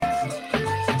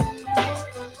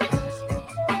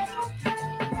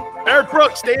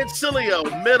Brooks, Dan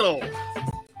Sileo, middle.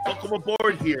 Welcome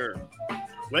aboard here.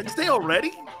 Wednesday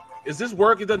already? Is this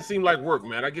work? It doesn't seem like work,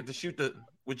 man. I get to shoot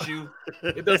with you.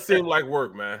 It doesn't seem like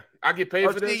work, man. I get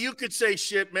paid for this. You could say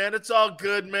shit, man. It's all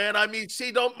good, man. I mean,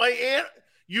 see, don't my aunt.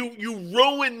 You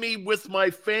ruin me with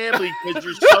my family because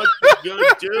you're such a good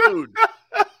dude.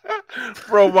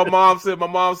 Bro, my mom said,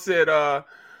 my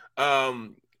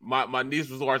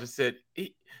niece was large and said,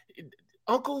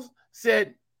 Uncle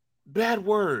said bad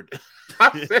word.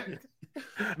 I said,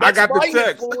 I got the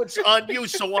text. Influence on you,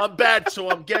 so I'm bad. So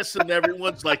I'm guessing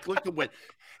everyone's like, look at what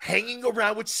hanging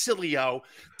around with Sileo.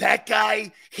 That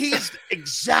guy, he's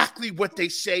exactly what they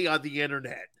say on the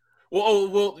internet.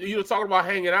 Well, you were talking about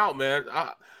hanging out, man.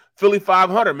 Philly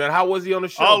 500, man. How was he on the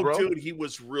show, bro? Dude, he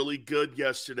was really good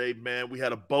yesterday, man. We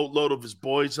had a boatload of his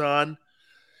boys on.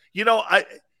 You know,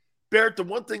 Barrett, the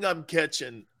one thing I'm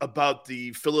catching about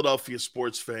the Philadelphia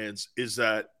sports fans is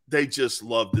that they just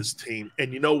love this team.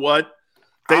 And you know what?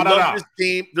 They love this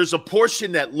team. There's a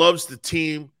portion that loves the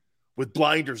team with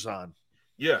blinders on.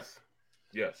 Yes.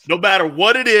 No matter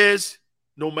what it is,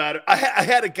 I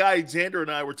had a guy, Xander and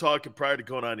I were talking prior to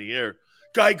going on the air.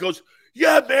 Guy goes,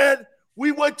 yeah, man,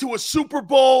 we went to a Super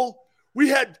Bowl. We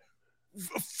had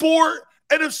 4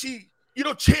 NFC,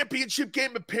 championship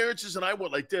game appearances. And I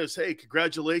went like this, hey,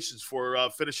 congratulations for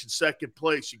finishing second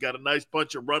place. You got a nice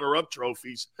bunch of runner-up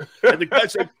trophies. And the guy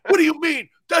said, what do you mean?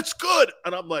 That's good.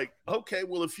 And I'm like, okay,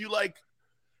 well, if you like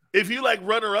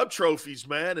runner-up trophies,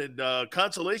 man, and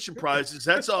consolation prizes,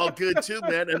 that's all good too,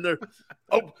 man. And they're,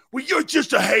 well, you're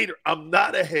just a hater. I'm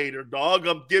not a hater, dog.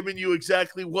 I'm giving you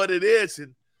exactly what it is.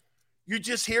 And you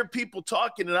just hear people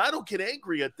talking, and I don't get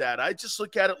angry at that. I just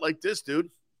look at it like this, dude.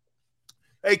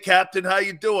 Hey, Captain, how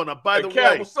you doing? By the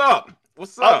way, what's up?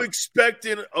 I'm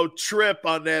expecting a trip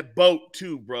on that boat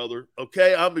too, brother.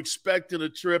 Okay, I'm expecting a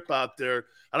trip out there,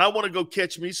 and I want to go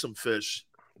catch me some fish.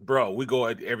 Bro, we go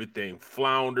at everything.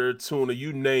 Flounder, tuna,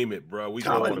 you name it, bro. We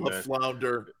go on it, man.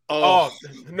 Flounder. Oh,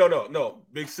 no.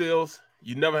 Big Seals,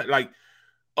 you never, like,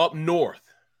 up north.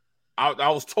 I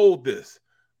was told this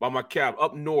by my cap.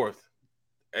 Up north,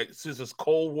 since it's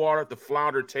cold water, the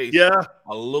flounder tastes a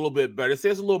little bit better. It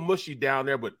says a little mushy down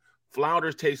there, but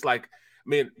flounder tastes like, I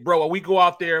mean, bro, we go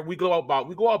out there, we go out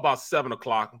about 7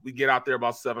 o'clock. We get out there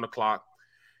about 7 o'clock,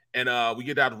 and we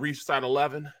get out to Reef Side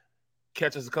 11.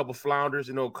 Catch us a couple flounders,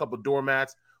 a couple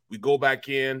doormats. We go back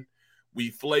in, we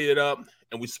fillet it up,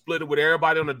 and we split it with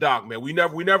everybody on the dock, man. We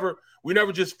never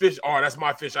just fish. Oh, that's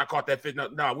my fish. I caught that fish.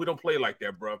 No, we don't play like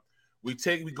that, bro. We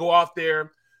go out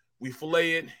there, we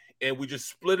fillet it, and we just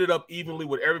split it up evenly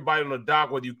with everybody on the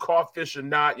dock, whether you caught fish or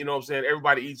not. You know what I'm saying?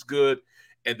 Everybody eats good,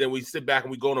 and then we sit back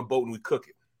and we go on a boat and we cook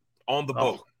it on the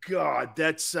boat. God,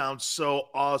 that sounds so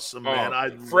awesome, man. I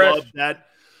love that.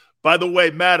 By the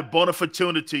way, Matt, buona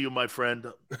fortuna to you, my friend.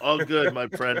 All good, my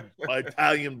friend. My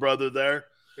Italian brother there.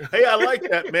 Hey, I like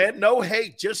that, man. No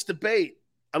hate, just debate.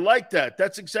 I like that.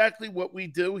 That's exactly what we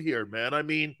do here, man. I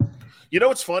mean,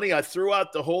 it's funny? I threw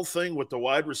out the whole thing with the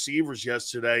wide receivers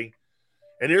yesterday,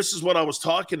 and this is what I was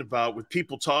talking about with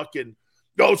people talking,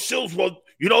 Sills, well,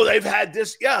 they've had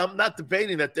this. Yeah, I'm not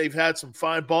debating that they've had some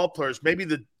fine ball players. Maybe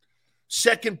the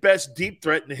second best deep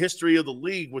threat in the history of the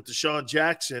league with Deshaun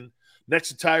Jackson, next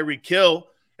to Tyreek Hill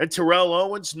and Terrell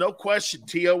Owens, no question.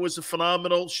 T.O. was a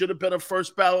phenomenal, should have been a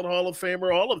first ballot Hall of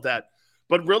Famer, all of that.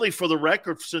 But really, for the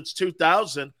record, since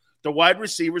 2000, the wide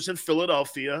receivers in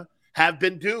Philadelphia have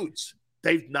been dudes.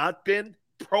 They've not been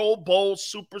Pro Bowl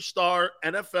superstar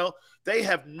NFL. They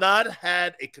have not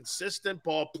had a consistent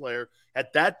ball player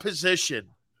at that position.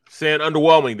 Saying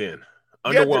underwhelming then.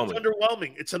 Underwhelming. Yeah, it's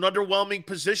underwhelming. It's an underwhelming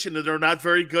position, and they're not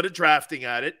very good at drafting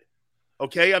at it.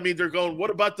 Okay, I mean, they're going,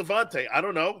 what about Devontae? I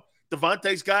don't know.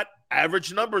 Devontae's got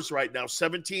average numbers right now.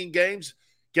 17 games,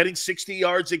 getting 60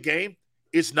 yards a game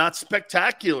is not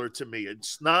spectacular to me.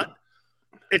 It's not.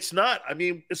 I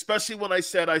mean, especially when I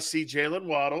said I see Jalen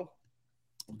Waddle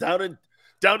down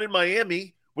in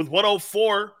Miami with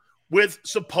 104 with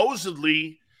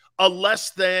supposedly a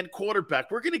less than quarterback.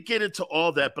 We're going to get into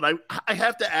all that, but I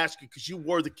have to ask you because you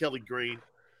wore the Kelly Green.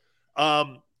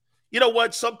 You know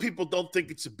what? Some people don't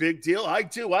think it's a big deal. I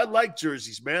do. I like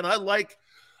jerseys, man. I like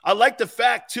the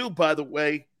fact, too, by the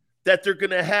way, that they're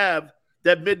going to have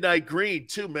that midnight green,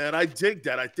 too, man. I dig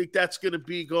that. I think that's going to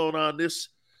be going on this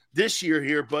year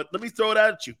here. But let me throw it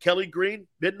out at you. Kelly Green,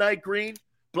 midnight green,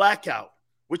 blackout.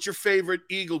 What's your favorite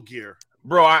Eagle gear?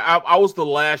 Bro, I was the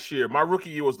last year. My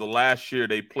rookie year was the last year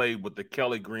they played with the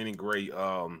Kelly green and gray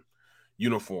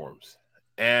uniforms.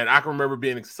 And I can remember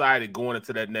being excited going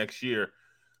into that next year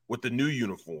with the new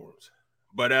uniforms.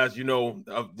 But as you know,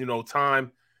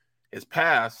 time has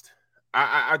passed,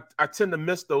 I tend to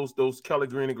miss those Kelly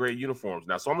green and gray uniforms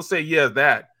now. So I'm gonna say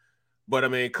that. But I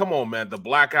mean, come on, man. The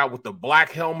blackout with the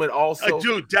black helmet also.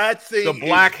 Dude, that thing. The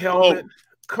black helmet.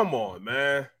 Come on,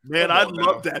 man. Man, I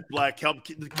love that black helmet.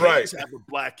 The Kings have a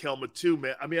black helmet too,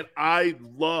 man. I mean, I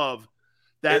love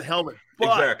that helmet.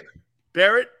 But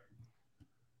Barrett,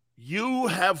 you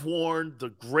have worn the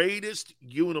greatest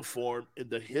uniform in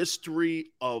the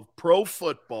history of pro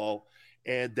football,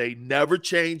 and they never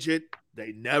change it.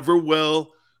 They never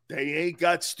will. They ain't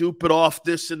got stupid off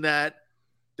this and that.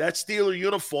 That Steeler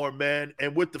uniform, man,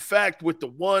 and with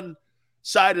the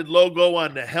one-sided logo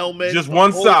on the helmet. Just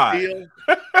one side. Deal,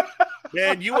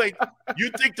 man, you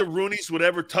think the Roonies would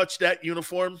ever touch that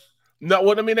uniform? No,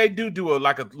 what I mean, they do a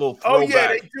little throwback. Oh, yeah,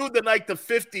 they do the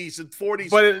 50s and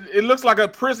 40s. But it looks like a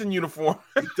prison uniform.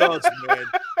 It does, man.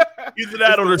 Either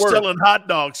that or they're selling hot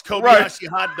dogs, Kobayashi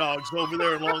hot dogs over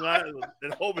there in Long Island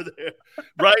and over there,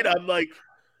 right? I'm like,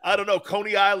 I don't know,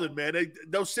 Coney Island, man.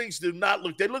 Those things do not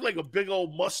look – they look like a big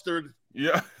old mustard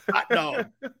hot dog.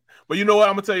 But you know what?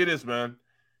 I'm going to tell you this, man.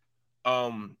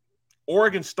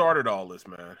 Oregon started all this,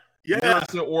 man. Yeah.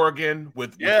 University of Oregon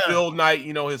with Phil Knight,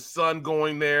 his son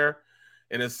going there.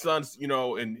 And his son's,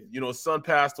 his son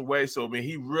passed away. So, I mean,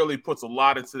 he really puts a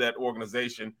lot into that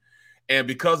organization. And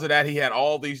because of that, he had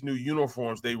all these new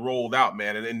uniforms they rolled out,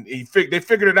 man. And they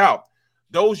figured it out.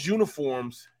 Those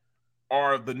uniforms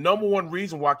are the number one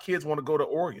reason why kids want to go to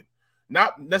Oregon.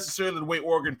 Not necessarily the way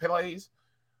Oregon plays,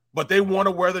 but they want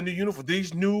to wear the new uniform.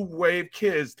 These new wave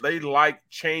kids, they like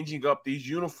changing up these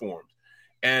uniforms.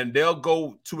 And they'll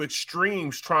go to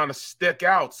extremes trying to stick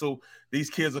out. So these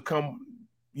kids will come –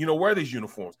 wear these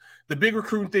uniforms. The big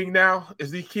recruiting thing now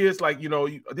is these kids,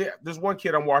 there's one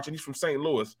kid I'm watching. He's from St.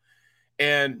 Louis,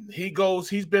 and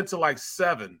he's been to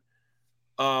 7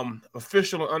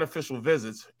 official and unofficial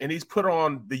visits, and he's put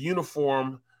on the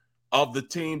uniform of the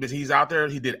team that he's out there.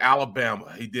 He did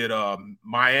Alabama. He did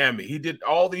Miami. He did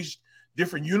all these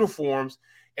different uniforms,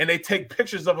 and they take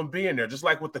pictures of him being there, just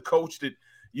like with the coach that,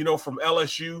 from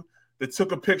LSU. That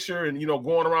took a picture and,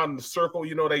 going around in the circle,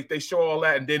 they show all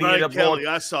that. And then he ended up going.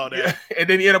 I saw that. Yeah, and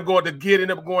then he ended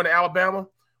up going to Alabama.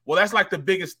 Well, that's like the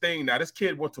biggest thing now. This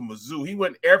kid went to Mizzou.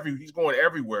 He's going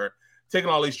everywhere,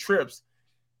 taking all these trips.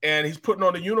 And he's putting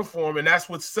on the uniform. And that's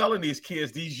what's selling these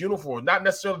kids, these uniforms. Not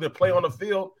necessarily to play on the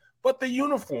field, but the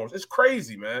uniforms. It's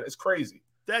crazy, man. It's crazy.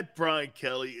 That Brian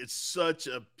Kelly is such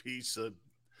a piece of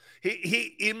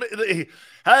Hey,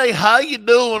 how you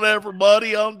doing,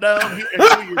 everybody? I'm down here.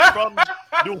 You're from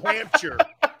New Hampshire.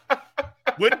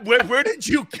 Where did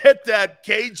you get that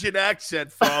Cajun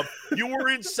accent from? You were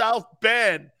in South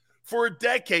Bend for a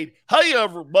decade. Hey,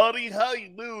 everybody, how you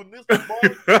doing? This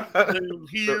is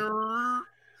here.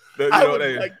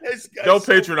 Don't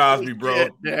patronize me, bro.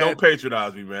 Don't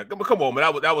patronize me, man. Come on,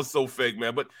 man. That was so fake,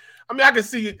 man. But I mean, I can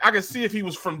see if he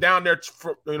was from down there,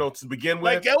 to begin with.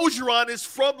 Like Elgeron is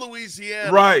from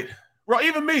Louisiana, right? Well,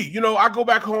 even me, I go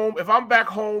back home. If I'm back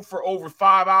home for over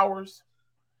 5 hours,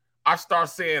 I start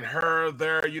saying her,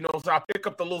 there. So I pick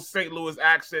up the little St. Louis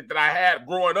accent that I had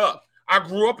growing up. I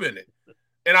grew up in it,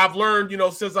 and I've learned,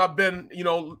 since I've been,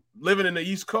 living in the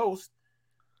East Coast,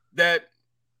 that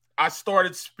I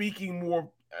started speaking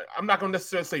more. I'm not going to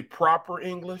necessarily say proper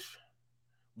English,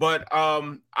 but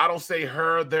I don't say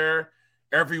her, there,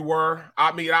 everywhere.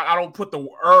 I mean, I don't put the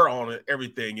on it,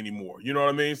 everything anymore. You know what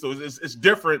I mean? So it's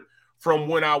different from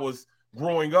when I was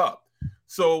growing up.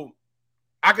 So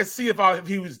I could see if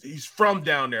he's from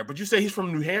down there. But you say he's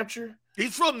from New Hampshire?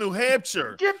 He's from New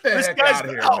Hampshire. Get the heck out of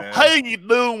here, man. How you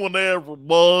doing,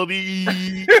 everybody?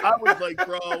 I was like,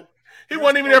 bro. He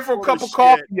wasn't even there for a cup of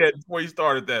coffee yet before he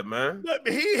started that, man.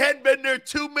 He hadn't been there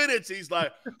 2 minutes. He's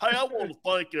like, hey, I want to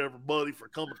thank everybody for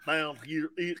coming down here.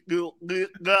 I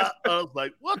was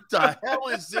like, what the hell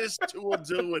is this tool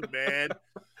doing, man?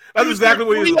 That's exactly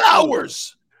what he was 3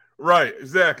 hours. Right,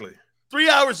 exactly. 3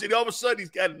 hours, and all of a sudden he's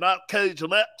got a not cage on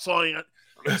that song.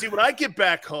 See, when I get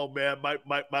back home, man,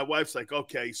 my wife's like,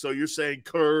 okay, so you're saying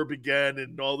curb again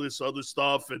and all this other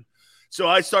stuff. And so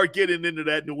I start getting into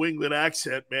that New England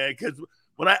accent, man, because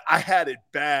when I had it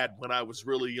bad when I was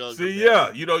really young. See,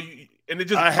 man. And it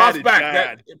just pops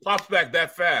back. It pops back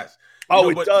that fast.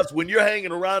 It does. When you're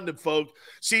hanging around them, folks.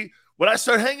 See, when I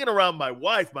start hanging around my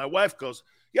wife goes,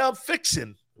 yeah, I'm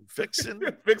fixing. Fixing?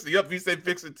 Fixing. Yep, you say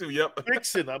fixing too. Yep.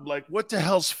 Fixing. I'm like, what the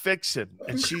hell's fixing?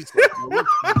 And she's like,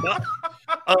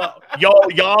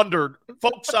 y'all yonder,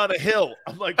 folks on a hill.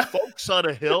 I'm like, folks on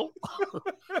a hill?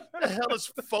 What the hell is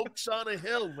folks on a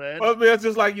hill, man? Well, I mean, it's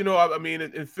just like,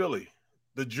 in Philly,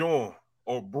 the John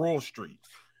or Broad Street,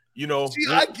 See,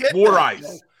 I get more that,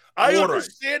 ice. I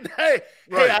understand. Hey,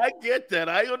 I get that.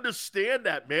 I understand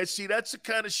that, man. See, that's the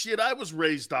kind of shit I was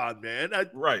raised on, man.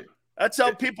 That's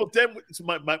how people. Then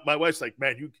my wife's like,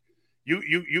 man,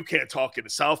 you can't talk in the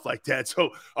South like that.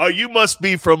 So, you must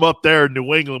be from up there in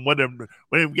New England, one of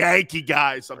them Yankee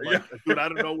guys. I'm like, dude, I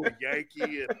don't know what a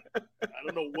Yankee is. I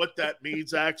don't know what that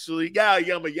means, actually. Yeah,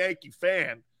 I'm a Yankee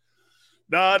fan.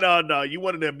 No. You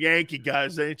one of them Yankee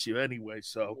guys, ain't you? Anyway,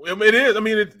 so it is. I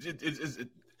mean, it's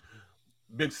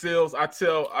Big Seals. I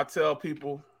tell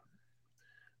people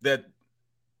that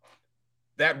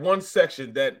one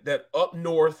section, that up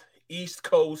north, East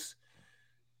Coast,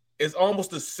 is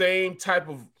almost the same type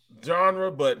of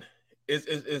genre, but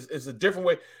it's a different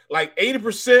way. Like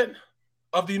 80%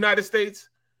 of the United States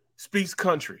speaks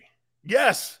country.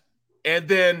 Yes. And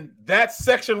then that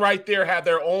section right there had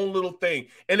their own little thing.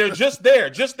 And they're just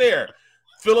there.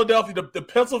 Philadelphia, the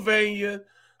Pennsylvania,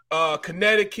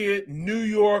 Connecticut, New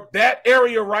York, that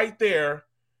area right there,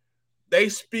 they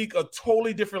speak a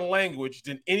totally different language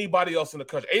than anybody else in the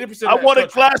country. 80%. I want a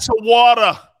glass of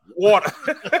water. Water.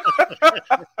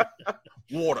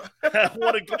 I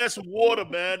want a glass of water,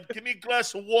 man. Give me a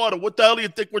glass of water. What the hell do you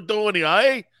think we're doing here,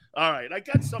 eh? All right, I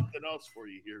got something else for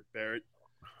you here, Barrett.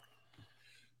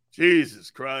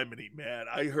 Jesus criminy, man.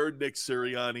 I heard Nick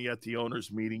Sirianni at the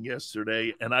owners' meeting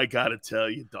yesterday, and I got to tell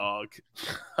you, dog.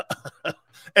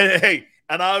 and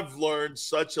I've learned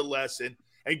such a lesson.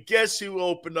 And guess who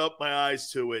opened up my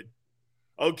eyes to it?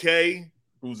 Okay?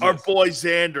 Who's our this? Boy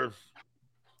Xander.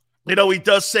 You know, he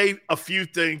does say a few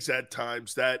things at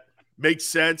times that make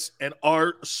sense and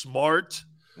are smart.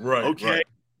 Right. Okay? Right.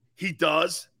 He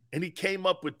does. And he came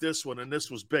up with this one, and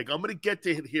this was big. I'm going to get to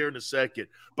it here in a second.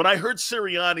 But I heard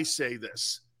Sirianni say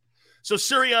this. So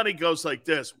Sirianni goes like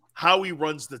this, how he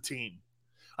runs the team.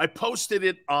 I posted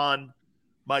it on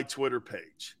my Twitter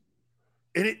page.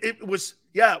 And it was,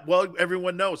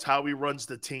 everyone knows how he runs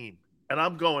the team. And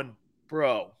I'm going,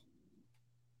 bro,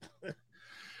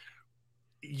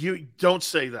 you don't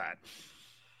say that.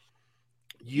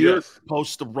 You're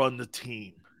supposed to run the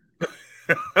team.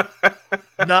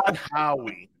 Not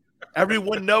Howie.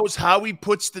 Everyone knows how he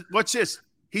puts what's this?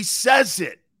 He says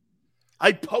it.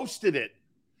 I posted it.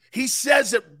 He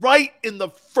says it right in the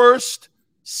first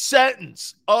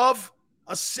sentence of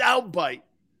a soundbite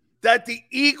that the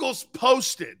Eagles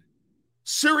posted.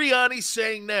 Sirianni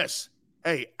saying this.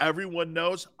 Hey, everyone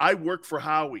knows I work for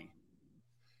Howie.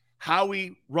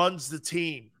 Howie runs the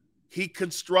team. He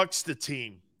constructs the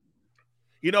team.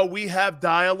 You know, we have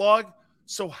dialogue.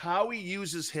 So Howie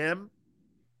uses him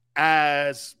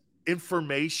as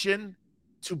information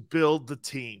to build the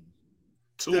team.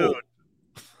 Dude.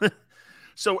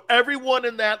 So everyone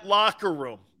in that locker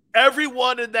room,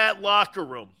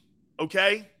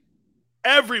 okay?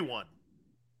 Everyone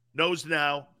knows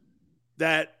now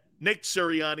that Nick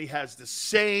Sirianni has the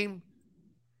same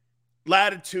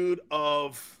latitude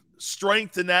of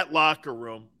strength in that locker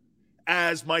room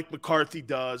as Mike McCarthy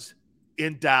does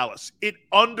in Dallas. It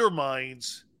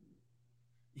undermines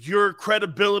your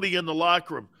credibility in the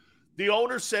locker room. The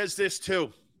owner says this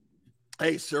too.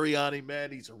 Hey, Sirianni,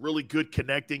 man, he's a really good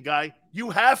connecting guy.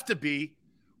 You have to be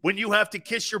when you have to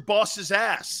kiss your boss's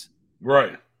ass.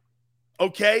 Right.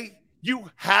 Okay? You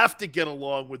have to get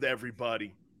along with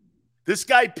everybody. This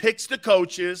guy picks the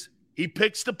coaches. He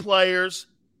picks the players.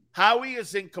 Howie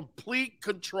is in complete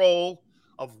control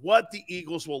of what the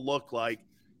Eagles will look like.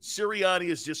 Sirianni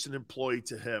is just an employee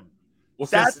to him. Well,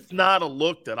 that's not a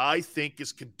look that I think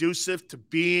is conducive to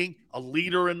being a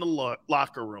leader in the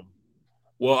locker room.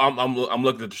 Well, I'm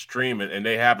looking at the stream, and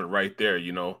they have it right there,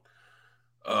 you know.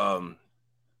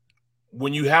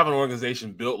 When you have an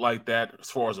organization built like that, as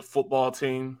far as a football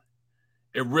team,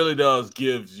 it really does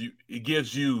gives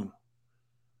you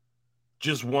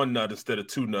just one nut instead of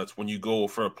two nuts when you go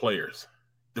for players.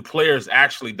 The players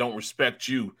actually don't respect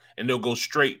you, and they'll go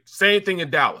straight. Same thing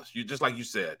in Dallas. You just like you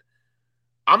said.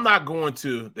 I'm not going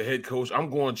to the head coach. I'm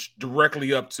going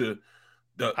directly up to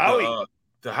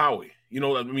Howie. You know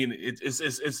what I mean?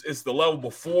 It's the level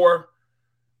before,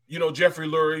 you know, Jeffrey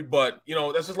Lurie, but you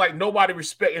know that's just like nobody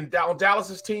respecting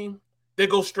Dallas's team. They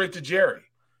go straight to Jerry.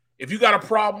 If you got a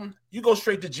problem, you go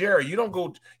straight to Jerry. You don't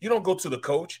go to the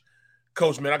coach.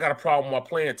 Coach, man, I got a problem with my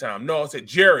playing time. No, I said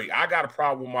Jerry, I got a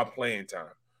problem with my playing time.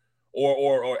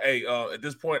 Or hey, at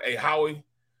this point, hey Howie,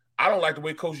 I don't like the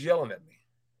way Coach yelling at me.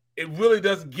 It really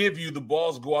doesn't give you the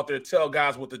balls to go out there and tell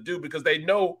guys what to do because they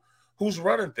know who's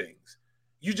running things.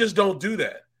 You just don't do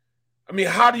that. I mean,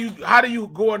 how do you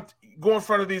go in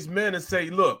front of these men and say,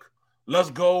 look,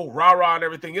 let's go, rah-rah and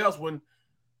everything else when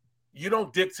you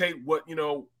don't dictate what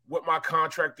my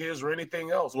contract is or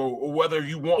anything else or whether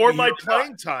you want or my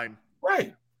playing time.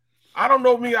 Right. I don't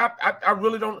know me. I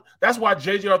really don't. That's why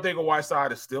J.J.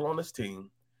 Arcega-Whiteside is still on this team.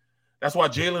 That's why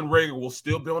Jalen Reagor will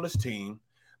still be on this team.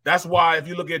 That's why if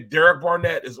you look at Derek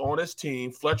Barnett is on this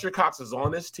team, Fletcher Cox is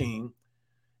on this team.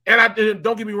 And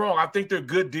don't get me wrong, I think they're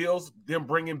good deals, them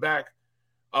bringing back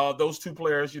those two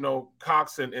players,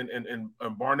 Cox and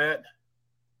Barnett.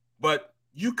 But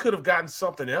you could have gotten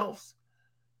something else.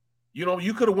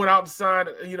 You could have went out and signed,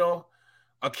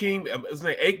 Akeem, his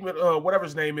name Aikman, whatever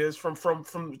his name is, from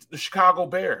the Chicago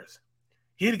Bears.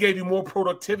 He'd gave you more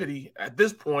productivity at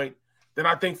this point than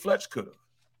I think Fletch could have.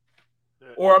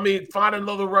 Or, find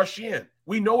another rush in.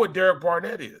 We know what Derek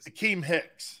Barnett is. Akeem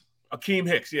Hicks. Akeem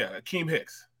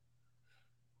Hicks.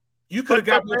 You could have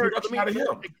got more production out of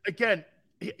him. Again,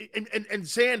 and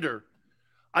Xander,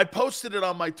 I posted it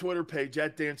on my Twitter page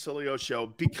at Dan Sileo Show.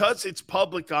 Because it's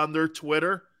public on their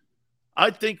Twitter,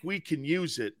 I think we can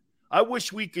use it. I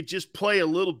wish we could just play a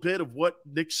little bit of what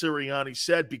Nick Sirianni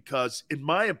said because, in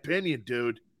my opinion,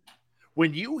 dude,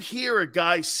 when you hear a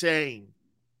guy saying,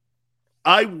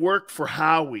 I work for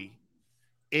Howie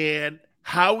and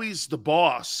Howie's the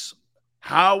boss,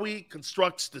 Howie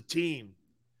constructs the team,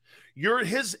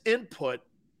 his input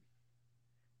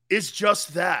is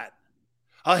just that.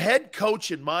 A head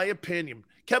coach, in my opinion,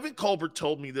 Kevin Colbert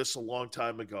told me this a long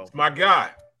time ago. My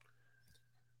guy.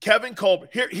 Kevin Colbert.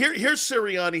 Here's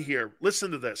Sirianni here.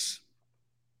 Listen to this.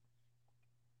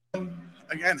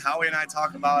 Again, Howie and I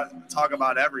talk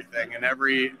about everything, and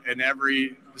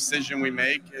every decision we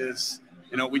make is,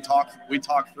 we talk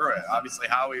through it. Obviously,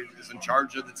 Howie is in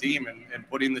charge of the team and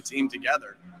putting the team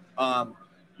together.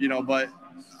 But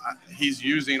he's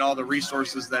using all the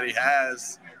resources that he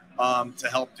has to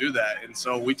help do that, and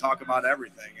so we talk about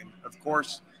everything. And of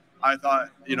course, I thought,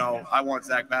 I want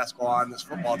Zach Pascal on this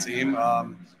football team.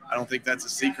 I don't think that's a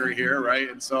secret here, right?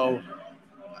 And so,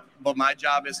 but my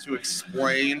job is to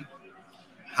explain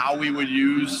how we would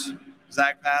use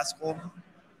Zach Pascal.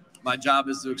 My job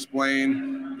is to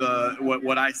explain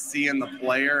what I see in the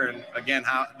player, and again,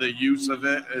 how the use of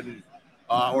it, and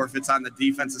or if it's on the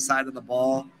defensive side of the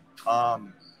ball,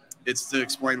 it's to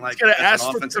explain like as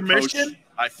an offensive coach,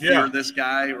 I fear this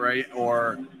guy, right?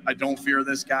 Or I don't fear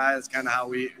this guy. It's kind of how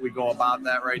we go about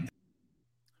that, right?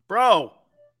 Bro,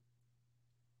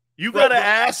 you got to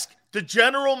ask the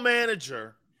general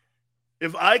manager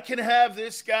if I can have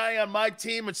this guy on my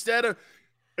team instead of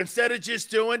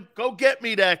just doing, go get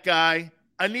me that guy.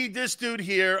 I need this dude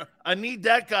here. I need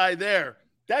that guy there.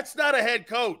 That's not a head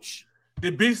coach.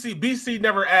 Did BC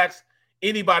never asked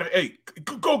anybody, hey,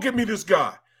 go get me this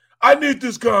guy. I need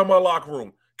this guy in my locker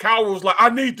room. Cowher was like, I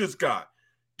need this guy.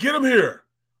 Get him here.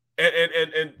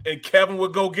 And Kevin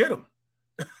would go get him.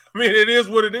 It is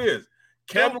what it is.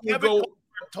 Kevin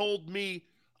told me,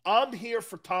 I'm here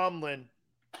for Tomlin.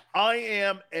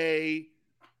 I'm an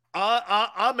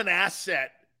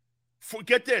asset.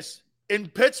 Get this. In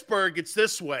Pittsburgh, it's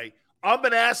this way. I'm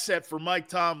an asset for Mike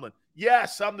Tomlin.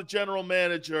 Yes, I'm the general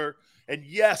manager, and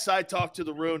yes, I talk to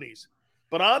the Rooneys.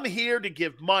 But I'm here to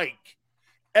give Mike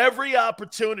every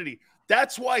opportunity.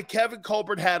 That's why Kevin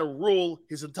Colbert had a rule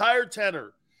his entire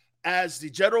tenure as the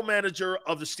general manager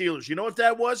of the Steelers. You know what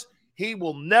that was? He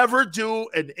will never do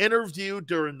an interview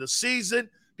during the season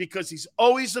because he's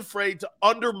always afraid to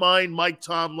undermine Mike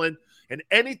Tomlin. And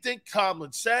anything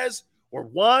Tomlin says or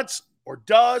wants or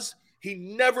does, he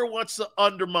never wants to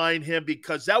undermine him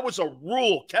because that was a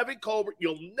rule. Kevin Colbert,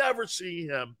 you'll never see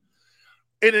him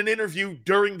in an interview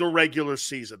during the regular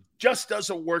season. Just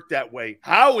doesn't work that way.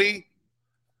 Howie,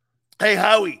 hey,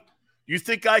 Howie, you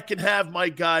think I can have my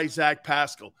guy, Zach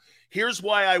Pascal? Here's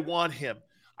why I want him.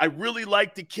 I really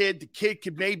like the kid. The kid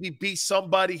could maybe be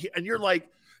somebody. And you're like,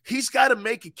 he's got to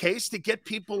make a case to get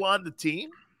people on the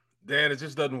team? Dan, it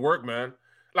just doesn't work, man.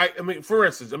 For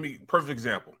instance, perfect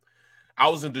example. I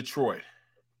was in Detroit.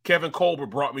 Kevin Colbert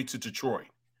brought me to Detroit.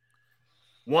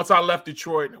 Once I left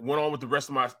Detroit, went on with the rest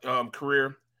of my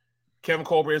career, Kevin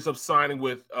Colbert ends up signing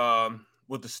with the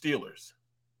Steelers.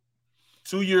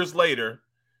 2 years later,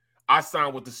 I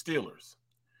signed with the Steelers.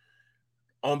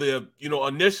 On the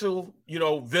initial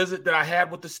visit that I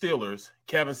had with the Steelers,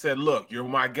 Kevin said, "Look, you're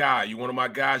my guy. You're one of my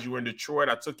guys. You were in Detroit.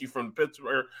 I took you from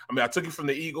Pittsburgh. I took you from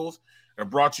the Eagles and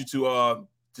brought you to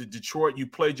Detroit. You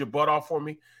played your butt off for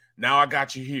me. Now I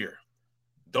got you here.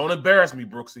 Don't embarrass me,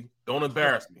 Brooksy. Don't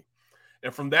embarrass me."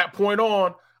 And from that point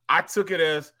on, I took it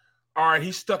as, all right,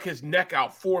 he stuck his neck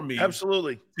out for me.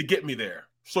 Absolutely. To get me there.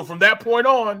 So from that point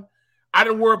on, I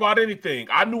didn't worry about anything.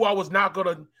 I knew I was not going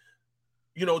to,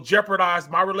 jeopardize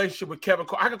my relationship with Kevin.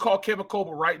 I can call Kevin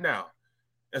Colbert right now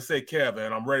and say,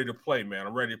 Kevin, I'm ready to play, man.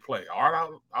 I'm ready to play. All right,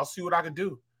 I'll see what I can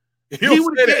do. He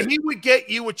would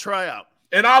get you a tryout.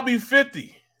 And I'll be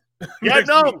 50. Yeah,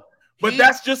 no. But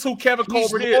that's just who Kevin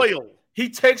Colbert loyal. is. He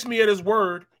takes me at his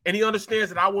word, and he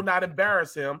understands that I will not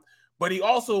embarrass him. But he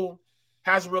also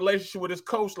has a relationship with his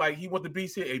coach. Like, he went to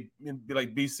BC, be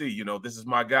like, BC, this is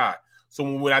my guy. So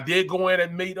when I did go in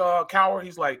and meet Cowher,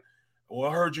 he's like, well,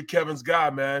 I heard you're Kevin's guy,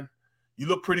 man. You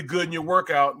look pretty good in your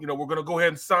workout. We're going to go ahead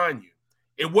and sign you.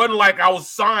 It wasn't like I was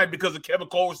signed because of Kevin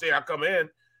Colbert saying I come in.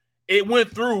 It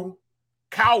went through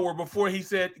Cowher before he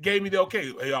gave me the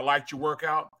okay. Hey, I liked your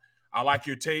workout. I like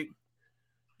your tape.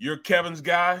 You're Kevin's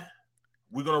guy.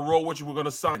 We're going to roll with you. We're going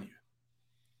to sign you.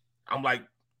 I'm like,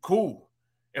 cool.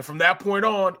 And from that point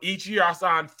on, each year I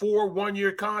signed 4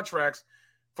 one-year contracts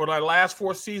for the last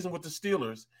 4 seasons with the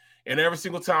Steelers. And every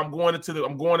single time I'm going into the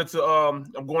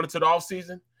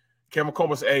offseason, Kevin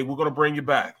Colbert said, hey, we're going to bring you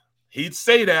back. He'd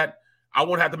say that. I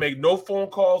wouldn't have to make no phone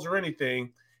calls or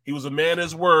anything. He was a man of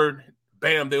his word.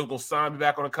 Bam, they were going to sign me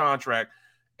back on a contract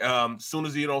soon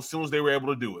as they were able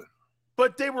to do it.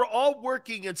 But they were all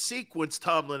working in sequence,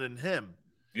 Tomlin and him.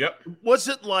 Yep. It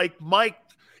wasn't like Mike.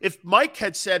 If Mike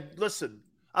had said, listen,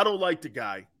 I don't like the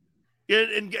guy,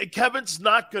 and Kevin's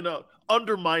not going to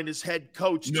undermine his head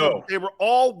coach. No. Too. They were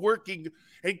all working,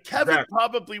 and Kevin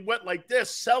probably went like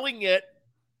this, selling it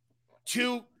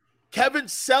to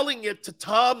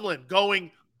Tomlin,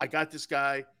 going, I got this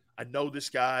guy. I know this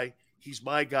guy. He's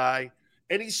my guy.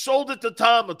 And he sold it to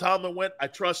Tomlin. Tomlin went, I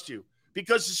trust you.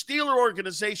 Because the Steeler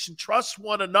organization trusts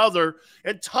one another,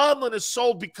 and Tomlin is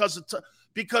sold because of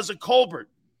Colbert.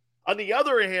 On the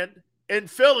other hand, in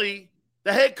Philly,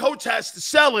 the head coach has to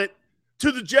sell it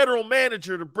to the general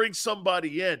manager to bring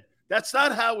somebody in. That's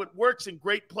not how it works in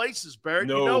great places, Barrett.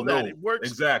 No, that. It works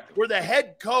exactly where the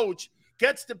head coach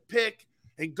gets to pick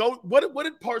and go. What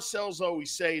did Parcells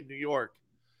always say in New York?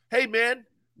 Hey, man,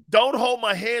 don't hold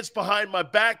my hands behind my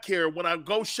back here when I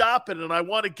go shopping and I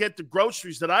want to get the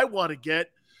groceries that I want to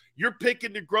get. You're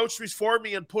picking the groceries for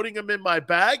me and putting them in my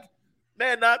bag?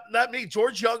 Man, not me.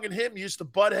 George Young and him used to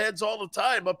butt heads all the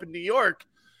time up in New York,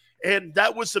 and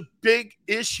that was a big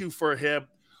issue for him.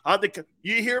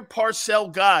 You hear Parcell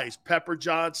guys, Pepper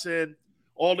Johnson,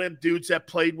 all them dudes that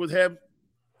played with him.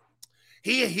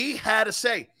 He had to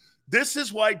say, this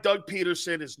is why Doug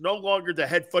Peterson is no longer the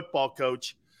head football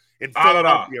coach in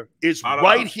Philadelphia. Is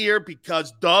right here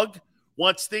because Doug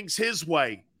wants things his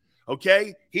way.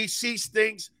 Okay? He sees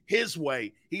things his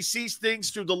way. He sees things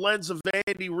through the lens of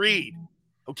Andy Reid.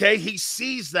 Okay? He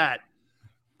sees that.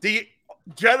 The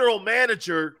general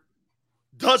manager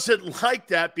doesn't like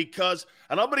that because,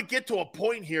 and I'm going to get to a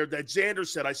point here that Xander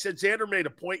said. I said Xander made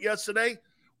a point yesterday.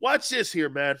 Watch this here,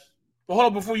 man. Well, hold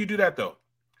on before you do that, though.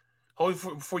 Hold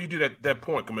on before you do that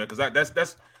point, come in, because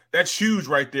that's huge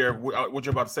right there, what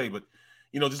you're about to say. But,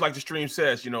 just like the stream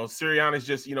says, Sirianni's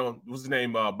just, what's his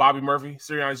name, Bobby Murphy.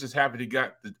 Sirianni's just happy he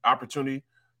got the opportunity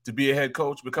to be a head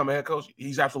coach, become a head coach.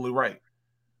 He's absolutely right.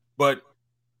 But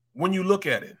when you look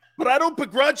at it. But I don't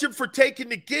begrudge him for taking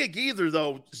the gig either,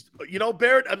 though.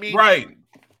 Barrett, I mean. Right.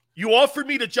 You offered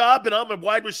me the job and I'm a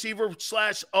wide receiver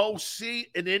 / OC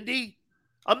in Indy.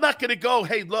 I'm not going to go,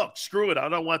 hey, look, screw it. I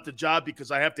don't want the job because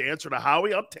I have to answer to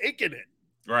Howie. I'm taking it.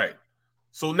 Right.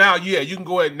 So now, you can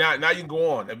go ahead. Now you can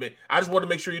go on. I mean, I just want to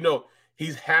make sure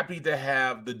he's happy to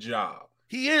have the job.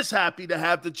 He is happy to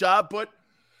have the job, but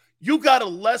you got a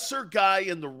lesser guy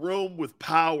in the room with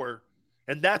power,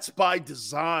 and that's by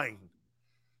design.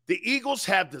 The Eagles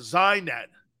have designed that,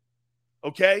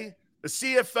 okay? The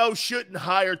CFO shouldn't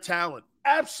hire talent.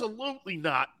 Absolutely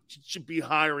not. Should be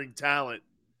hiring talent.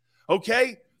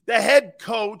 Okay? The head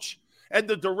coach and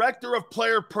the director of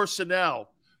player personnel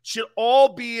should all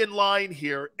be in line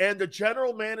here. And the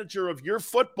general manager of your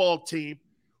football team,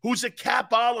 who's a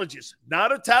capologist,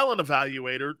 not a talent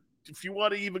evaluator, if you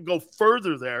want to even go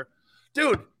further there.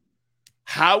 Dude,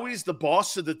 Howie's the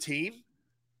boss of the team.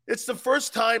 It's the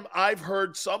first time I've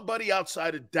heard somebody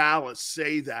outside of Dallas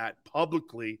say that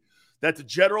publicly, that the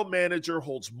general manager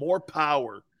holds more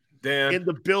power in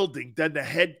the building than the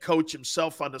head coach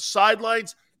himself on the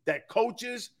sidelines, that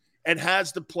coaches and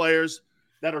has the players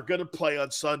that are going to play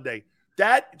on Sunday.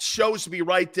 That shows me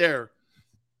right there.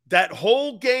 That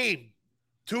whole game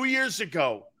 2 years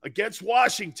ago against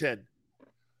Washington,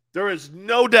 there is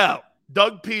no doubt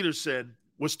Doug Peterson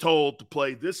was told to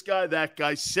play this guy, that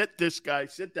guy, sit this guy,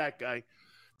 sit that guy.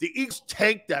 The Eagles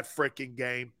tanked that freaking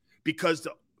game because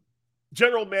the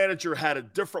general manager had a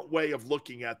different way of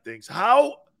looking at things.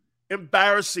 How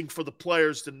embarrassing for the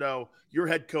players to know your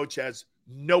head coach has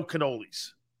no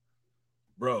cannolis.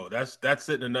 Bro, that's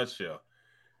it in a nutshell.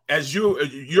 As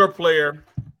you're a player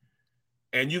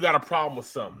and you got a problem with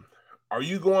something, are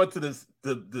you going to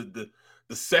the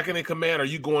second in command, or are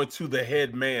you going to the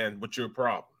head man with your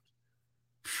problem?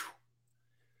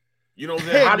 You know what I'm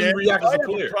saying? How do you react as a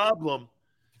player? I have a problem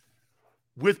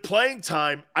with playing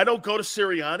time. I don't go to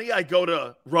Sirianni. I go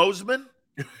to Roseman.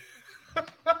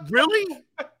 Really?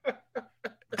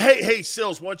 Hey,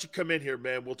 Sills, why don't you come in here,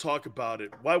 man? We'll talk about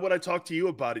it. Why would I talk to you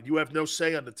about it? You have no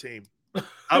say on the team.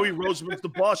 Howie Roseman's the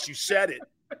boss. You said it.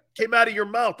 Came out of your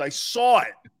mouth. I saw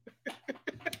it.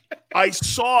 I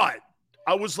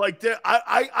was like,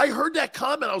 I heard that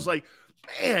comment. I was like,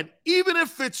 man, even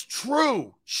if it's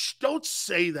true, don't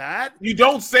say that. You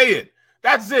don't say it.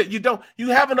 That's it. You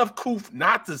have enough coof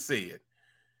not to say it.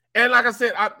 And like I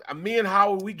said, me and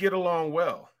Howard, we get along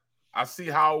well. I see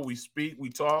how we speak, we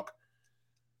talk.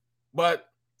 But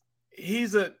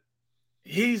he's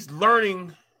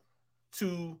learning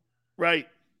to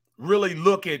really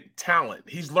look at talent.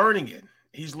 He's learning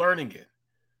it.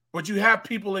 But you have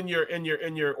people in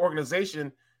your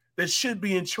organization that should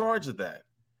be in charge of that.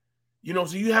 You know,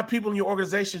 so you have people in your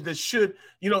organization that should,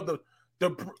 you know,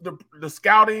 the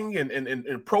scouting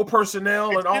and pro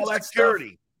personnel and all that stuff.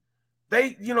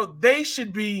 They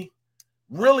should be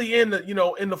really in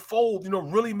the fold,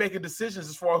 really making decisions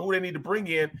as far as who they need to bring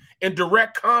in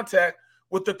direct contact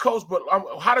with the coach. But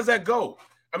how does that go?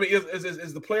 I mean,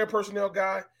 is the player personnel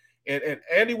guy and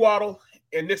Andy Waddle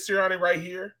and Nick Sirianni right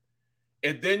here,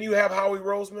 and then you have Howie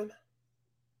Roseman?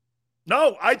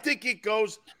 No, I think it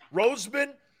goes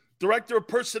Roseman, director of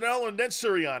personnel, and then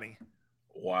Sirianni.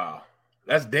 Wow,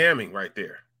 that's damning right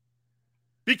there.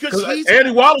 Because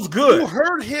Andy Waddle's good. You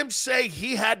heard him say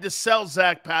he had to sell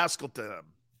Zach Pascal to him.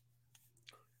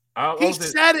 He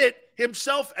said it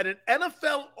himself at an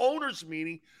NFL owners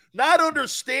meeting, not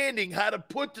understanding how to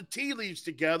put the tea leaves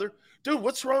together. Dude,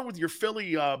 what's wrong with your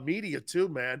Philly media too,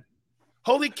 man?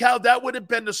 Holy cow, that would have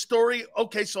been the story.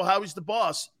 Okay, so Howie's the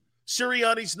boss.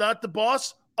 Sirianni's not the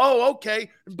boss? Oh, okay.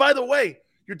 And by the way,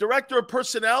 your director of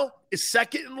personnel is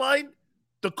second in line.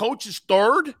 The coach is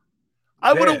third.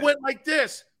 I would have went like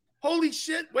this. Holy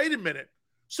shit, wait a minute.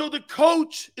 So the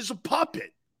coach is a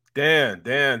puppet. Dan.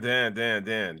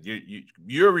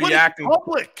 You're reacting.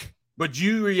 Public. But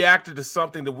you reacted to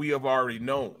something that we have already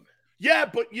known. Yeah,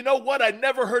 but you know what? I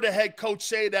never heard a head coach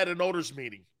say that at an owners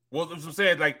meeting. Well, that's what I'm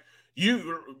saying. Like,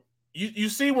 you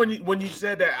see when you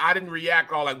said that, I didn't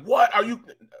react all like, what are you?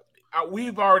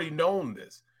 We've already known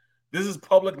this. This is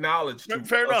public knowledge.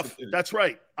 Fair enough. That's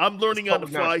right. I'm learning on the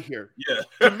fly here. Yeah.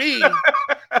 To me,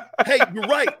 hey, you're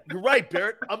right. You're right,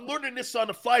 Barrett. I'm learning this on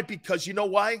the fly because you know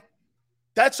why?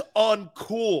 That's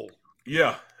uncool.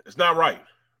 Yeah, it's not right.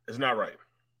 It's not right.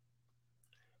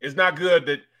 It's not good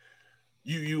that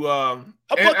you How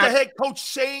about the head coach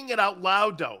saying it out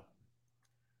loud, though?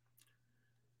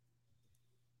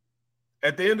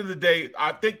 At the end of the day,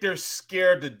 I think they're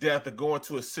scared to death of going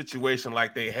to a situation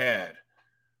like they had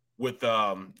with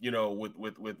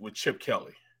Chip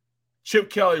Kelly.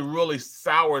 Chip Kelly really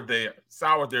soured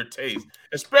their taste,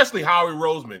 especially Howie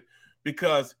Roseman,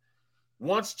 because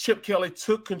once Chip Kelly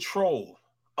took control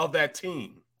of that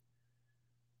team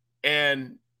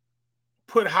and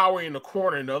put Howie in the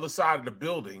corner in the other side of the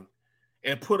building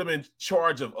and put him in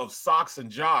charge of socks and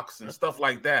jocks and stuff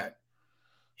like that,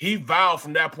 he vowed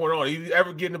from that point on, if he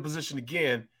ever get in a position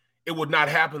again, it would not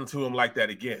happen to him like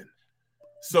that again.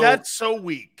 So that's so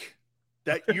weak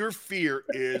that your fear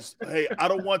is, hey, I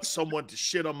don't want someone to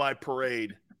shit on my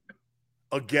parade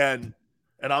again,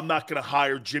 and I'm not going to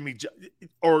hire Jimmy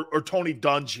or Tony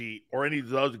Dungy or any of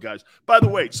the other guys. By the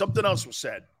way, something else was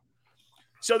said.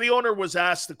 So the owner was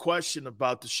asked the question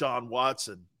about Deshaun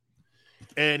Watson,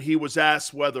 and he was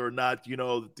asked whether or not,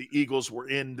 the Eagles were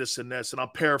in this and this, and I'm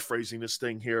paraphrasing this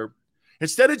thing here.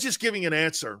 Instead of just giving an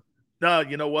answer, no,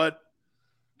 you know what?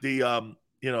 The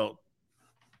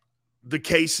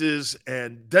cases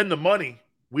and then the money,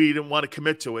 we didn't want to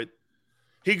commit to it.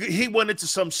 He went into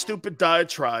some stupid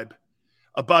diatribe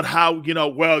about how, I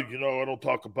don't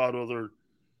talk about other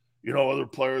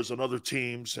players and other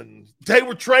teams, and they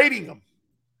were trading them.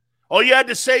 All you had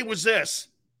to say was this: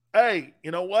 hey,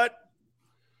 you know what?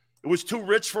 It was too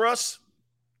rich for us.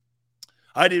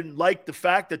 I didn't like the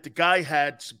fact that the guy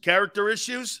had some character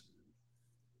issues.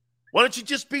 Why don't you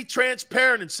just be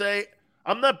transparent and say,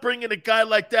 I'm not bringing a guy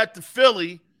like that to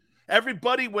Philly.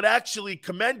 Everybody would actually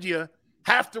commend you.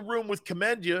 Half the room would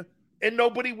commend you. And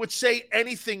nobody would say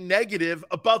anything negative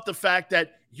about the fact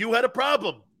that you had a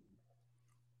problem.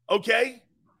 Okay?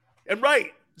 And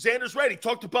right, Xander's right. He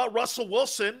talked about Russell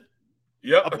Wilson.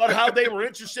 Yep. About how they were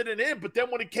interested in him. But then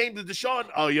when it came to Deshaun,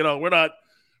 we're not.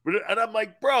 And I'm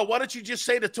like, bro, why don't you just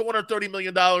say the $230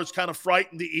 million kind of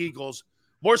frightened the Eagles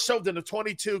more so than the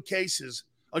 22 cases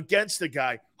against the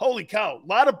guy? Holy cow. A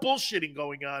lot of bullshitting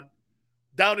going on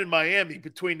down in Miami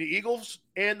between the Eagles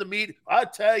and the media. I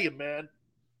tell you, man.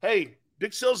 Hey,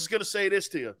 Big Sills is going to say this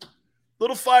to you. A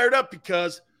little fired up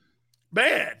because,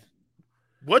 man,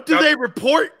 what do they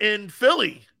report in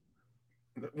Philly?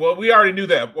 Well, we already knew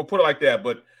that. We'll put it like that.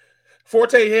 But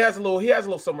Forte, he has a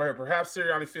little something here. Perhaps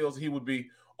Sirianni feels he would be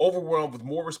overwhelmed with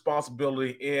more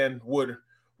responsibility and would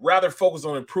rather focus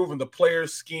on improving the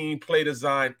player's scheme, play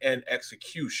design, and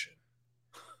execution.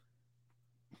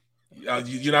 You're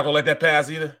not going to let that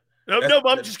pass either? No,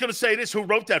 but I'm just going to say this. Who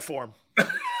wrote that for him?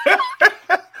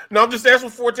 No, that's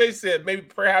what Forte said. Maybe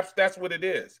perhaps that's what it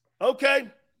is. Okay.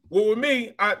 Well, with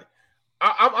me, I'm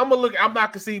gonna look. I'm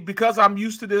not gonna see because I'm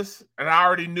used to this, and I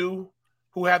already knew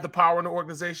who had the power in the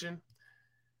organization.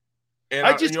 And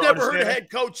I just never heard a head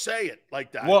coach say it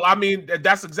like that. Well, I mean,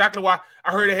 that's exactly why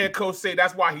I heard a head coach say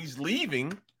that's why he's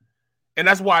leaving, and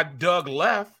that's why Doug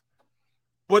left.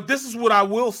 But this is what I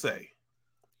will say: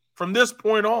 from this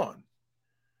point on,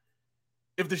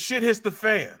 if the shit hits the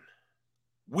fan,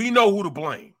 we know who to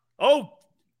blame. Oh,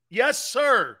 yes,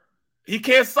 sir. He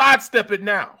can't sidestep it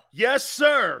now. Yes,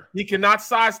 sir. He cannot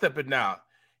sidestep it now.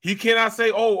 He cannot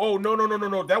say,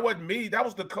 no. That wasn't me. That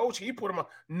was the coach. He put him on.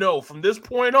 No, from this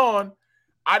point on,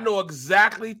 I know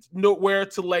exactly where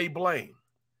to lay blame.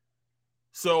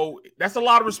 So that's a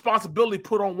lot of responsibility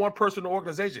put on one person in the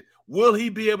organization. Will he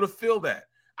be able to fill that?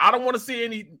 I don't want to see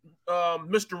any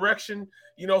misdirection,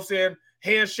 saying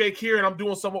handshake here and I'm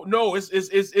doing something. No,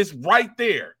 it's right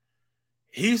there.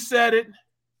 He said it.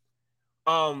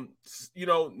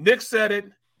 Nick said it.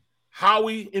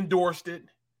 Howie endorsed it.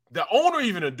 The owner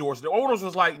even endorsed it. The owner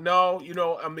was like, no,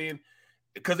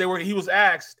 because he was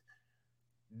asked,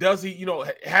 does he,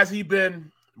 has he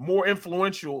been more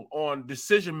influential on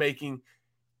decision making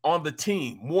on the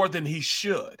team more than he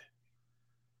should?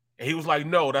 And he was like,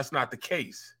 no, that's not the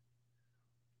case.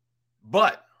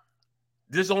 But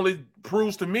this only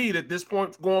proves to me that this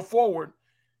point going forward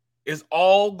is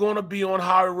all going to be on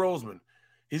Howie Roseman.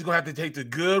 He's going to have to take the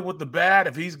good with the bad.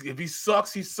 If he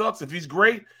sucks, he sucks. If he's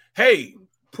great, hey,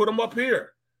 put him up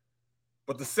here.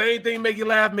 But the same thing make you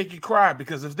laugh, make you cry.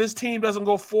 Because if this team doesn't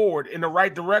go forward in the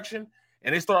right direction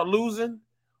and they start losing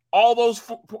all those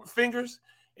fingers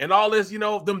and all this,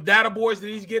 them data boys that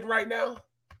he's getting right now,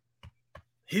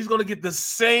 he's going to get the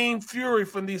same fury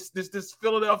from this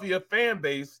Philadelphia fan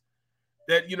base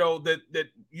that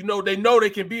they know they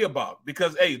can be about.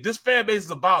 Because, hey, this fan base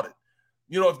is about it.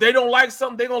 If they don't like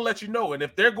something, they're going to let you know. And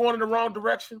if they're going in the wrong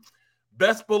direction,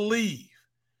 best believe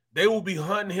they will be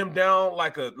hunting him down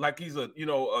like he's an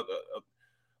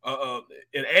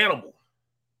animal.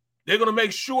 They're going to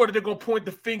make sure that they're going to point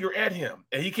the finger at him.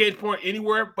 And he can't point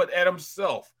anywhere but at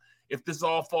himself if this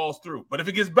all falls through. But if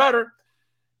it gets better,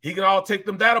 he can all take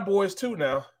them data boys too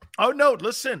now. Oh, no,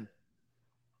 listen.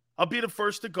 I'll be the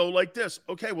first to go like this.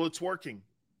 Okay, well, it's working.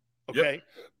 Okay. Yep.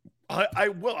 I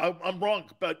will. I'm wrong.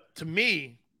 But to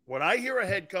me, when I hear a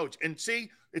head coach, and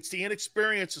see, it's the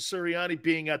inexperience of Sirianni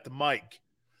being at the mic.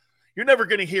 You're never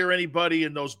going to hear anybody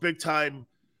in those big-time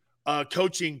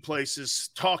coaching places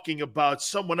talking about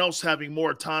someone else having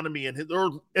more autonomy in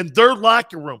their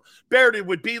locker room. Barrett, it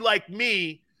would be like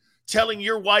me telling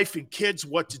your wife and kids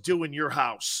what to do in your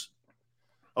house.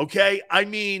 Okay? I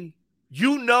mean,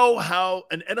 you know how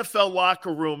an NFL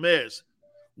locker room is.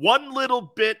 One little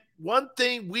bit, one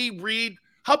thing we read.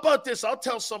 How about this? I'll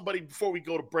tell somebody before we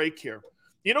go to break here.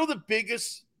 The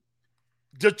biggest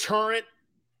deterrent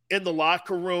in the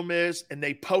locker room is, and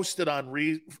they post it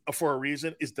for a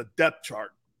reason, is the depth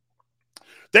chart.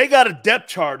 They got a depth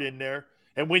chart in there,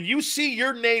 and when you see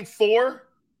your name 4,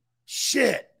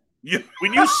 shit.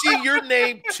 When you see your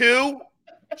name 2,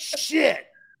 shit.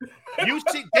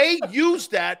 They use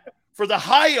that for the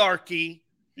hierarchy.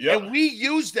 Yep. And we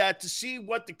use that to see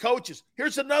what the coaches.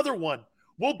 Here's another one.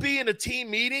 We'll be in a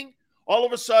team meeting. All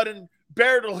of a sudden,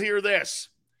 Barrett will hear this.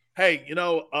 Hey,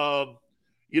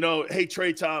 hey,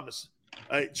 Trey Thomas,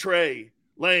 Trey,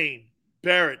 Lane,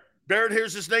 Barrett. Barrett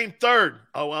hears his name 3rd.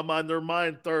 Oh, I'm on their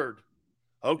mind 3rd.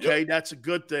 Okay, yep. That's a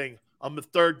good thing. I'm the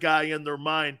 3rd guy in their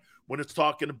mind when it's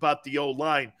talking about the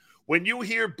O-line. When you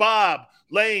hear Bob,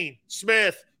 Lane,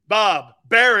 Smith, Bob,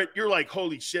 Barrett, you're like,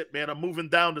 holy shit, man, I'm moving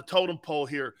down the totem pole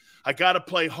here. I got to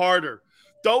play harder.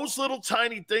 Those little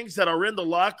tiny things that are in the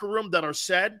locker room that are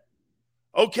said,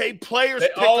 okay, players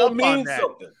pick up on that.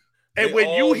 Something. And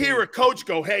when you hear a coach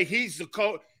go, hey, he's the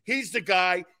coach, he's the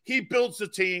guy, he builds the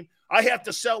team, I have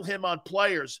to sell him on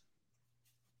players.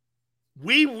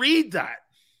 We read that.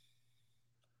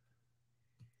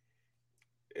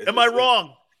 Am I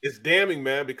wrong? It's damning,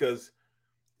 man, because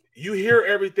you hear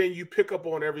everything, you pick up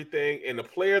on everything, and the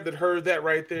player that heard that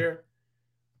right there,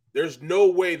 there's no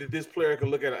way that this player can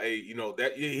look at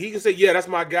that he can say, yeah, that's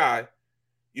my guy,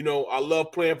 I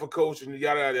love playing for coach and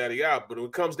yada, yada, yada, yada. But when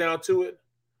it comes down to it,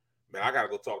 man, I got to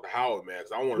go talk to Howard, man,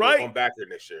 because I want to know if I'm back here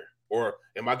next year. Or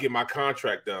am I getting my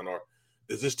contract done? Or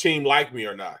does this team like me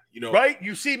or not? Right?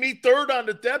 You see me third on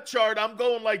the depth chart. I'm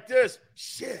going like this.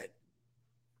 Shit.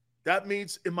 That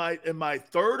means am I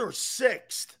third or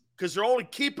sixth? Because they're only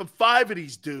keeping 5 of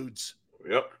these dudes.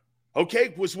 Yep.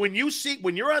 Okay? Was when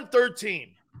you're on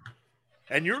 13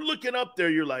 and you're looking up there,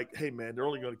 you're like, hey, man, they're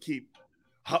only going to keep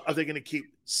 – are they going to keep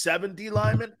 7 D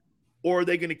linemen? Or are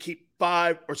they going to keep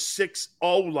 5 or 6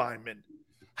 O linemen?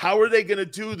 How are they going to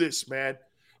do this, man?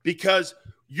 Because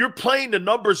you're playing the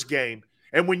numbers game,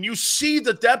 and when you see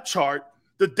the depth chart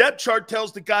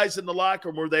tells the guys in the locker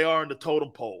room where they are in the totem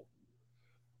pole.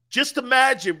 Just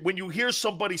imagine when you hear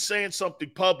somebody saying something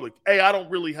public, hey, I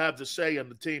don't really have the say on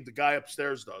the team. The guy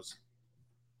upstairs does.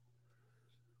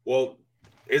 Well,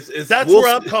 that's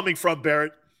where I'm coming from,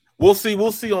 Barrett. We'll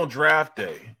see on draft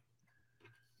day.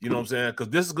 You know what I'm saying? Because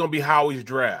this is going to be Howie's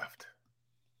draft.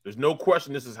 There's no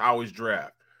question this is Howie's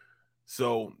draft.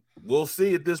 So we'll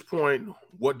see at this point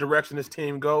what direction this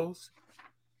team goes.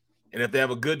 And if they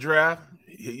have a good draft,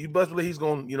 you best believe he's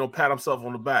going to, pat himself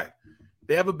on the back.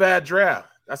 They have a bad draft.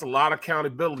 That's a lot of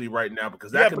accountability right now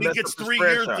because that but he gets 3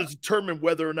 years to determine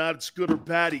whether or not it's good or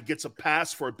bad. He gets a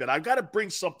pass for a bit. I've got to bring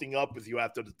something up with you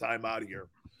after the time out here.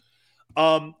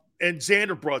 And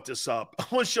Xander brought this up. I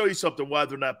want to show you something why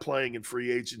they're not playing in free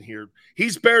agent here.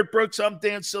 He's Barrett Brooks. I'm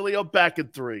Dan Sileo. Back in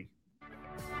 3.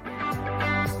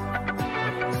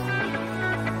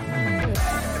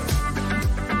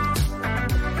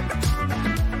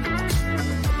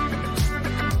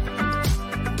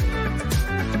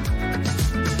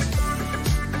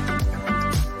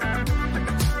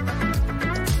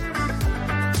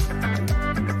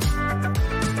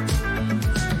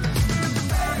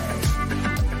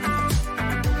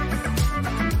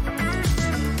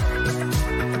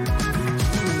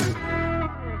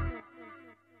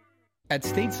 At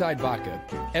Stateside Vodka,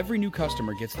 every new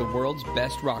customer gets the world's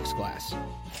best rocks glass,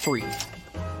 free.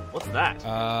 What's that?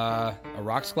 A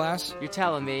rocks glass? You're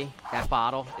telling me that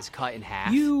bottle is cut in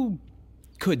half? You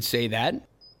could say that.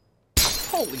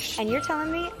 Holy shit. And you're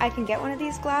telling me I can get one of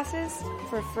these glasses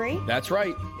for free? That's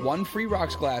right. 1 free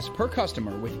rocks glass per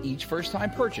customer with each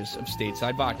first-time purchase of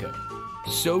Stateside Vodka.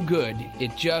 So good,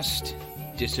 it just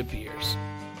disappears.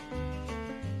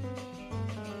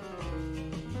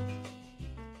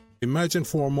 Imagine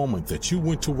for a moment that you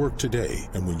went to work today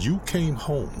and when you came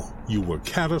home, you were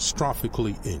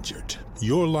catastrophically injured.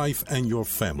 Your life and your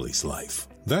family's life.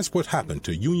 That's what happened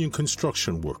to union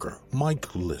construction worker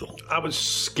Mike Little. I was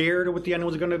scared of what the end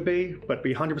was going to be, but to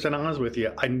be 100% honest with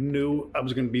you, I knew I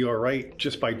was going to be all right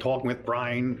just by talking with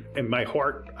Brian. In my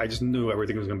heart, I just knew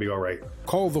everything was going to be all right.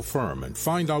 Call the firm and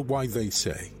find out why they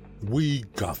say, we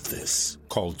got this.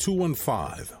 Call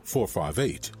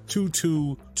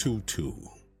 215-458-2222.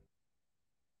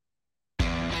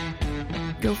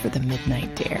 Go for the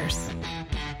midnight dares.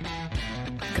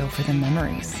 Go for the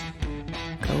memories.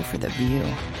 Go for the view.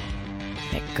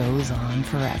 It goes on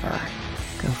forever.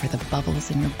 Go for the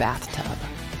bubbles in your bathtub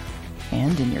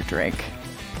and in your drink.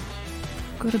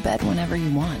 Go to bed whenever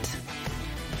you want.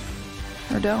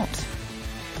 Or don't.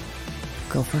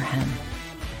 Go for him.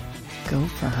 Go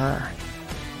for her.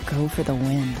 Go for the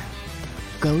win.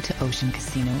 Go to Ocean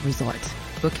Casino Resort.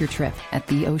 Book your trip at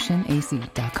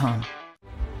theoceanac.com.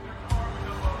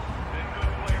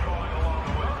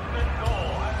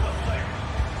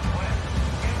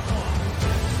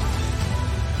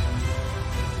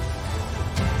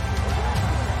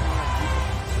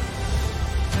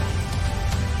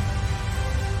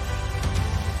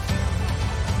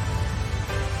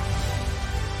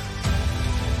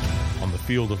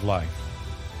 Field of life,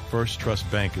 First Trust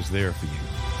Bank is there for you.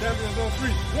 Champions on 3.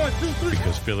 1, 2, 3.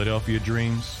 Because Philadelphia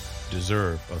dreams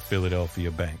deserve a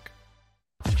Philadelphia bank.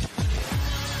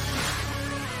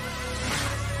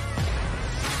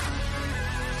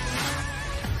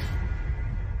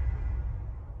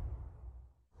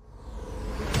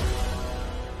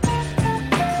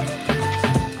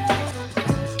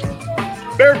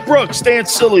 Barrett Brooks, Dan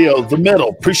Sileo, The Middle.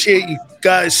 Appreciate you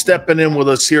guys stepping in with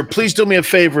us here. Please do me a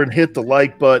favor and hit the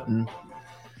like button.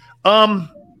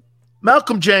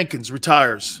 Malcolm Jenkins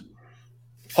retires.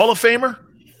 Hall of Famer?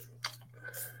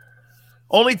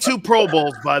 Only 2 Pro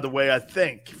Bowls, by the way, I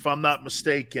think, if I'm not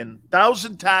mistaken.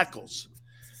 1,000 tackles.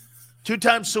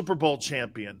 2-time Super Bowl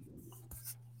champion.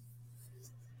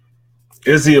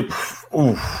 Is he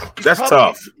that's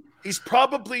tough. He's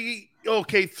probably,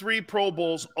 3 Pro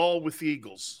Bowls, all with the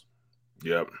Eagles.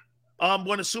 Yep.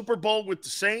 Won a Super Bowl with the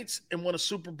Saints and won a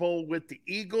Super Bowl with the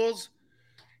Eagles.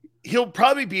 He'll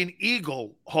probably be an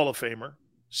Eagle Hall of Famer.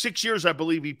 6 years, I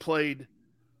believe he played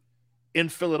in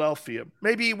Philadelphia.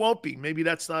 Maybe he won't be. Maybe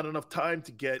that's not enough time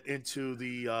to get into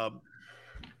the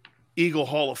Eagle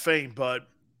Hall of Fame. But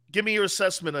give me your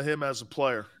assessment of him as a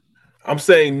player. I'm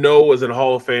saying no as a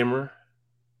Hall of Famer.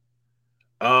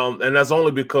 And that's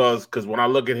only because when I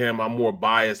look at him, I'm more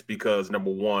biased because,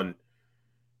 number one,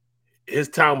 his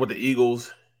time with the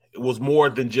Eagles, it was more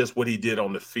than just what he did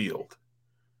on the field.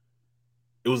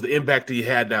 It was the impact he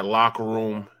had in that locker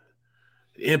room,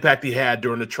 the impact he had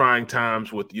during the trying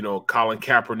times with, Colin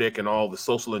Kaepernick and all the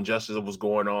social injustice that was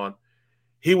going on.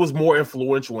 He was more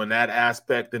influential in that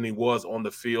aspect than he was on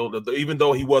the field, even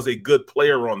though he was a good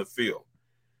player on the field.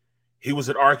 He was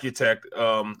an architect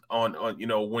on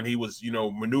when he was,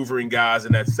 maneuvering guys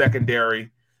in that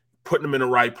secondary, putting them in the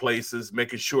right places,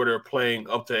 making sure they're playing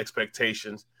up to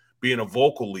expectations, being a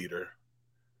vocal leader.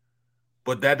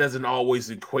 But that doesn't always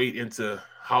equate into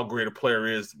how great a player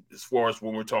is as far as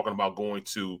when we're talking about going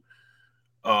to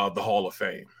the Hall of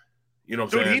Fame. You know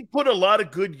what I'm saying? He put a lot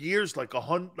of good years, like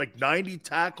 90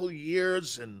 tackle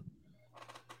years, and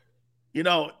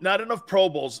not enough Pro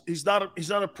Bowls. He's not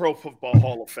a Pro Football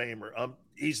Hall of Famer.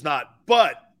 He's not,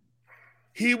 but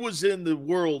he was in the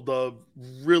world of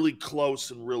really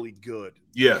close and really good.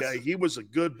 Yes. Okay? He was a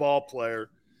good ball player.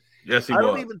 Yes, he was. I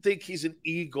don't even think he's an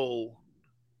Eagle.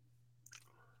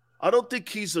 I don't think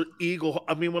he's an Eagle.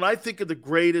 I mean, when I think of the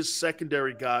greatest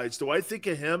secondary guys, do I think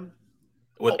of him?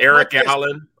 With Eric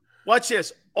Allen? Watch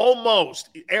this. Almost.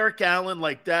 Eric Allen,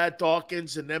 like that,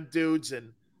 Dawkins and them dudes.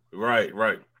 And Right.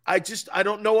 I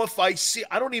don't know if I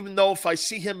even know if I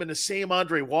see him in the same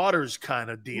Andre Waters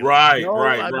kind of deal. Right.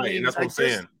 And that's what I'm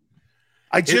saying.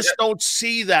 I just don't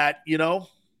see that,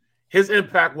 His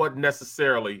impact wasn't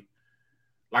necessarily,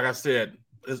 like I said,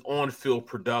 his on-field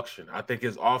production. I think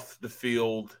his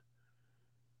off-the-field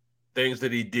things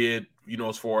that he did,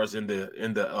 as far as in the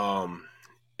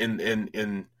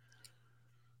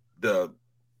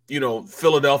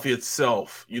Philadelphia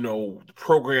itself, the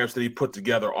programs that he put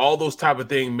together, all those type of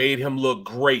things made him look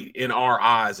great in our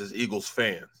eyes as Eagles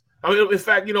fans. I mean, in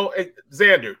fact,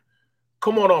 Xander,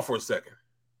 come on for a second.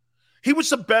 He was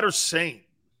a better Saint.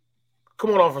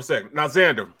 Come on for a second. Now,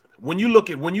 Xander, when you looked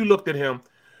at him,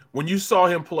 when you saw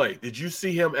him play, did you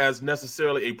see him as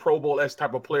necessarily a Pro Bowl-esque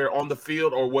type of player on the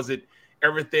field, or was it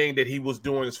everything that he was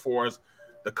doing as far as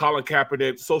the Colin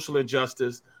Kaepernick, social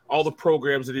injustice, all the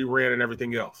programs that he ran and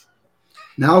everything else?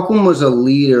 Malcolm was a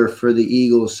leader for the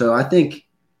Eagles, so I think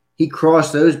he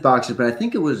crossed those boxes, but I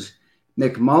think it was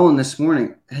McMullen this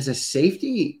morning. Has a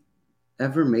safety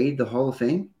ever made the Hall of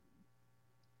Fame?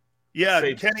 Yeah,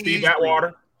 Steve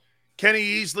Atwater. Kenny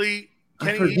Easley.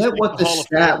 I forget what the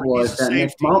stat was. That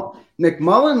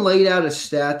McMullen laid out a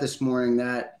stat this morning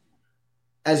that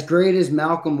as great as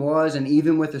Malcolm was, and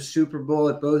even with a Super Bowl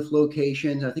at both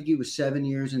locations, I think he was 7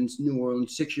 years in New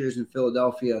Orleans, 6 years in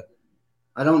Philadelphia.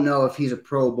 I don't know if he's a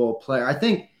Pro Bowl player. I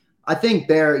think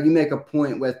Barrett, you make a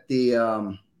point with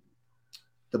the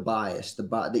bias,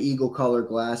 the eagle color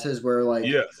glasses, where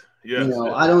yes.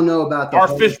 I don't know about the Our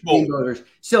Hall of Fame voters.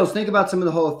 Still, think about some of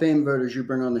the Hall of Fame voters you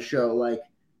bring on the show, like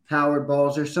Howard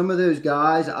Balzer. Some of those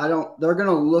guys, they're going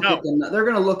to look at them. They're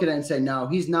going to look at it and say, no,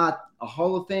 he's not a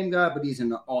Hall of Fame guy, but he's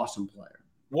an awesome player.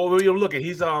 Well, when you look at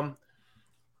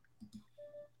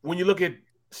when you look at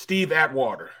Steve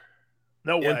Atwater,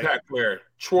 no way, impact player,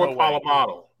 Troy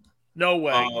Polamalu, no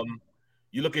way.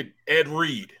 You look at Ed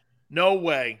Reed, no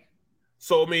way.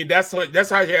 So I mean, that's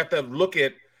how you have to look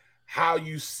at how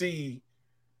you see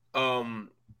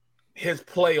his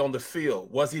play on the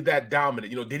field. Was he that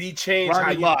dominant? Did he change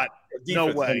how you No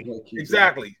way.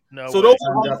 Exactly. No so way. Those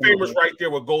are Hall of Famers right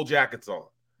there with gold jackets on.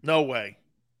 No way.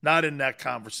 Not in that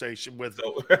conversation with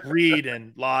Reed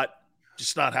and Lott.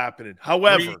 Just not happening.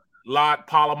 However, Reed, Lott,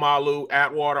 Polamalu,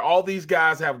 Atwater, all these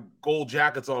guys have gold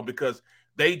jackets on because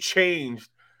they changed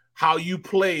how you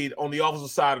played on the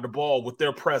offensive side of the ball with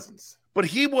their presence. But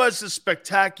he was a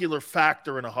spectacular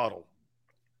factor in a huddle.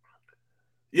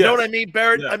 Yes. You know what I mean,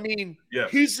 Barrett? Yes. I mean, yes.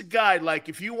 He's a guy, like,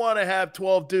 if you want to have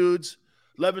 12 dudes,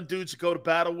 11 dudes to go to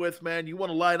battle with, man, you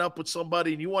want to line up with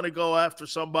somebody and you want to go after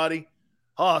somebody,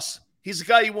 he's the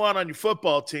guy you want on your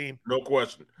football team. No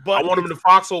question. But I want him in the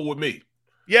foxhole with me.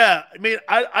 Yeah, I mean,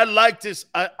 I like this.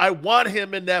 I want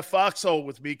him in that foxhole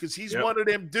with me because he's one of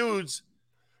them dudes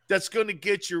that's going to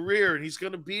get your rear, and he's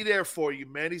going to be there for you,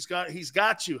 man. He's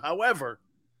got you. However,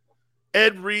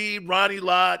 Ed Reed, Ronnie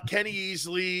Lott, Kenny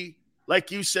Easley,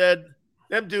 like you said,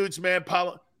 them dudes, man.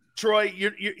 Troy,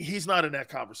 he's not in that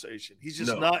conversation. He's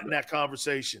just not in that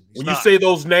conversation. When you say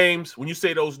those names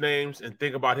and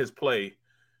think about his play,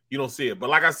 you don't see it. But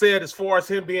like I said, as far as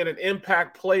him being an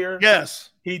impact player, yes,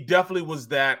 he definitely was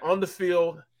that on the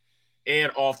field.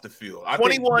 and off the field.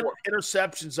 21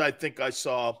 interceptions, I think I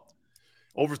saw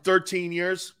over 13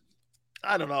 years.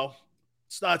 I don't know.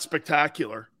 It's not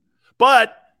spectacular.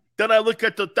 But then I look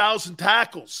at the 1,000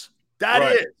 tackles.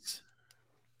 That is.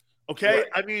 Okay? Right.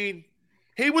 I mean,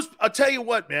 I'll tell you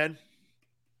what, man.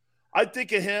 I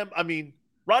think of him. I mean,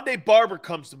 Rondé Barber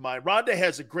comes to mind. Rondé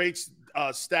has a great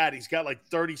stat. He's got like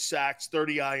 30 sacks,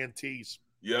 30 INTs.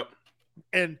 Yep.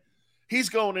 And he's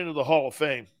going into the Hall of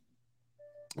Fame.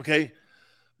 Okay?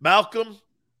 Malcolm,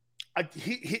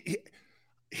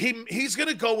 he's going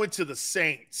to go into the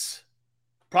Saints,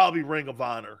 probably Ring of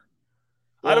Honor.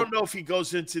 Well, I don't know if he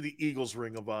goes into the Eagles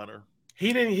Ring of Honor.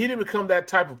 He didn't become that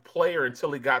type of player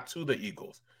until he got to the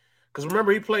Eagles. Because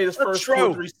remember, he played his first 2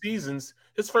 or 3 seasons.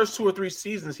 His first 2 or 3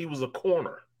 seasons, he was a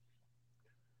corner.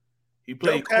 He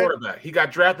played quarterback. He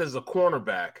got drafted as a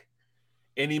cornerback,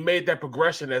 and he made that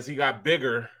progression as he got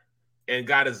bigger and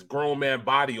got his grown man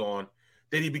body on.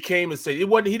 That he became a safety.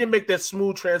 He didn't make that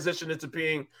smooth transition into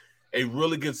being a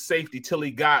really good safety till he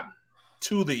got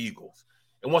to the Eagles.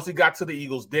 And once he got to the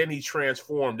Eagles, then he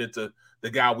transformed into the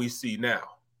guy we see now.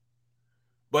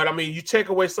 But, I mean, you take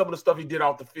away some of the stuff he did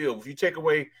off the field. If you take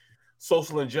away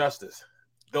social injustice,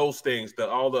 those things,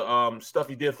 all the stuff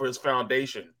he did for his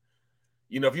foundation,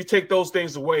 if you take those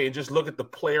things away and just look at the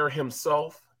player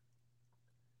himself,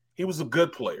 he was a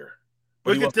good player.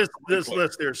 Look at this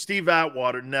list there. Steve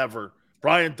Atwater, never.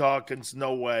 Brian Dawkins,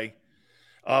 no way.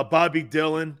 Bobby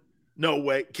Dillon, no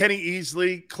way. Kenny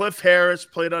Easley, Cliff Harris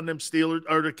played on them Steelers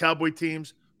or the Cowboy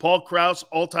teams. Paul Krause,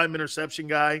 all-time interception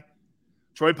guy.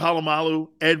 Troy Polamalu,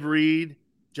 Ed Reed,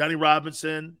 Johnny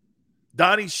Robinson,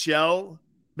 Donnie Shell,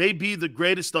 may be the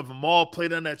greatest of them all.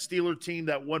 Played on that Steeler team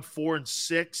that won 4 and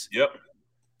 6. Yep.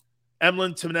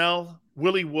 Emlyn Tunnell,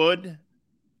 Willie Wood.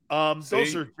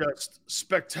 Those are just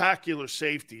spectacular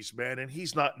safeties, man. And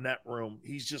he's not in that room.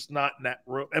 He's just not in that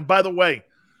room. And by the way,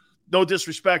 no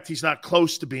disrespect, he's not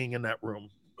close to being in that room.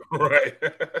 Right.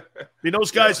 I mean,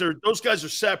 those guys are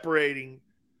separating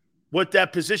what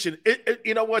that position.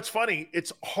 You know what's funny?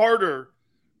 It's harder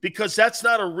because that's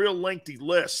not a real lengthy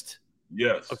list.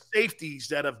 Yes. Of safeties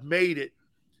that have made it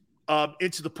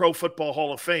into the Pro Football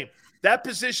Hall of Fame. That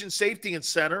position, safety and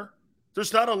center,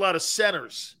 there's not a lot of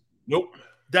centers. Nope.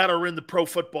 That are in the Pro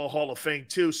Football Hall of Fame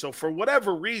too. So for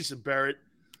whatever reason, Barrett,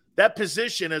 that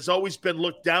position has always been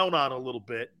looked down on a little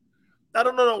bit. I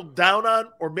don't know, down on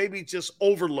or maybe just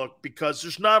overlooked because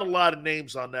there's not a lot of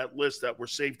names on that list that were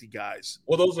safety guys.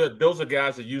 Well, those are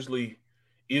guys that usually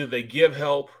either they give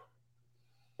help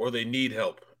or they need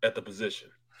help at the position.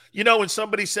 When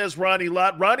somebody says Ronnie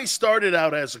Lott, Ronnie started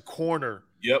out as a corner.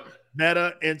 Yep.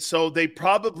 Meta, and so they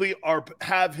probably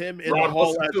have him in the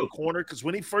Hall as a corner because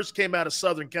when he first came out of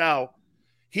Southern Cal,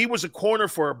 he was a corner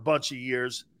for a bunch of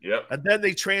years. Yep. And then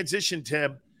they transitioned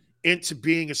him into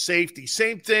being a safety.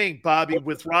 Same thing, Bobby,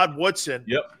 with Rod Woodson.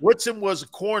 Yep. Woodson was a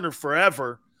corner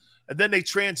forever, and then they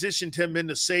transitioned him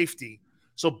into safety.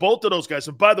 So both of those guys.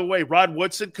 And by the way, Rod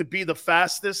Woodson could be the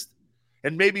fastest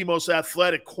and maybe most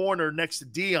athletic corner next to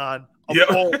Dion of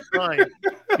all time.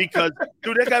 Because,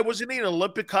 dude, that guy wasn't he an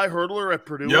Olympic high hurdler at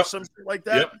Purdue or something like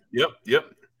that? Yep.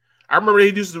 I remember he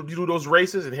used to do those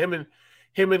races, and him and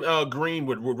Green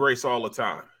would race all the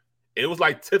time. It was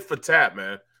like tit for tat,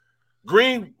 man.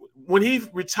 Green, when he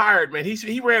retired, man,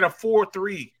 he ran a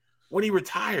 4.3 when he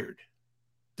retired.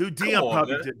 Dude, Dion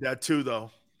probably did that too, though.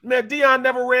 Man, Dion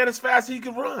never ran as fast as he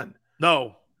could run.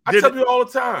 No. I tell you all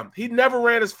the time, he never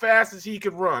ran as fast as he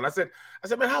could run. I said,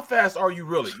 man, how fast are you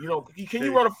really? Can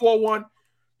you run a 4.1?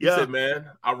 He said, man,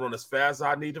 I run as fast as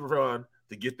I need to run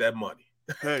to get that money.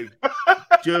 Hey,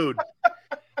 dude,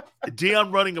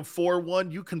 Dion running a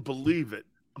 4.1, you can believe it.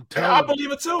 I'm telling you. I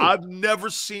believe it too. I've never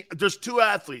seen – there's 2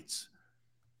 athletes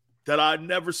that I've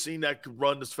never seen that could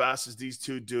run as fast as these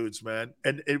 2 dudes, man.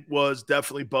 And it was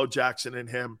definitely Bo Jackson and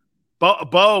him.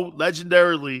 Bo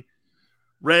legendarily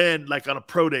ran like on a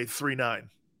pro day 3.9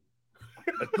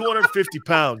 at 250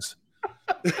 pounds.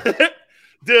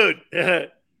 Dude,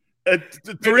 at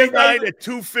 3.9 at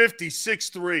 250,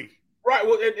 6'3". Right.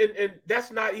 Well, and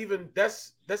that's not even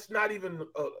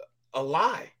a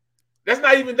lie. That's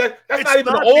not even the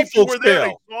old folks there.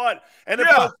 They saw it. And if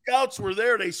the scouts were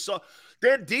there, they saw.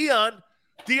 Then Dion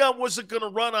wasn't going to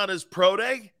run on his pro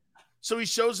day, so he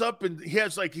shows up and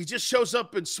he just shows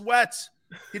up in sweats.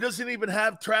 He doesn't even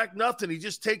have track, nothing. He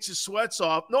just takes his sweats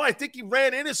off. No, I think he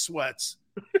ran in his sweats.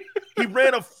 He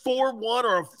ran a 4.1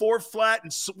 or a 4 flat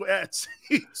in sweats.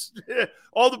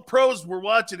 All the pros were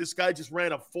watching this guy just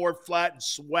ran a 4 flat in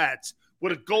sweats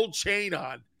with a gold chain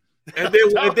on. And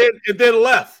then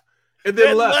left. And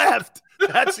then left.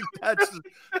 That's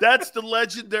the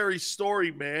legendary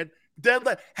story, man. Then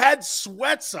had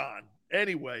sweats on.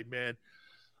 Anyway, man.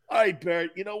 All right,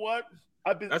 Barrett. You know what?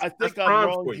 I think I'm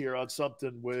wrong here on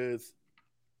something with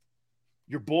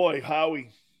your boy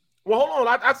Howie. Well, hold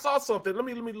on. I saw something. Let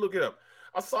me look it up.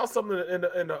 I saw something in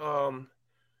the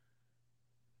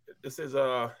it says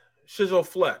Shizzle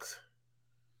Flex.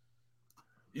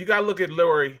 You gotta look at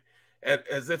Lowry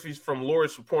as if he's from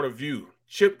Lowry's point of view.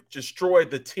 Chip destroyed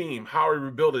the team. Howie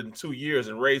rebuilt it in 2 years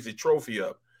and raised the trophy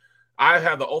up. I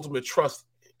have the ultimate trust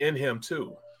in him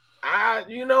too.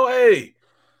 Hey,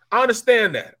 I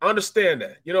understand that.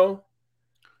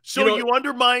 So you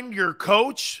undermine your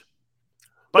coach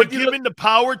by giving the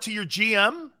power to your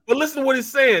GM? But listen to what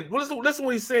he's saying. Listen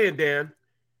what he's saying, Dan.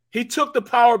 He took the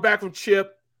power back from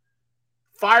Chip,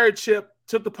 fired Chip,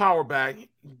 took the power back,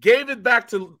 gave it back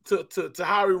to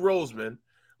Howie Roseman,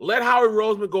 let Howie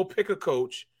Roseman go pick a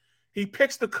coach. He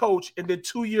picks the coach, and then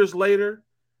 2 years later,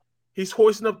 he's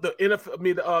hoisting up the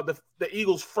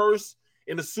Eagles' first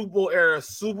in the Super Bowl era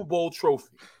Super Bowl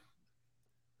trophy.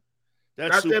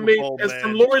 That's Super Bowl, man.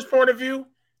 From Lowry's point of view,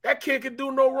 that kid can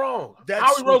do no wrong.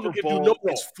 Howie Roseman can do no wrong.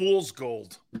 It's fool's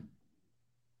gold.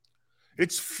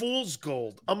 It's fool's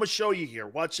gold. I'm gonna show you here.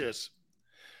 Watch this.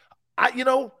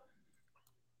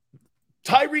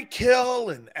 Tyreek Hill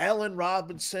and Allen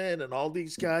Robinson and all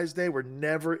these guys, they were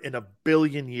never in a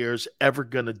billion years ever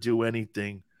going to do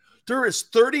anything. There is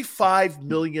 $35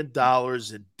 million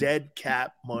in dead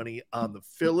cap money on the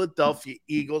Philadelphia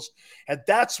Eagles, and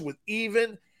that's with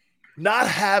even not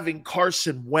having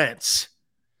Carson Wentz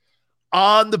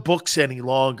on the books any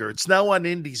longer. It's now on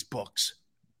Indy's books.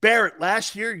 Barrett,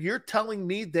 last year, you're telling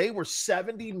me they were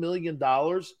 $70 million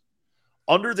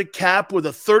under the cap with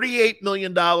a $38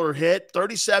 million hit,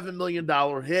 $37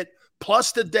 million hit,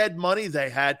 plus the dead money they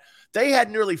had. They had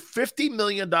nearly $50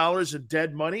 million in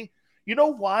dead money. You know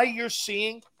why you're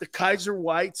seeing the Kaiser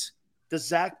Whites, the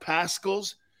Zach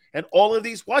Pascals, and all of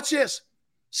these? Watch this.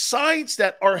 Signs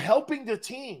that are helping the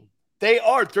team.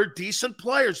 They're decent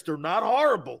players. They're not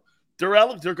horrible. They're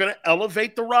going to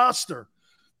elevate the roster.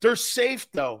 They're safe,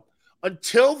 though.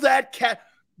 Until that cap –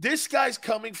 this guy's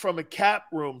coming from a cap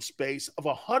room space of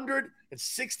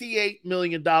 $168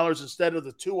 million instead of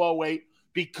the $208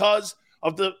 because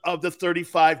of the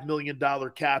 $35 million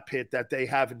cap hit that they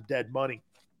have in dead money.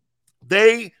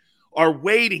 They are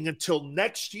waiting until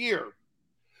next year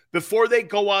before they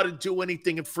go out and do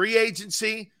anything in free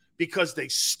agency because they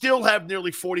still have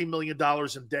nearly $40 million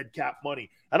in dead cap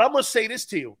money. And I'm going to say this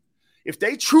to you. If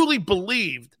they truly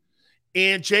believed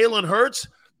in Jalen Hurts,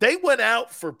 they went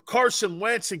out for Carson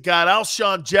Wentz and got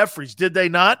Alshon Jeffries, did they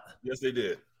not? Yes, they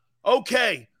did.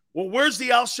 Okay. Well, where's the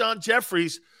Alshon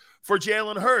Jeffries for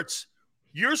Jalen Hurts?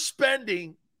 You're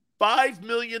spending $5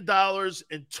 million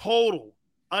in total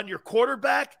on your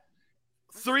quarterback,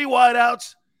 3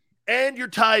 wideouts, and your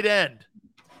tight end.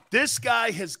 This guy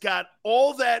has got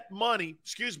all that money.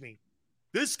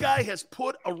 This guy has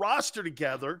put a roster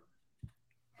together.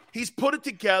 He's put it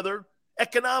together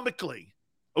economically.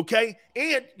 Okay?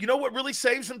 And you know what really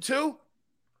saves him too?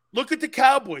 Look at the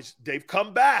Cowboys. They've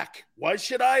come back. Why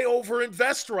should I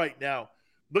overinvest right now?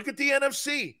 Look at the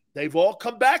NFC. They've all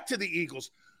come back to the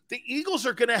Eagles. The Eagles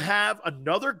are going to have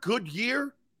another good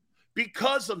year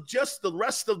because of just the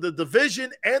rest of the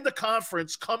division and the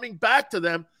conference coming back to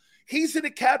them. He's in a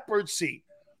catbird seat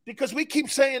because we keep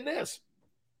saying this.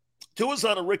 Tua's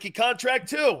on a rookie contract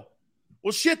too.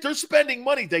 Well, shit, they're spending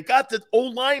money. They got the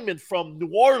old lineman from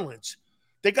New Orleans.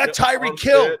 They got Tyreek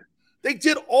Hill. They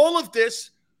did all of this,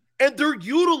 and they're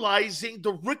utilizing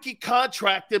the rookie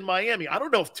contract in Miami. I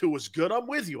don't know if Tua's good. I'm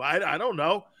with you. I don't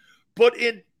know. But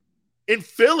in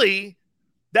Philly,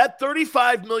 that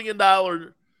 $35 million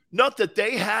nut that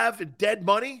they have in dead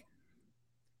money,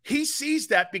 he sees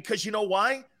that because you know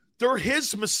why? They're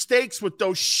his mistakes with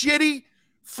those shitty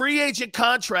free agent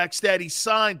contracts that he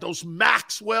signed, those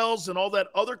Maxwells and all that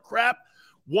other crap,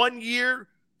 1 year.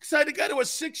 Signed a guy to a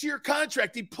 6-year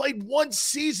contract. He played 1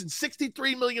 season,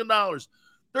 $63 million.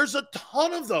 There's a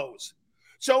ton of those.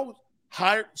 So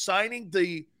signing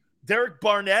the Derek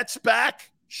Barnett's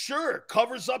back, sure,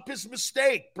 covers up his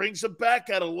mistake, brings him back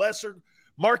at a lesser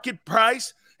market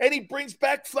price, and he brings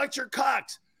back Fletcher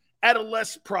Cox at a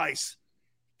less price.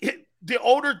 The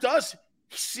owner does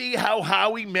see how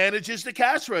Howie manages the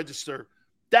cash register.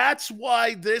 That's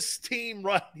why this team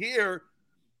right here,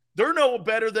 they're no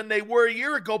better than they were a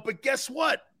year ago, but guess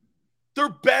what? They're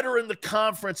better in the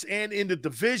conference and in the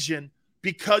division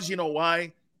because you know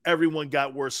why? Everyone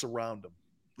got worse around them.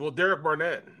 Well, Derek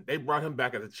Barnett, they brought him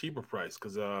back at a cheaper price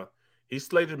because he's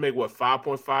slated to make,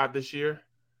 5.5 this year?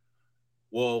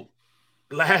 Well,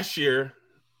 last year,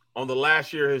 on the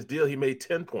last year of his deal, he made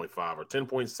 10.5 or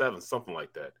 10.7, something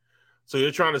like that. So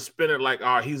you're trying to spin it like,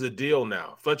 he's a deal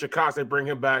now. Fletcher Cox, they bring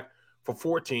him back for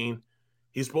 14.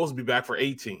 He's supposed to be back for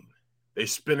 18. They're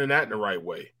spinning that in the right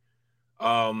way.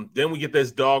 Then we get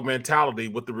this dog mentality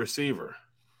with the receiver.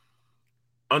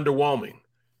 Underwhelming.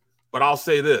 But I'll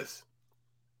say this.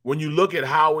 When you look at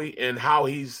Howie and how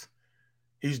he's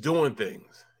doing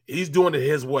things, he's doing it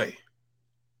his way.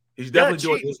 He's definitely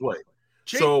doing it his way.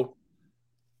 So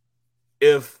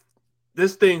if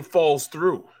this thing falls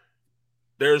through,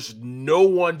 there's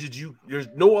no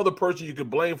other person you can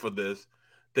blame for this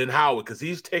than Howard, because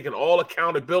he's taking all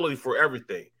accountability for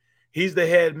everything. He's the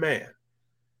head man.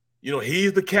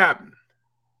 He's the captain.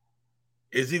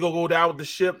 Is he going to go down with the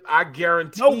ship? I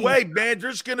guarantee. No way, man.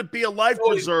 There's going to be a life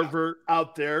preserver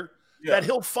out there that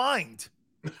he'll find.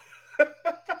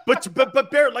 But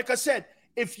Barrett, like I said,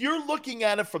 if you're looking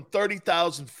at it from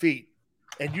 30,000 feet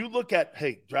and you look at,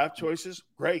 hey, draft choices,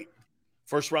 great.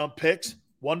 First round picks,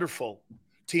 wonderful.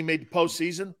 Team made the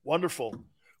postseason, wonderful.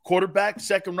 Quarterback,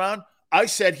 second round. I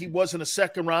said he wasn't a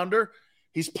second rounder.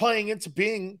 He's playing into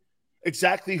being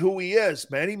exactly who he is,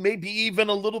 man. He may be even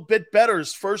a little bit better.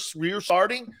 His first year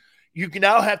starting, you can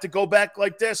now have to go back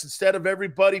like this. Instead of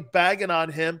everybody bagging on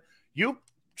him, you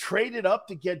traded up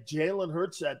to get Jalen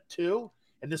Hurts at 2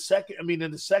 in the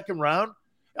second round.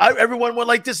 Everyone went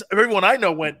like this. Everyone I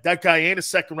know went, that guy ain't a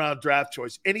second round draft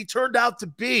choice. And he turned out to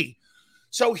be.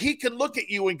 So he can look at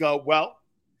you and go, well,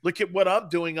 look at what I'm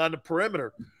doing on the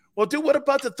perimeter. Well, dude, what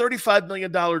about the $35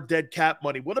 million dead cap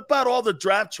money? What about all the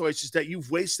draft choices that you've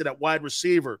wasted at wide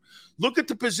receiver? Look at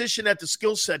the position at the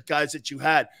skill set guys that you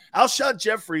had. Alshon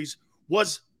Jeffries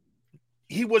was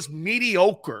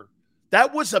mediocre.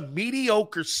 That was a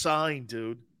mediocre sign,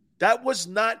 dude. That was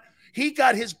not – he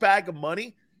got his bag of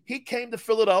money. He came to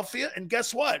Philadelphia, and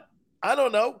guess what? I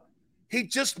don't know. He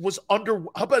just was how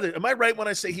about it? Am I right when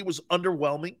I say he was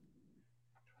underwhelming?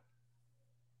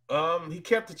 He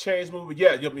kept the chains moving.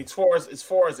 Yeah, as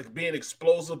far as being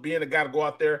explosive, being a guy to go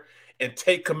out there and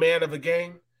take command of a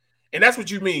game. And that's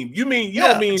what you mean. You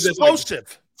don't mean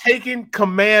explosive. Like taking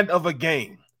command of a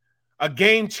game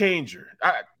changer.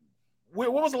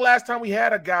 When was the last time we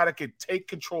had a guy that could take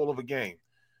control of a game?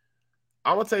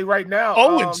 I'm gonna tell you right now,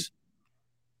 Owens.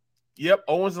 Yep,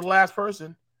 Owens is the last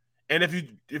person. And if you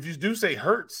do say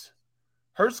Hurts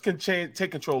can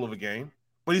take control of a game.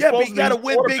 But but you got to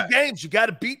win big games. You got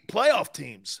to beat playoff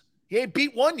teams. He ain't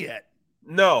beat one yet.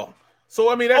 No.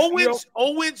 So, I mean, that's,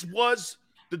 Owens was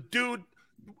the dude.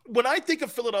 When I think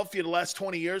of Philadelphia the last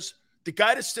 20 years, the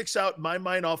guy that sticks out in my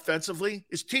mind offensively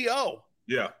is T.O.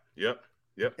 Yeah. Yep.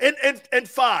 And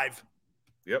 5.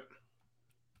 Yep.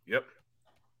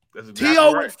 That's exactly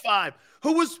T.O. right. and 5.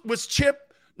 Who was Chip?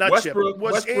 Not Westbrook, Chip.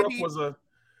 Was Andy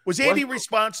was Andy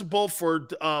responsible for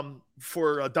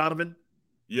Donovan?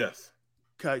 Yes.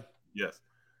 Okay. Yes.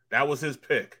 That was his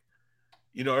pick.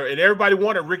 And everybody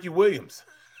wanted Ricky Williams.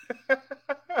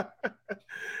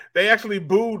 They actually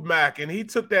booed Mac, and he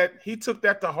took that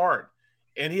to heart.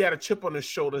 And he had a chip on his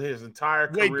shoulder his entire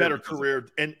career. Way better career.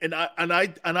 And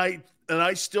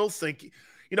I still think,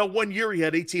 1 year he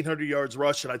had 1,800 yards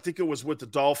rushing. I think it was with the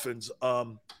Dolphins.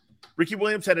 Ricky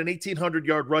Williams had an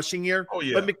 1,800-yard rushing year. Oh,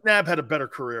 yeah. But McNabb had a better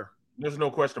career. There's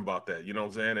no question about that. You know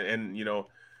what I'm saying? And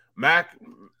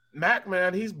Mac,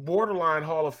 man, he's borderline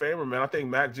Hall of Famer, man. I think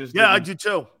Mac just I do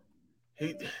too.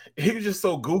 He was just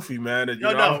so goofy, man.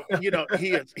 He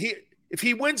is. If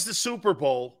he wins the Super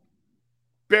Bowl,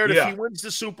 Barrett, if he wins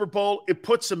the Super Bowl, it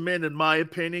puts him in my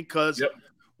opinion, because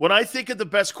when I think of the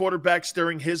best quarterbacks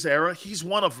during his era, he's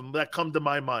one of them that come to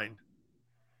my mind.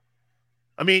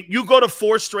 I mean, you go to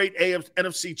 4 straight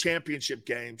NFC championship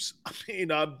games. I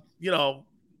mean,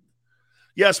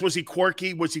 yes, was he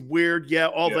quirky? Was he weird? Yeah,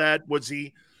 all that. Was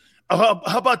he? How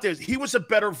about this? He was a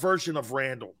better version of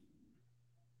Randall.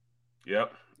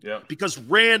 Yep. Because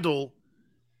Randall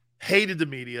hated the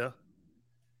media.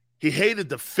 He hated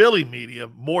the Philly media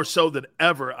more so than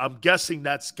ever. I'm guessing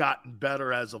that's gotten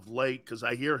better as of late, because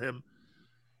I hear him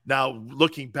now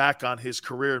looking back on his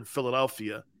career in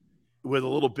Philadelphia with a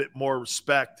little bit more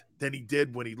respect than he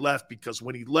did when he left, because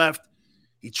when he left,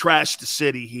 he trashed the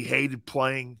city. He hated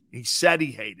playing. He said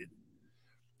he hated.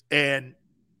 And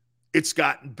it's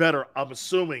gotten better, I'm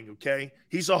assuming, okay?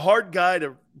 He's a hard guy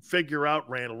to figure out,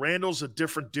 Randall. Randall's a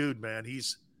different dude, man.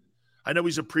 I know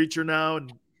he's a preacher now,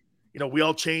 and, we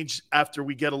all change after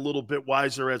we get a little bit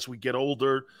wiser as we get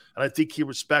older, and I think he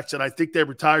respects it. I think they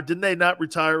retired. Didn't they not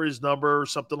retire his number or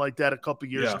something like that a couple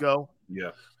years ago?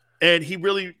 Yeah. And he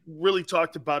really, really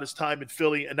talked about his time in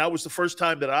Philly, and that was the first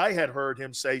time that I had heard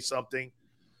him say something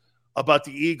about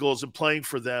the Eagles and playing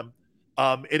for them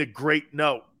in a great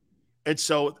note. And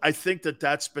so I think that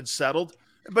that's been settled.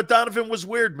 But Donovan was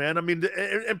weird, man. I mean,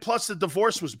 and plus the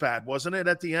divorce was bad, wasn't it,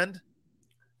 at the end?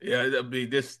 Yeah, I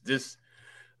mean, this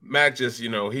Mac just,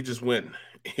 he just went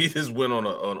on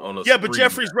a yeah, but spree,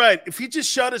 Jeffrey's right. If he just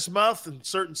shut his mouth in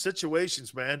certain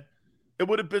situations, man, it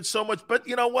would have been so much. But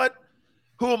you know what?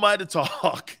 Who am I to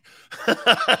talk?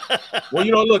 Well,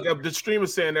 look, the stream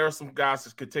is saying there are some guys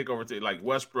that could take over, like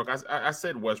Westbrook. I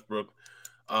said Westbrook.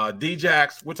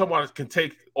 D-Jax, we're talking about can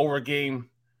take over a game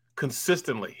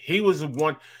consistently. He was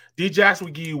one. D-Jax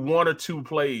would give you one or two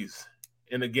plays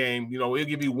in a game. He'll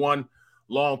give you one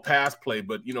long pass play,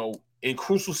 but, in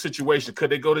crucial situations, could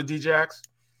they go to D-Jax?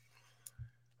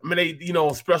 I mean,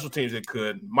 they, special teams, it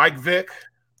could. Mike Vick,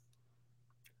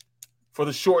 for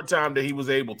the short time that he was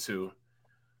able to.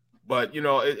 But,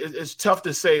 it's tough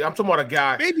to say. I'm talking about a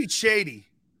guy. Maybe Shady.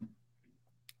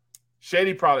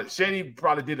 Shady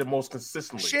probably did it most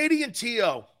consistently. Shady and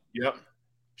T.O. Yep.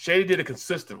 Shady did it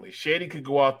consistently. Shady could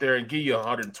go out there and give you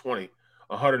 120,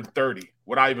 130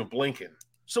 without even blinking.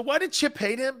 So why did Chip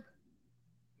hate him?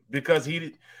 Because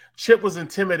Chip was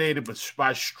intimidated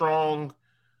by strong.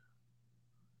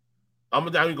 I'm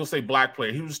going to say black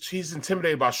player. He's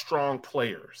intimidated by strong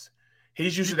players.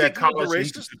 He's used to that college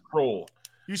he can control.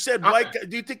 You said white.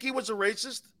 Do you think he was a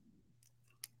racist?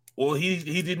 Well,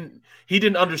 he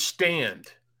didn't understand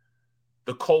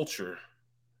the culture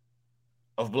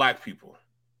of black people,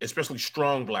 especially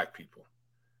strong black people.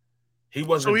 He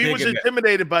wasn't. So he was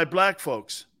intimidated by black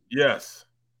folks. Yes.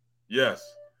 That's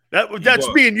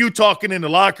me and you talking in the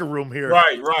locker room here.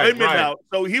 Right. Now.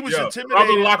 So he was intimidated. I'm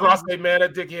in the locker room. I say, man,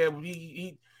 that dickhead.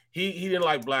 He didn't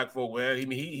like black folk, man. I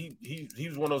mean, he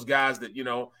was one of those guys that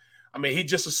I mean, he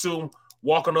just assumed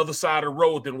walk on the other side of the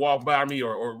road, then walk by me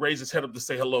or raise his head up to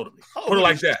say hello to me. Put it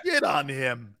like that. Shit on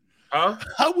him. Huh?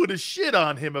 I would have shit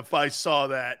on him if I saw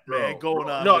that, man,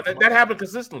 going on. No, that happened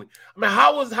consistently. I mean,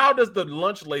 how does the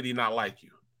lunch lady not like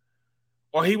you?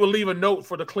 Or he would leave a note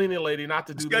for the cleaning lady not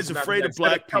to do this. This guy's afraid of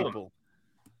black people.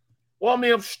 Well, I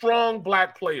mean, I'm strong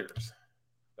black players.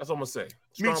 That's what I'm gonna say.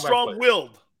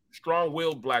 Strong-willed.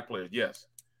 Strong-willed black players. Yes.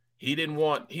 He didn't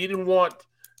want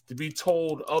to be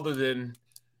told other than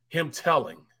him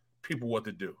telling people what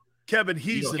to do. Kevin,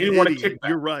 he's an idiot.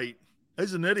 You're right.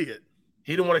 He's an idiot.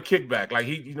 He didn't want to kick back. Like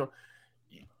he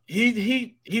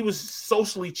was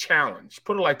socially challenged.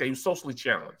 Put it like that. He was socially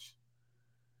challenged.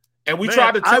 And we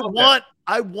tried to tell him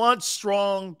I want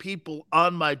strong people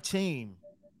on my team.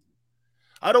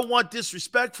 I don't want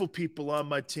disrespectful people on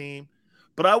my team,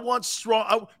 but I want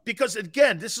strong because,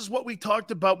 again, this is what we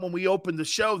talked about when we opened the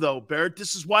show, though, Barrett.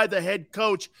 This is why the head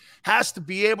coach has to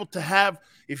be able to have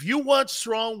 – if you want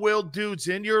strong-willed dudes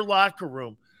in your locker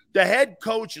room, the head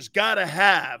coach has got to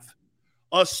have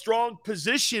a strong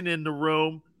position in the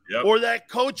room, or that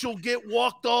coach will get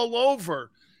walked all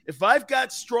over. If I've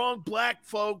got strong black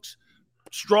folks,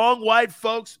 strong white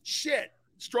folks,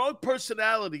 strong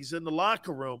personalities in the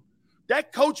locker room,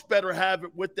 that coach better have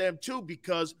it with them too,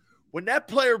 because when that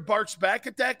player barks back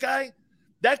at that guy,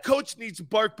 that coach needs to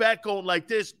bark back going like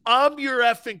this: I'm your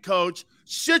effing coach.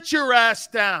 Sit your ass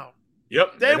down.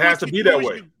 Yep, it has to be that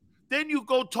way. Then you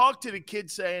go talk to the kid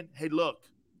saying, hey, look,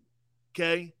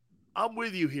 okay, I'm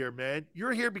with you here, man.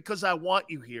 You're here because I want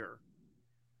you here.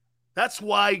 That's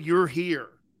why you're here.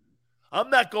 I'm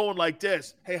not going like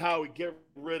this. Hey, Howie, get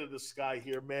rid of this guy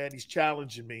here, man. He's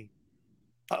challenging me.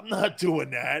 I'm not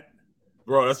doing that.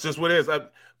 Bro, that's just what it is. I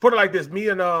put it like this. Me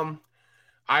and I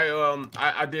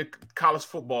did college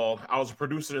football. I was a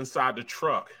producer inside the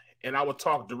truck, and I would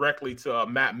talk directly to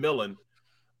Matt Millen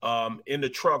in the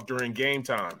truck during game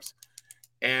times.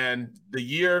 And the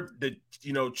year that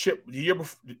Chip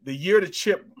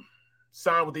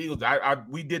signed with the Eagles,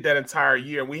 we did that entire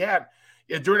year. And we had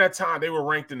during that time they were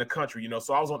ranked in the country,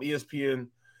 so I was on ESPN,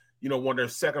 one of their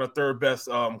second or third best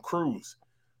crews.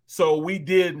 So we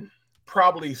did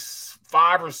probably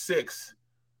 5 or 6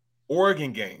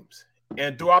 Oregon games.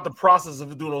 And throughout the process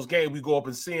of doing those games, we go up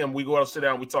and see them. We go out, sit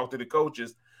down, we talk to the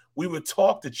coaches. We would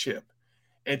talk to Chip.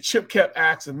 And Chip kept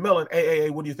asking Millen, hey,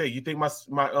 what do you think? You think my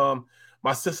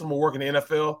system will work in the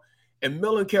NFL? And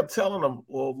Millen kept telling him,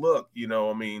 well, look,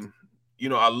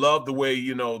 I love the way,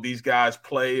 these guys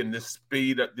play and this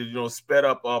speed, sped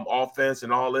up offense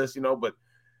and all this, but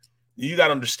you got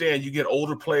to understand, you get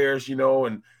older players,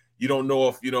 and you don't know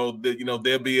if,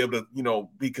 they'll be able to,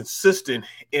 be consistent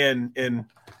in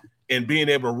being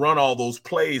able to run all those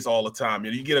plays all the time.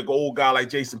 You get an old guy like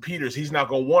Jason Peters, he's not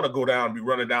going to want to go down and be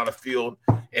running down the field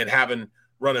and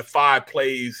running 5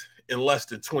 plays in less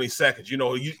than 20 seconds. You're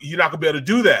not going to be able to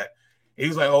do that. He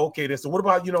was like, oh, okay, so what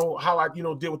about, how I,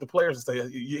 deal with the players and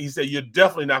stuff? He said, you're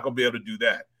definitely not going to be able to do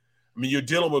that. I mean, you're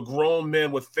dealing with grown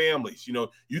men with families.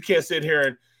 You can't sit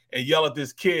here and yell at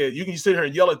this kid. You can sit here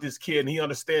and yell at this kid, and he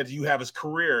understands you have his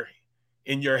career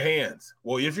in your hands.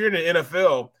 Well, if you're in the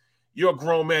NFL, you're a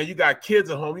grown man. You got kids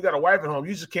at home. You got a wife at home.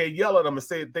 You just can't yell at them and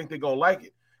think they're going to like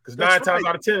it. Because 9 times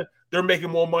out of 10, they're making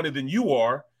more money than you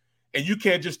are, and you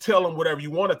can't just tell them whatever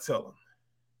you want to tell them.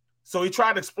 So he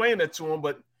tried to explain that to him,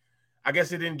 but I guess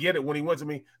he didn't get it when he went to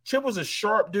me. Chip was a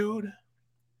sharp dude,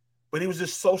 but he was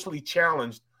just socially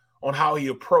challenged on how he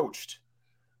approached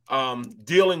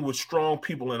dealing with strong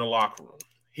people in the locker room.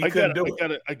 He couldn't do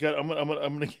it. I'm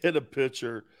gonna get a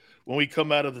picture when we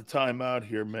come out of the timeout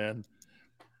here, man.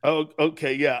 Oh,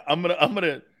 okay, yeah. I'm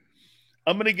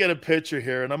gonna get a picture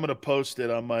here, and I'm gonna post it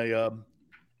on my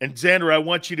and Xander, I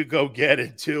want you to go get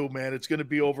it too, man. It's gonna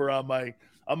be over on my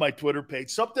Twitter page.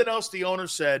 Something else the owner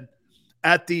said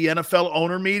at the NFL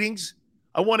owner meetings,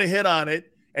 I want to hit on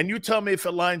it, and you tell me if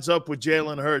it lines up with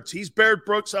Jalen Hurts. He's Barrett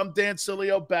Brooks. I'm Dan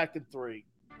Sileo, back in 3.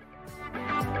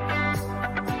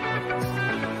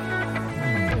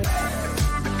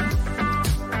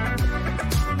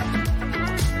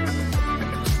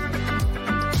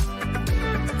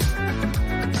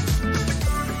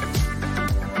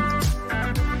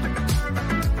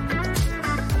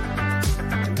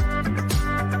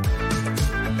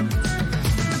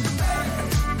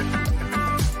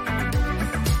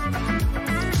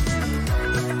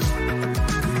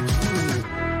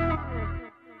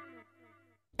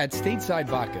 At Stateside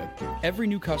Vodka, every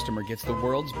new customer gets the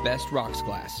world's best rocks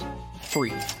glass,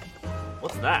 free.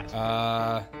 What's that?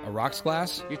 A rocks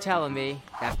glass? You're telling me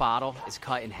that bottle is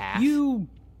cut in half? You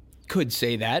could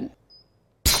say that.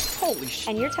 Holy shit.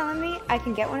 And you're telling me I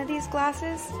can get one of these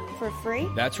glasses for free?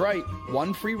 That's right.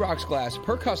 1 free rocks glass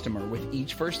per customer with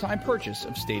each first-time purchase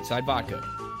of Stateside Vodka.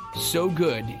 So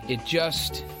good, it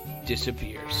just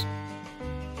disappears.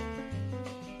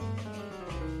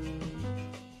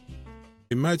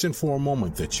 Imagine for a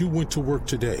moment that you went to work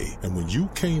today, and when you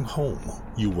came home,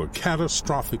 you were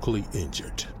catastrophically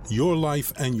injured. Your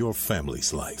life and your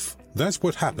family's life. That's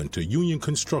what happened to union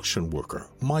construction worker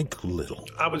Mike Little.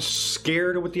 I was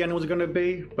scared of what the end was going to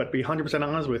be, but to be 100%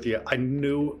 honest with you, I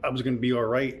knew I was going to be all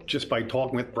right just by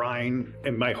talking with Brian.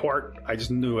 In my heart, I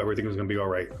just knew everything was going to be all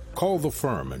right. Call the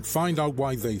firm and find out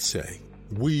why they say,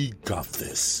 "We got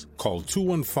this." Call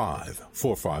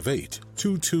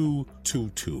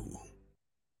 215-458-2222.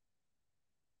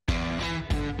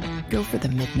 Go for the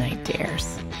midnight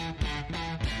dares.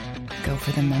 Go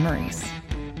for the memories.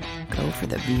 Go for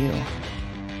the view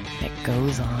that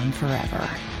goes on forever.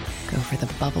 Go for the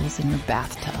bubbles in your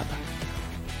bathtub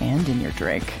and in your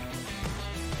drink.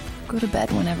 Go to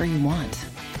bed whenever you want.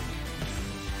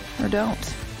 Or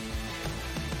don't.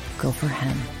 Go for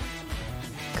him.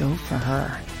 Go for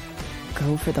her.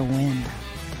 Go for the win.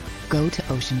 Go to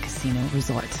Ocean Casino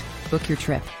Resort. Book your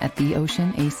trip at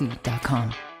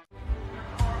theoceanac.com.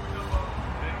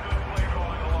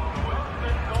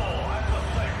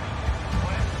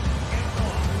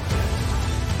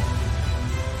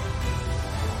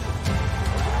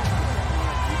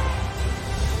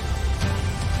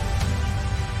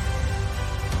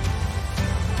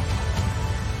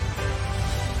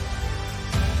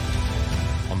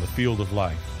 Field of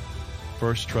life,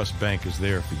 First Trust Bank is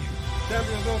there for you.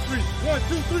 Champions on 3. 1,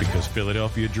 2, 3. Because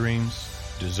Philadelphia dreams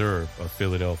deserve a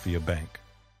Philadelphia bank.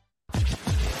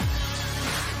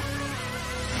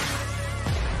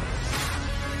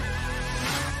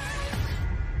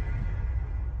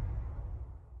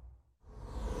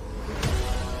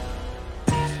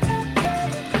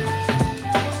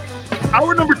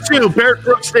 Hour number 2, Barrett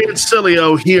Brooks, Dan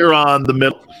Sileo here on the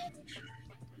middle.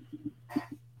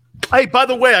 Hey, by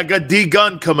the way, I got D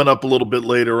Gunn coming up a little bit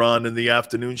later on in the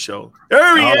afternoon show.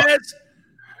 There he is.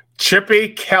 Chippy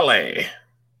Kelly.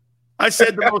 I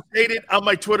said the most hated on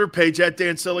my Twitter page at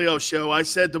Dan Sileo Show. I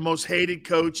said the most hated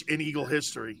coach in Eagle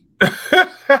history.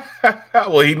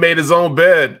 Well, he made his own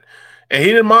bed, and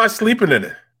he didn't mind sleeping in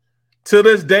it. To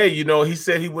this day, you know, he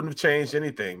said he wouldn't have changed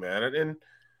anything, man. And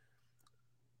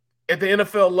at the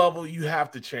NFL level, you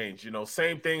have to change. You know,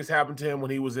 same things happened to him when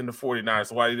he was in the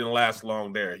 49ers, why he didn't last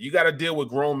long there. You got to deal with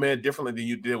grown men differently than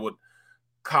you deal with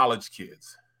college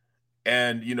kids.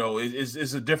 And, you know, it's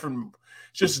just a different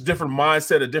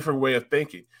mindset, a different way of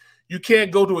thinking. You can't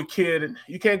go to a kid and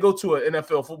you can't go to an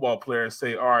NFL football player and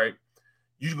say, all right,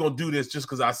 you're going to do this just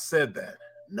because I said that.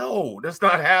 No, that's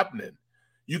not happening.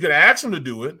 You can ask him to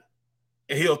do it,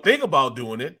 and he'll think about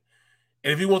doing it.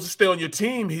 And if he wants to stay on your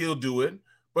team, he'll do it.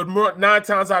 But 9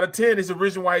 times out of 10 is the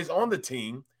reason why he's on the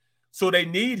team. So they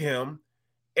need him,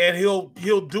 and he'll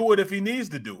do it if he needs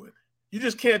to do it. You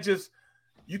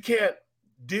can't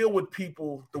deal with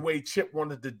people the way Chip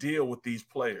wanted to deal with these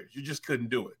players. You just couldn't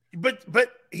do it.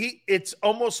 But it's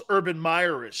almost Urban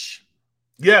Meyer-ish.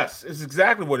 Yes, it's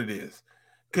exactly what it is.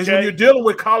 Because when you're dealing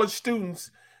with college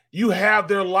students, you have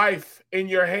their life in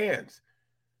your hands.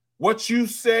 What you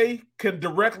say can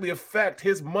directly affect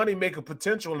his money-making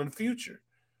potential in the future,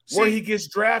 where he gets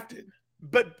drafted.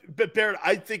 But Barrett,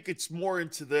 I think it's more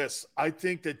into this. I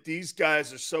think that these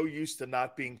guys are so used to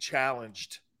not being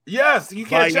challenged. Yes, you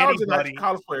can't challenge a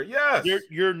college player. Yes.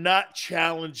 You're not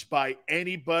challenged by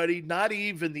anybody, not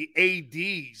even the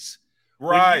ADs.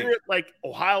 Right. When you're at like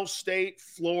Ohio State,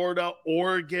 Florida,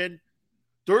 Oregon,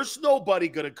 there's nobody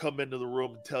going to come into the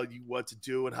room and tell you what to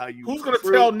do and how you. Who's going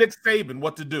to tell Nick Saban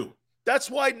what to do? That's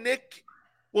why Nick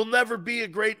will never be a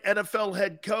great NFL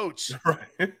head coach.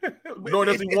 Right. Nor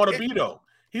does he want to be, though.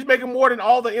 He's making more than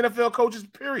all the NFL coaches,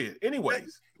 period.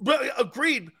 Anyways. But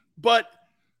agreed. But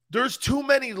there's too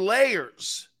many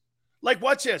layers. Like,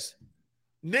 watch this.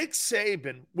 Nick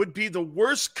Saban would be the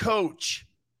worst coach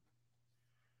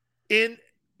in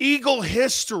Eagle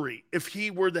history if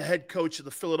he were the head coach of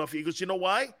the Philadelphia Eagles. You know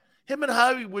why? Him and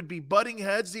Howie would be butting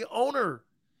heads. The owner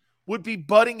would be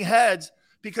butting heads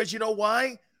because you know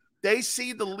why? They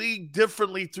see the league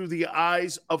differently through the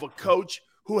eyes of a coach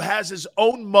who has his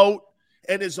own moat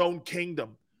and his own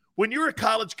kingdom. When you're a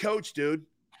college coach, dude,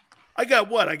 I got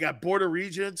what? I got board of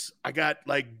regents. I got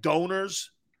like donors,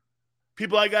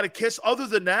 people I got to kiss. Other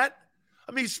than that,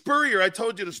 I mean, Spurrier, I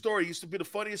told you the story. It used to be the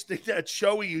funniest thing, that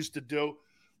show he used to do.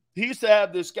 He used to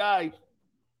have this guy,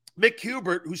 Mick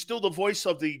Hubert, who's still the voice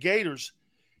of the Gators.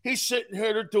 He's sitting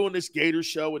here, they're doing this Gator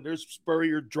show, and there's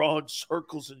Spurrier drawing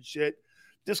circles and shit.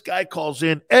 This guy calls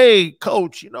in, hey,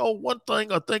 coach, you know, one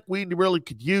thing I think we really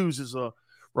could use is a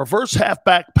reverse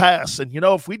halfback pass. And, you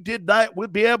know, if we did that,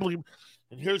 we'd be able to.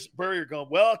 And here's Spurrier going,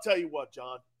 well, I'll tell you what,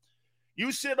 John.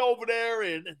 You sit over there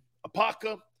in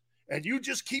Apaka, and you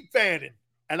just keep fanning,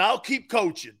 and I'll keep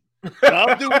coaching. And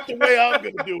I'll do it the way I'm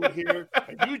going to do it here,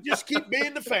 and you just keep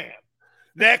being the fan.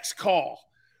 Next call.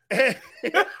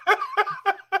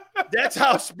 That's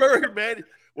how Spurrier, man.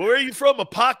 Where are you from,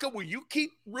 Apaka? Well, you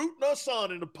keep rooting us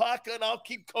on in Apaka, and I'll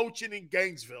keep coaching in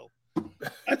Gainesville.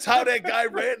 That's how that guy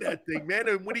ran that thing, man.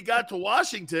 And when he got to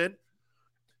Washington,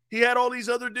 he had all these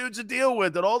other dudes to deal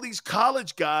with and all these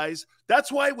college guys.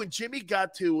 That's why when Jimmy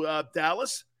got to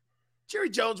Dallas, Jerry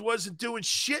Jones wasn't doing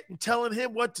shit and telling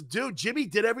him what to do. Jimmy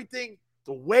did everything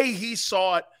the way he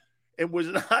saw it and was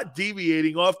not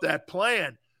deviating off that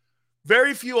plan.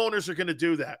 Very few owners are going to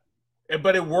do that.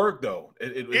 But it worked, though.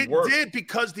 It worked. Did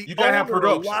because the owner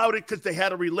allowed it because they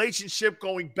had a relationship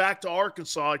going back to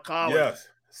Arkansas at college. Yes,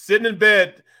 sitting in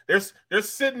bed, they're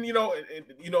sitting,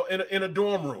 in a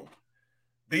dorm room.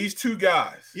 These two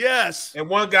guys. Yes. And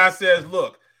one guy says,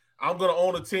 "Look, I'm going to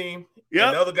own a team." Yep.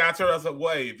 And the other guy turns out,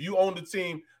 "Way, if you own the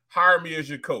team, hire me as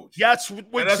your coach." That's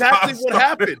exactly what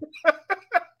happened.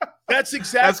 That's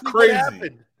exactly what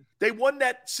happened. They won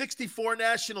that 64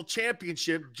 national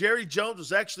championship. Jerry Jones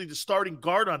was actually the starting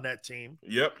guard on that team.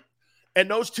 Yep. And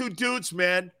those two dudes,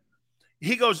 man,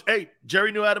 he goes, hey,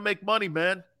 Jerry knew how to make money,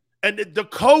 man. And the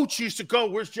coach used to go,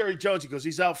 where's Jerry Jones? He goes,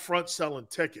 he's out front selling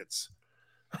tickets.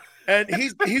 And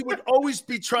he would always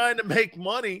be trying to make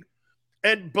money.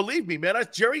 And believe me, man,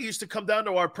 Jerry used to come down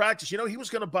to our practice. You know, he was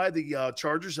going to buy the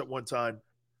Chargers at one time.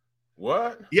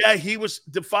 What? Yeah,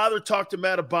 the father talked him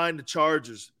out of buying the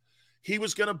Chargers. He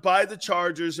was going to buy the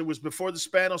Chargers. It was before the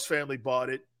Spanos family bought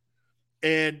it.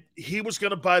 And he was going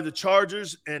to buy the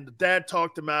Chargers, and the dad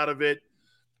talked him out of it.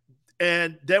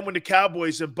 And then when the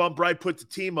Cowboys and Bum Bright put the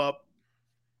team up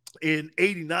in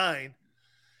 89,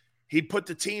 he put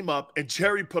the team up, and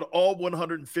Jerry put all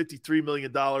 $153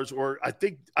 million, or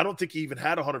I don't think he even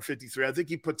had 153. I think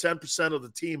he put 10% of the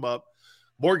team up,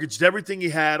 mortgaged everything he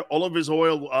had, all of his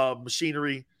oil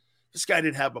machinery. This guy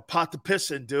didn't have a pot to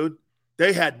piss in, dude.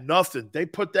 They had nothing. They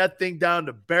put that thing down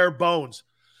to bare bones.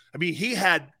 I mean, he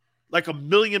had like $1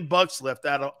 million left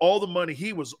out of all the money.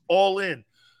 He was all in.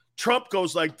 Trump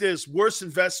goes like this, worst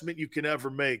investment you can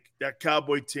ever make, that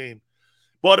Cowboy team.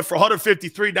 Bought it for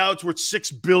 153. Now it's worth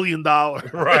 $6 billion.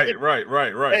 Right.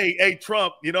 Hey,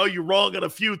 Trump, you're wrong on a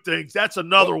few things. That's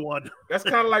another one. That's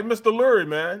kind of like Mr. Lurie,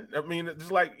 man. I mean,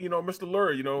 it's like, Mr.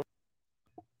 Lurie,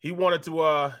 he wanted to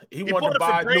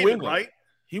buy New England. Right?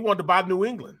 He wanted to buy New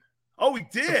England. Oh, he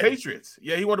did? The Patriots.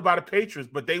 Yeah, he wanted to buy the Patriots,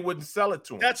 but they wouldn't sell it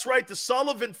to him. That's right. The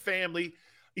Sullivan family.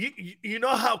 You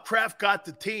know how Kraft got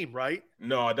the team, right?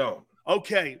 No, I don't.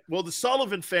 Okay. Well, the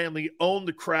Sullivan family owned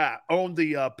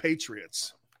the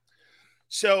Patriots.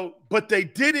 So, but they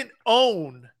didn't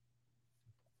own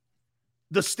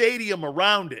the stadium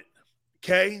around it.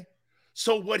 Okay.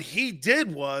 So what he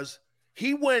did was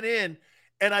he went in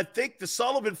And I think the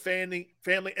Sullivan family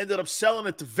ended up selling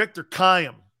it to Victor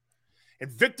Kiam.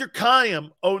 And Victor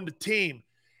Kiam owned the team,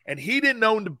 and he didn't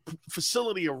own the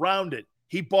facility around it.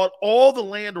 He bought all the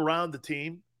land around the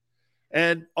team,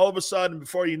 and all of a sudden,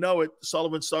 before you know it,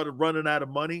 Sullivan started running out of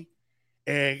money,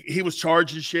 and he was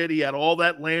charging shit. He had all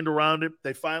that land around it.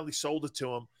 They finally sold it to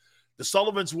him. The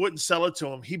Sullivans wouldn't sell it to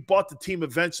him. He bought the team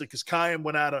eventually because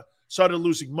Kiam started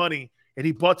losing money, and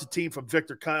he bought the team from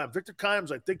Victor Kiam. Victor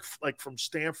Kiam's, I think, like from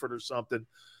Stanford or something.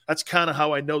 That's kind of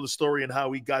how I know the story and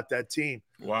how he got that team.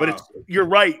 Wow. But you're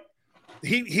right.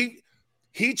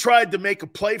 He tried to make a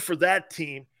play for that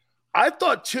team. I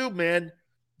thought too, man,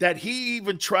 that he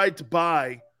even tried to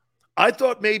buy. I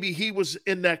thought maybe he was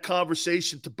in that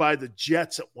conversation to buy the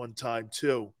Jets at one time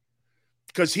too,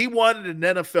 because he wanted an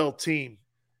NFL team.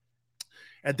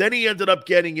 And then he ended up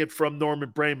getting it from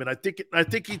Norman Brayman. I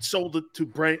think he'd sold it to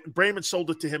Brayman. Sold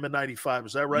it to him in '95.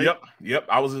 Is that right? Yep.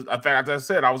 In fact, as I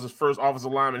said, I was his first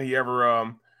offensive lineman he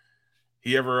ever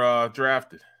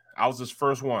drafted. I was his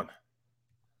first one.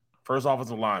 First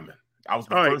offensive lineman. I was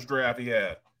the first draft he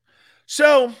had.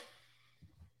 So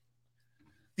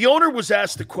the owner was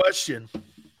asked the question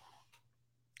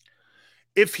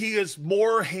if he is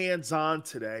more hands-on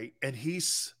today, and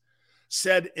he's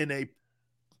said in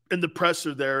the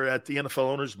presser there at the NFL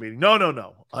owners meeting,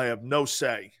 no, I have no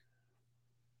say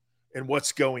in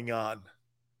what's going on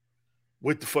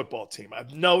with the football team. I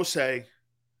have no say.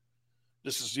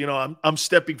 This is, I'm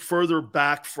stepping further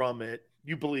back from it.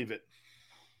 You believe it?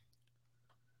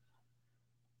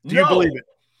 Do you believe it?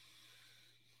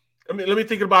 I mean, let me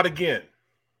think about it again.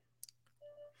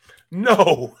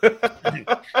 No.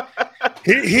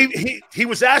 He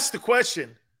was asked the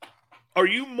question, are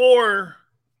you more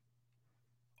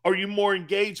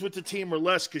engaged with the team or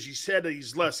less? Because you said that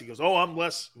he's less. He goes, I'm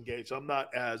less engaged. I'm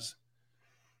not as,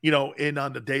 in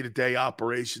on the day-to-day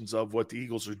operations of what the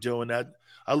Eagles are doing.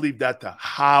 I'll leave that to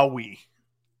Howie.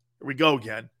 Here we go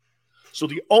again. So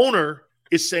the owner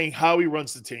is saying Howie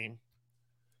runs the team.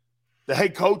 The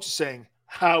head coach is saying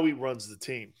Howie runs the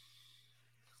team.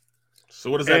 So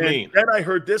what does that mean? Then I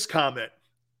heard this comment.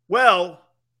 Well,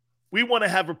 we want to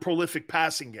have a prolific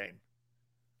passing game.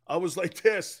 I was like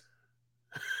this.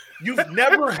 You've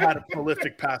never had a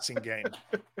prolific passing game.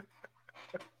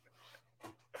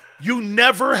 You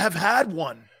never have had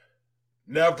one.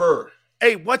 Never.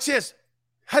 Hey, watch this.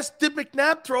 Did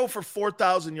McNabb throw for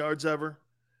 4,000 yards ever?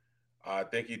 I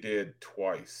think he did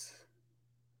twice.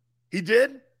 He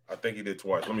did? I think he did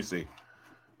twice. Let me see.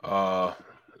 Let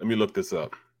me look this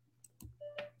up.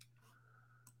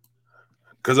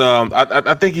 Because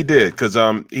I think he did. Because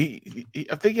I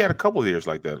think he had a couple of years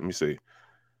like that. Let me see.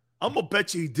 I'm going to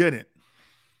bet you he didn't.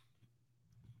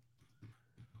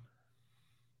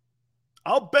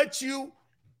 I'll bet you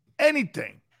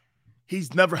anything.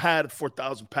 He's never had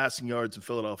 4,000 passing yards in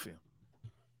Philadelphia.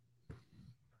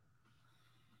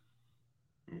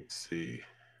 Let me see.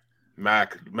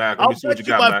 Mac, let me see what you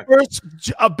got, Mac.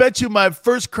 I'll bet you my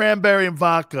first cranberry and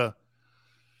vodka.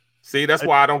 See, that's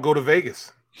why I don't go to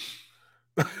Vegas.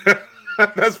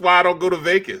 That's why I don't go to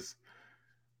Vegas.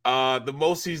 The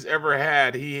most he's ever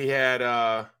had, he had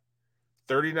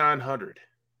 3,900.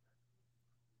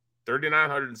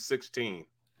 3,916.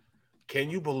 Can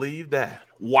you believe that?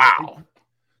 Wow.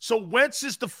 So Wentz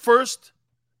is the first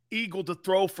Eagle to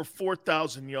throw for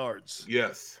 4,000 yards.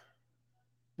 Yes.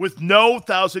 With no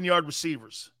 1,000-yard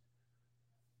receivers.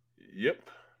 Yep.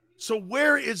 So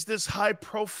where is this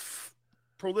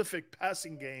prolific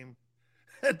passing game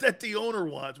that the owner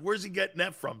wants? Where's he getting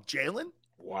that from? Jalen?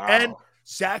 Wow. And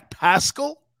Zach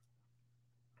Pascal?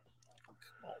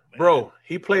 Oh, bro,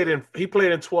 he played in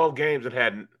 12 games and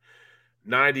had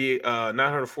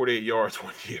 948 yards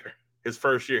one year. His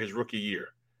first year, his rookie year.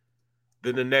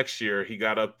 Then the next year, he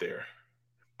got up there.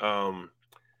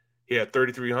 He had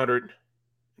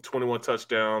 3,321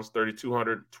 touchdowns,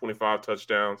 3,225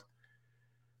 touchdowns.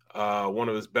 One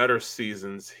of his better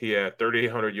seasons, he had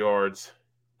 3,800 yards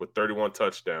with 31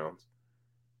 touchdowns.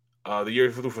 The year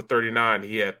he flew for 39,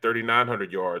 he had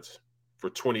 3,900 yards for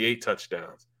 28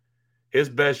 touchdowns. His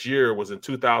best year was in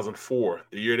 2004,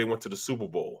 the year they went to the Super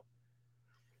Bowl.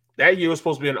 That year was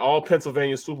supposed to be an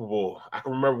all-Pennsylvania Super Bowl. I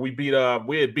can remember we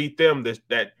had beat them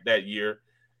that year,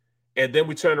 and then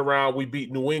we turned around, we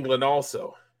beat New England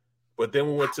also. But then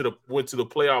we went to the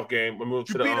playoff game. We moved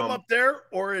you to the beat them up there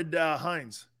or in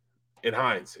Heinz? In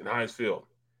Heinz Field.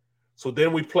 So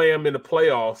then we play them in the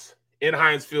playoffs in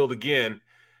Heinz Field again.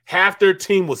 Half their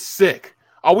team was sick.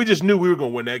 Oh, we just knew we were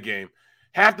going to win that game.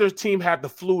 Half their team had the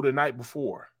flu the night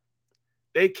before.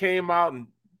 They came out and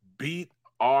beat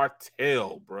our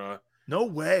tail, bruh. No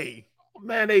way.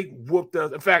 Man, they whooped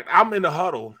us. In fact, I'm in the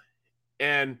huddle,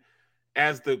 And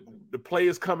as the play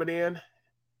is coming in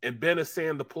and Ben is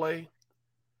saying the play,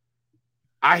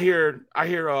 I hear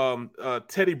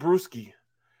Teddy Bruschi,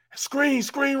 screen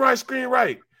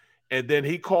right. And then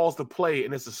he calls the play,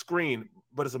 and it's a screen,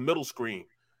 but it's a middle screen.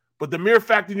 But the mere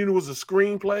fact that you knew it was a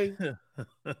screen play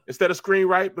instead of screen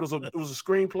right, but it was a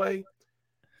screen play.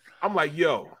 I'm like,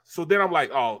 yo. So then I'm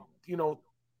like, oh,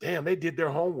 damn, they did their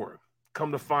homework.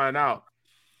 Come to find out,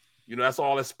 that's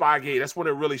all that Spygate. That's when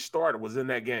it really started, was in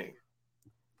that game.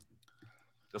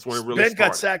 That's when it really started. Ben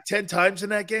got sacked 10 times in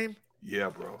that game? Yeah,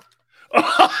 bro.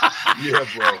 Yeah,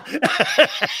 bro.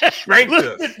 Strength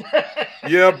us.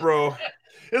 Yeah, bro.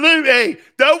 Hey,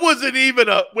 that wasn't even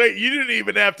wait, you didn't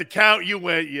even have to count. You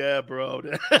went, yeah, bro.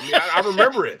 I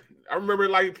remember it. I remember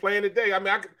it like playing today. I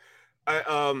mean,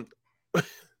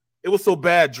 it was so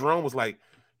bad. Jerome was like,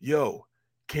 yo,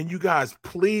 can you guys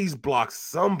please block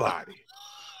somebody?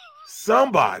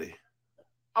 Somebody.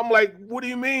 I'm like, what do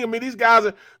you mean? I mean, these guys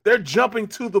they're jumping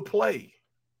to the play.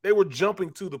 They were jumping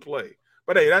to the play.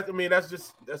 But hey, that's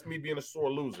me being a sore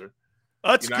loser.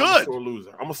 That's good. I'm a sore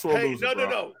loser. I'm a sore loser.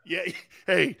 No. Yeah.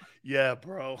 Hey, yeah,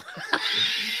 bro.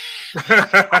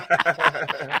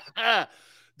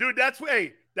 Dude,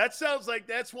 that sounds like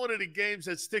that's one of the games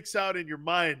that sticks out in your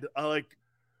mind. Like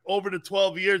over the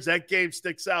 12 years, that game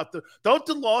sticks out. Don't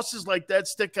the losses like that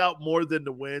stick out more than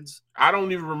the wins? I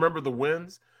don't even remember the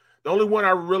wins. The only one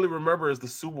I really remember is the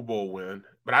Super Bowl win.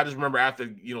 But I just remember after,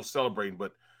 celebrating.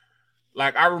 But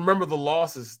like I remember the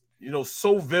losses,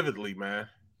 so vividly, man.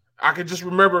 I can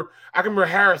remember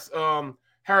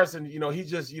Harrison, he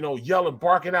just, yelling,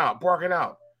 barking out.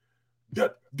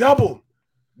 Double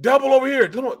over here.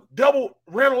 Double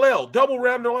Randall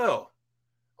L.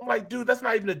 I'm like, dude, that's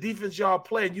not even the defense y'all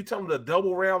playing. You tell them to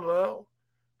double Randall L?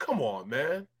 Come on,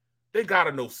 man. They got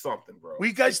to know something, bro.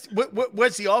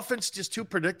 Was the offense just too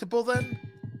predictable then?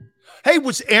 Hey,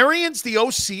 was Arians the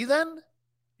OC then?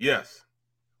 Yes.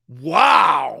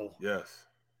 Wow. Yes.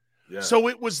 So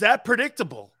it was that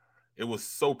predictable. It was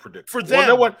so predictable. For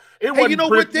them. Well, it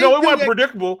wasn't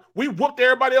predictable. We whooped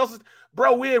everybody else's.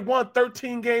 Bro, we had won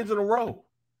 13 games in a row.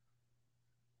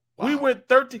 Wow. We went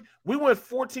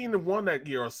 14-1 that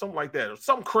year or something like that. Or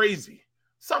something crazy.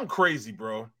 Something crazy,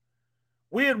 bro.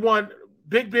 We had won.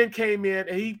 Big Ben came in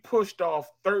and he pushed off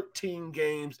 13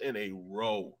 games in a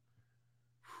row.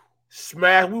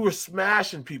 We were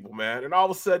smashing people, man. And all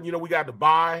of a sudden, we got to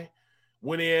bye,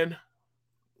 went in,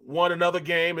 won another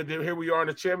game, and then here we are in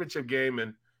the championship game,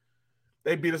 and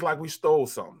they beat us like we stole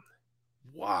something.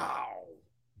 Wow.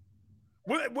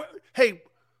 Hey,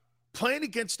 playing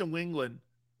against New England,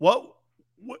 what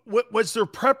was their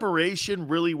preparation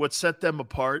really what set them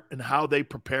apart and how they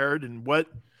prepared and what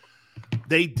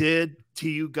they did to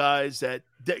you guys that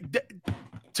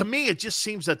to me, it just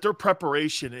seems that their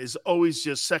preparation is always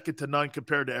just second to none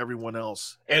compared to everyone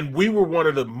else. And we were one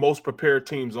of the most prepared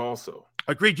teams also.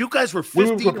 Agreed. You guys were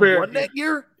 15-1 that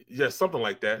year? Yeah, something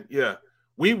like that. Yeah.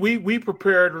 We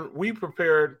prepared.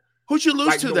 Who'd you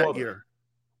lose to that year?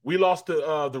 We lost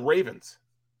to the Ravens.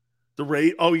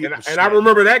 Oh, yeah. And I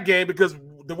remember that game because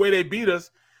the way they beat us,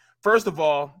 first of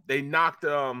all, they knocked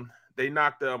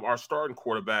our starting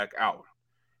quarterback out.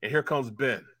 And here comes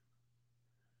Ben.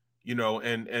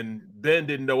 And Ben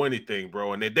didn't know anything,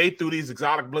 bro. And they threw these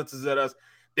exotic blitzes at us.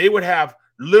 They would have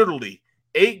literally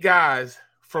 8 guys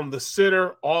from the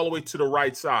center all the way to the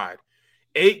right side.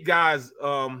 8 guys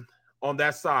on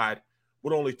that side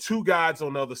with only 2 guys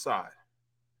on the other side.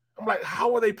 I'm like,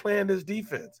 how are they playing this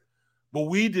defense? But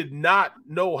we did not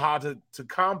know how to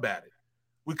combat it.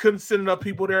 We couldn't send enough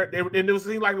people there. And it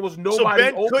seemed like there was nobody So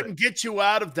Ben open. couldn't get you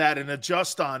out of that and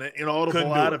adjust on it and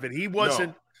audible out of it. He was just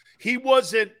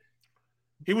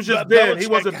Ben. He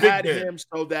wasn't Big Ben. Him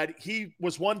so that he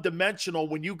was one-dimensional.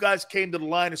 When you guys came to the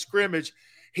line of scrimmage,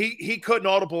 he couldn't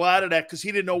audible out of that because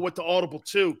he didn't know what to audible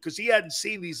to because he hadn't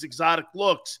seen these exotic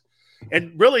looks.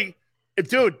 And really,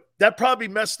 dude, that probably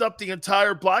messed up the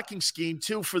entire blocking scheme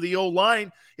too for the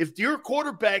O-line. If your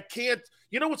quarterback can't –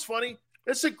 you know what's funny?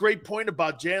 That's a great point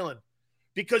about Jalen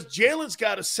because Jalen's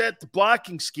got to set the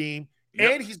blocking scheme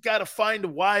and he's got to find the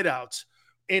wideouts.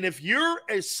 And if you're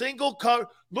a single cover,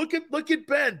 look at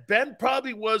Ben. Ben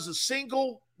probably was a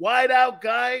single wideout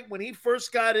guy when he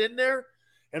first got in there.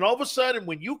 And all of a sudden,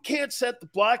 when you can't set the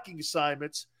blocking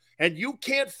assignments and you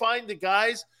can't find the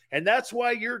guys, and that's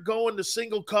why you're going to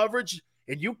single coverage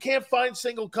and you can't find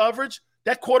single coverage,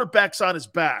 that quarterback's on his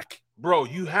back. Bro,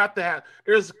 you have to have –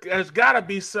 there's got to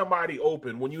be somebody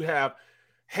open when you have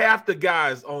half the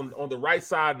guys on the right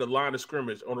side of the line of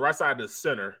scrimmage, on the right side of the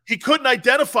center. He couldn't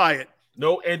identify it.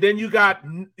 No, and then you got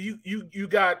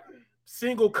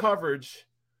single coverage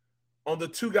on the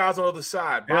two guys on the other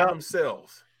side by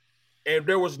themselves, and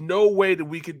there was no way that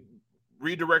we could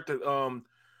redirect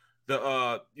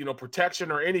the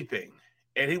protection or anything.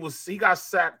 And he got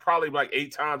sacked probably like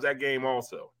 8 times that game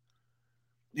also.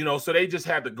 So they just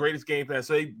had the greatest game plan.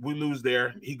 So we lose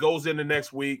there. He goes in the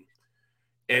next week,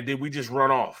 and then we just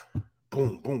run off.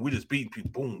 Boom, boom. We just beat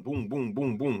people. Boom, boom, boom,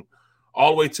 boom, boom.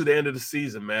 All the way to the end of the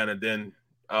season, man. And then,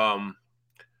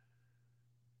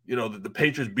 the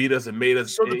Patriots beat us and made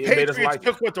us. So the Patriots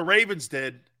took what the Ravens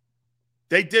did.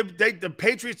 The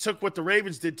Patriots took what the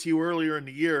Ravens did to you earlier in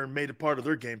the year and made it part of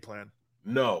their game plan.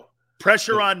 No.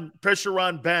 Pressure on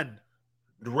Ben.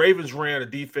 The Ravens ran a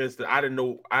defense that I didn't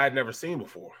know I had never seen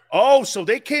before. Oh, so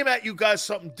they came at you guys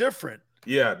something different.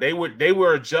 Yeah, they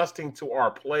were adjusting to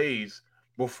our plays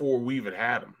before we even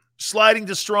had them. Sliding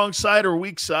to strong side or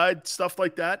weak side, stuff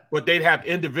like that. But they'd have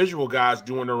individual guys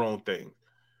doing their own thing.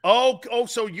 They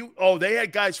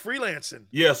had guys freelancing.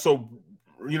 Yeah, so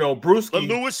Brewski,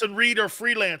 Lewis and Reed are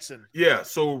freelancing. Yeah,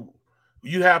 so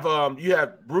you have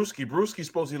Brewski. Brewski's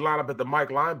supposed to line up at the Mike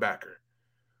linebacker.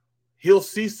 He'll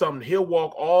see something. He'll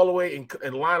walk all the way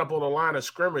and line up on the line of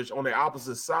scrimmage on the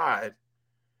opposite side,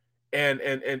 and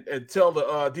tell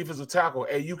the defensive tackle,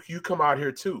 "Hey, you come out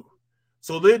here too."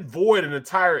 So they'd void an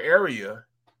entire area.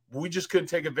 We just couldn't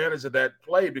take advantage of that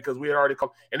play because we had already come.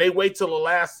 And they wait till the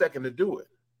last second to do it.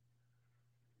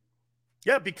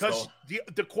 Yeah, because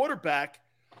the quarterback.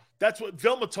 That's what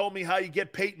Vilma told me. How you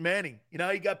get Peyton Manning? You know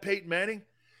how you got Peyton Manning?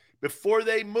 Before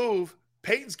they move,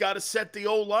 Peyton's got to set the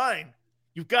O-line.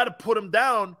 You've got to put them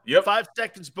down 5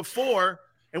 seconds before.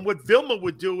 And what Vilma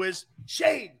would do is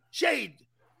shade, shift.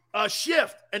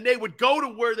 And they would go to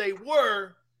where they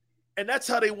were. And that's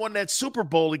how they won that Super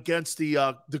Bowl against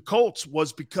the Colts,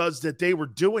 was because that they were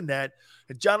doing that.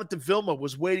 And Jonathan Vilma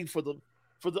was waiting for the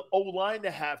O-line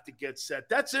to have to get set.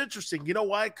 That's interesting. You know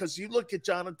why? Because you look at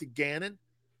Jonathan Gannon,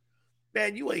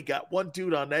 man, you ain't got one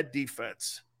dude on that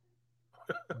defense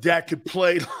that could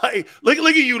play like look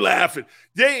at you laughing.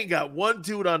 They ain't got one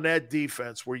dude on that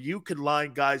defense where you can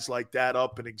line guys like that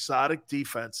up in exotic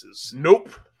defenses.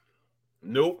 Nope.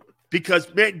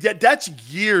 Because, man, that's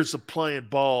years of playing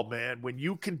ball, man. When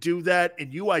you can do that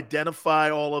and you identify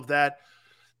all of that,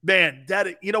 man,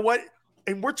 that, you know what?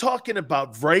 And we're talking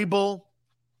about Vrabel,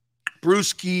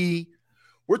 Brewski.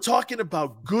 We're talking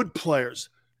about good players,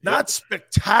 not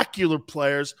spectacular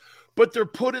players, but they're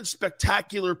put in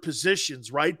spectacular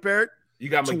positions, right, Barrett? You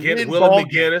got McGinnis, Willie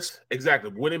McGinnis,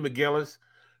 exactly. Willie McGinnis,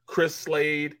 Chris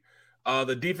Slade,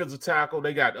 the defensive tackle.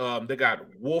 They got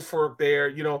Wolford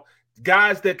there.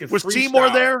 Guys that can. Was freestyle. Seymour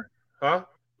there? Huh?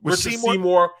 Was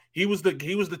Seymour? He was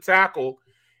the tackle,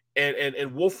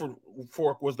 and Wolford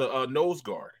was the nose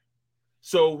guard.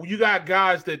 So you got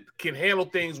guys that can handle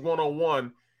things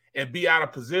one-on-one and be out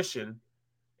of position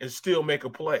and still make a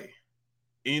play.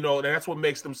 And that's what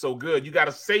makes them so good. You got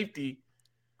a safety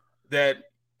that,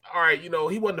 all right, he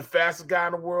wasn't the fastest guy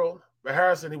in the world, but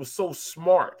Harrison, he was so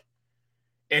smart.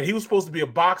 And he was supposed to be a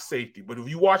box safety. But if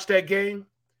you watch that game,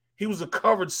 he was a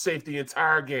coverage safety the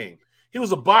entire game. He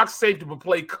was a box safety but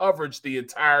played coverage the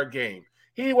entire game.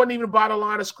 He wasn't even by the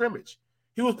line of scrimmage.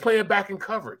 He was playing back in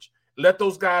coverage. Let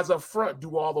those guys up front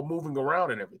do all the moving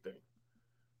around and everything.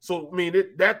 So, I mean,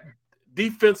 that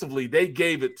defensively, they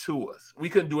gave it to us. We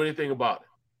couldn't do anything about it.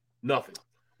 Nothing.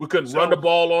 We couldn't run the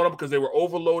ball on them because they were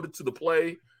overloaded to the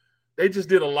play. They just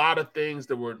did a lot of things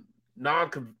that were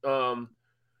non-conforming,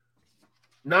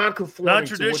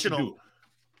 non-traditional.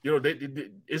 They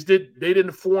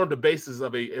didn't form the basis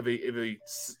of a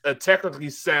technically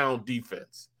sound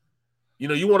defense.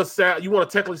 You want a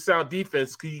technically sound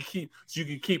defense so you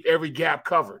can keep every gap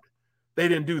covered. They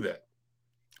didn't do that.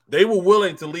 They were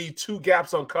willing to leave 2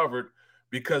 gaps uncovered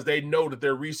because they know that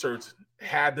their research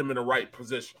had them in the right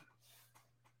position.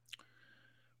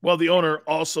 Well, the owner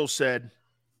also said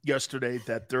yesterday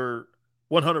that they're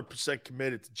 100%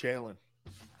 committed to Jalen.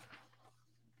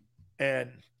 And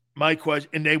my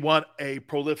question, and they want a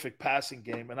prolific passing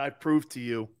game. And I proved to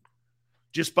you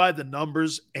just by the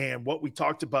numbers and what we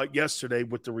talked about yesterday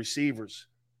with the receivers.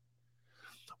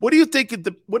 What do you think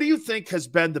has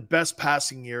been the best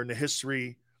passing year in the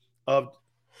history of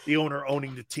the owner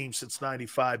owning the team since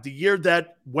 95? The year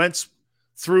that Wentz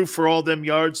threw for all them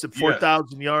yards, the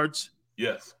 4,000 yards?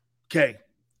 Yes. Okay.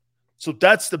 So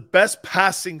that's the best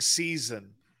passing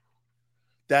season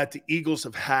that the Eagles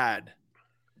have had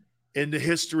in the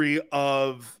history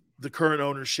of the current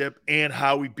ownership and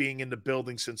Howie being in the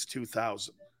building since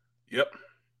 2000. Yep.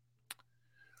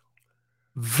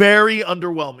 Very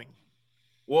underwhelming.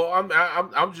 Well,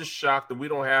 I'm just shocked that we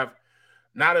don't have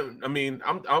I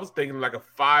was thinking like a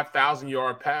 5,000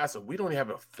 yard passer. We don't have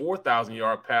a 4,000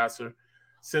 yard passer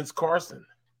since Carson.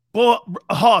 Well,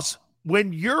 Hoss,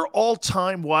 when your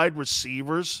all-time wide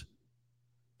receivers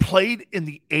played in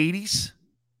the 80s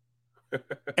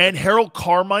and Harold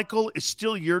Carmichael is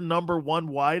still your number one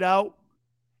wideout,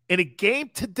 in a game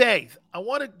today, I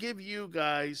want to give you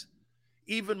guys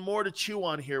even more to chew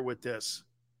on here with this.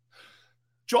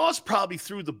 Jaws probably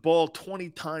threw the ball 20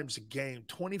 times a game,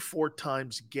 24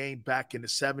 times a game back in the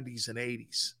 70s and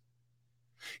 80s.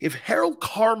 If Harold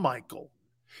Carmichael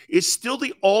is still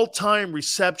the all-time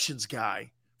receptions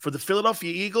guy for the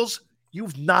Philadelphia Eagles,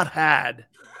 you've not had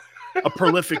a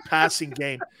prolific passing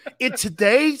game. In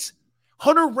today's,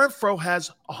 Hunter Renfrow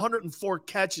has 104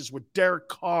 catches with Derek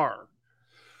Carr.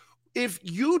 If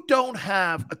you don't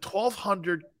have a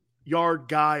 1,200-yard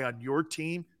guy on your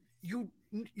team,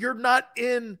 you're not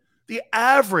in the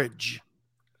average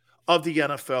of the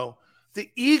NFL.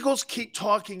 The Eagles keep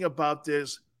talking about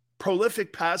this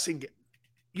prolific passing game.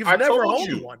 You've never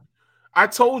owned one. I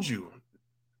told you.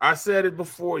 I said it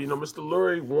before. Mr.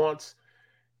 Lurie wants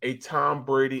a Tom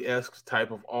Brady-esque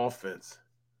type of offense,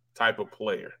 type of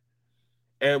player.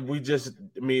 And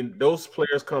those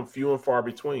players come few and far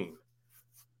between.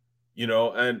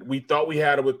 And we thought we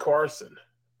had it with Carson.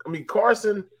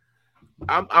 Carson,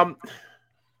 I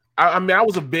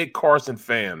was a big Carson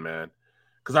fan, man,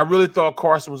 because I really thought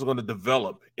Carson was going to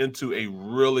develop into a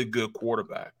really good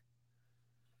quarterback.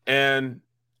 And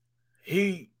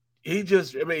he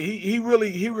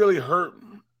really hurt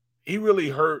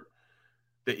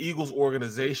the Eagles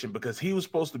organization because he was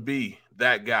supposed to be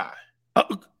that guy.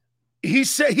 He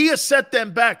said he has set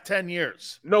them back 10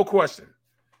 years. No question.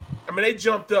 They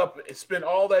jumped up and spent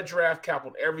all that draft cap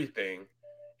on everything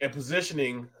and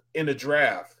positioning in the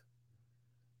draft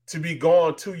to be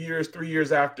gone 2 years, 3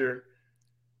 years after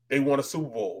they won a Super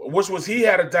Bowl, he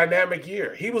had a dynamic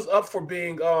year. He was up for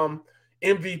being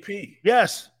MVP.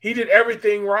 Yes. He did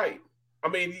everything right.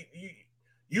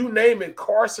 You name it,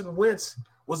 Carson Wentz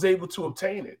was able to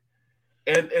obtain it.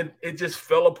 And it just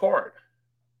fell apart.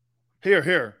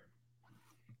 Here.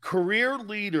 Career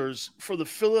leaders for the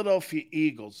Philadelphia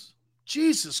Eagles.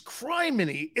 Jesus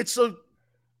criminy. It's a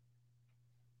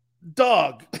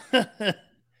dog.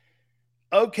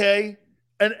 Okay.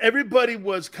 And everybody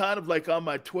was kind of like on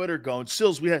my Twitter going,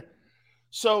 Sills,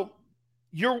 so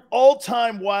your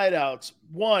all-time wideouts,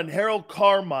 one, Harold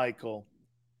Carmichael,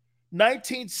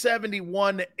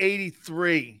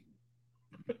 1971-83,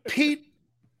 Pete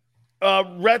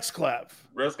Retzlaff,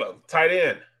 tight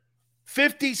end,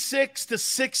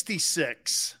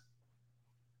 56-66.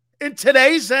 In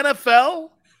today's NFL,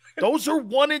 those are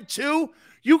 1 and 2.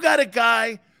 You got a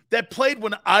guy that played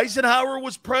when Eisenhower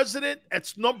was president.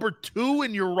 That's number 2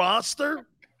 in your roster.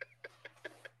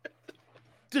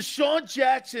 Deshaun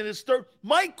Jackson is third.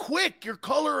 Mike Quick, your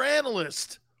color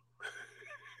analyst,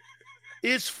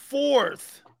 is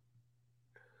 4th.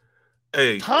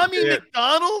 Hey, Tommy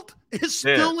McDonald is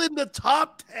still in the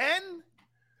top 10.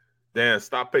 Dan,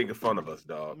 stop making fun of us,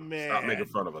 dog. Man. Stop making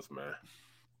fun of us, man.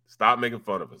 Stop making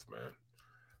fun of us, man.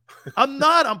 I'm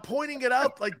not. I'm pointing it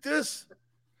out like this.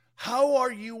 How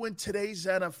are you in today's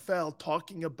NFL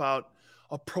talking about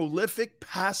a prolific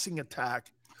passing attack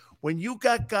when you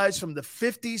got guys from the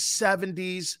 50s,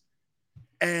 70s,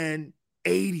 and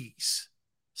 80s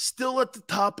still at the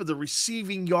top of the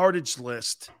receiving yardage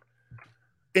list?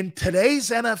 In today's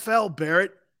NFL,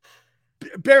 Barrett,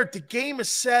 the game is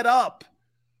set up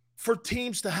for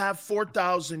teams to have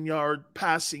 4,000-yard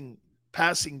passing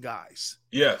guys.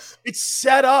 Yes. It's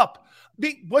set up.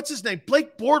 What's his name?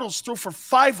 Blake Bortles threw for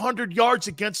 500 yards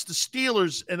against the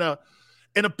Steelers in a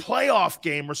playoff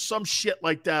game or some shit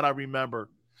like that, I remember.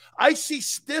 I see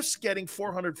Stiffs getting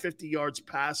 450 yards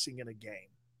passing in a game.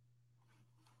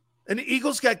 And the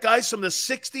Eagles got guys from the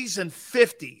 60s and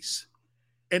 50s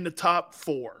in the top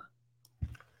 4.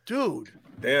 Dude.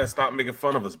 Dan, stop making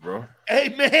fun of us, bro. Hey,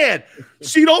 man.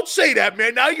 See, don't say that,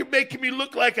 man. Now you're making me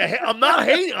look like I'm not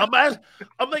hating. I'm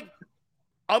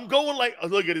going like, oh,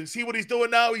 look at him. See what he's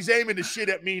doing now? He's aiming the shit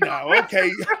at me now.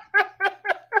 Okay.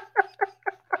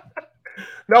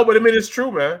 No, but it's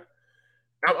true, man.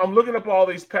 I'm looking up all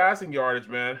these passing yardage,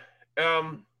 man.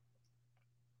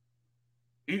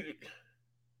 If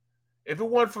it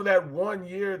wasn't for that 1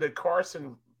 year that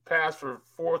Carson passed for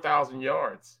 4,000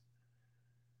 yards,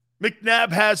 McNabb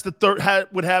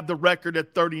would have the record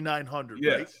at 3,900.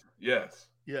 Yes, right? Yes.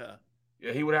 Yeah,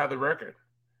 he would have the record.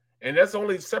 And that's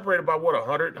only separated by,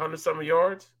 100-something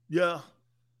yards? Yeah.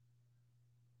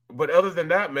 But other than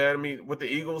that, man, with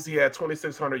the Eagles, he had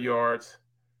 2,600 yards.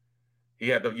 He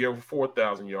had the year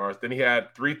 4,000 yards. Then he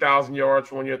had 3,000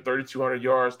 yards 1 year, 3,200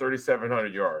 yards,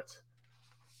 3,700 yards.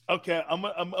 Okay, I'm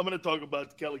gonna talk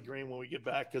about Kelly Green when we get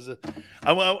back because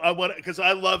I want because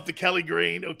I love the Kelly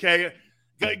Green. Okay,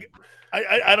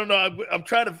 I don't know. I'm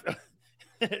trying to.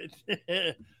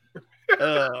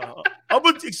 I'm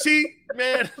gonna see,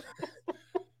 man.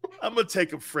 I'm gonna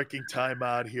take a freaking time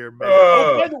out here, man.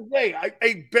 By the way,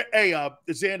 hey,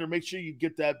 Xander, make sure you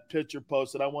get that picture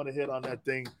posted. I want to hit on that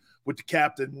thing with the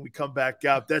captain when we come back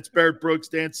out. That's Barrett Brooks,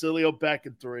 Dan Sileo, back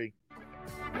in 3.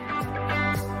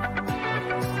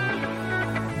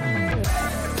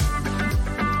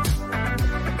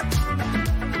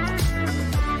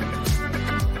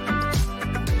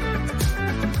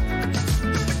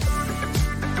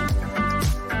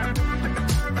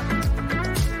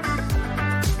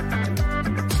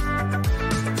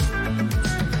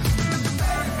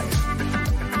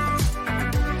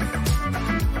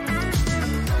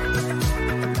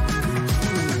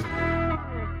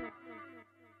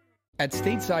 At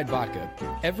Stateside Vodka,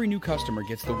 every new customer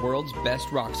gets the world's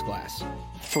best rocks glass,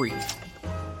 free.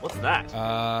 What's that?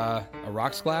 A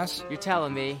rocks glass? You're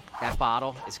telling me that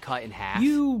bottle is cut in half?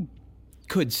 You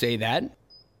could say that.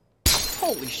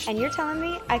 Holy shit. And you're telling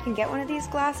me I can get one of these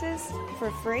glasses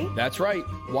for free? That's right.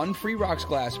 1 free rocks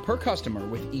glass per customer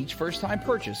with each first-time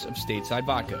purchase of Stateside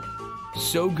Vodka.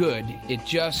 So good, it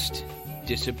just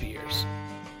disappears.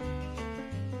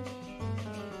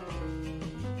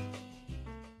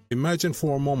 Imagine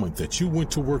for a moment that you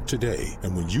went to work today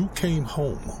and when you came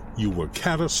home, you were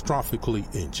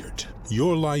catastrophically injured.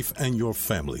 Your life and your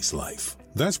family's life.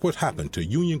 That's what happened to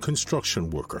union construction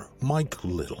worker Mike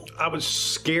Little. I was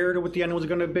scared of what the end was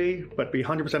going to be, but to be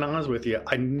 100% honest with you,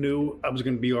 I knew I was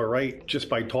going to be all right just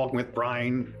by talking with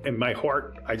Brian. In my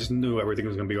heart, I just knew everything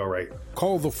was going to be all right.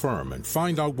 Call the firm and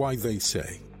find out why they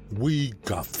say, "We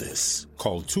got this."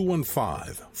 Call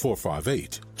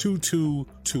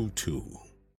 215-458-2222.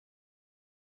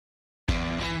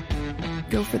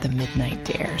 Go for the midnight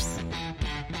dares.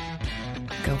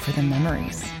 Go for the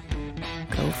memories.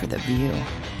 Go for the view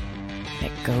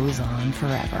that goes on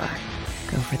forever.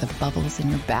 Go for the bubbles in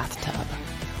your bathtub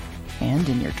and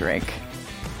in your drink.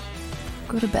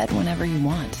 Go to bed whenever you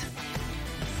want.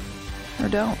 Or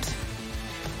don't.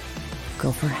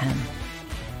 Go for him.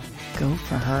 Go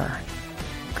for her.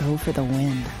 Go for the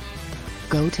win.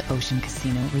 Go to Ocean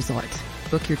Casino Resort.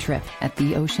 Book your trip at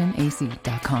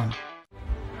theoceanac.com.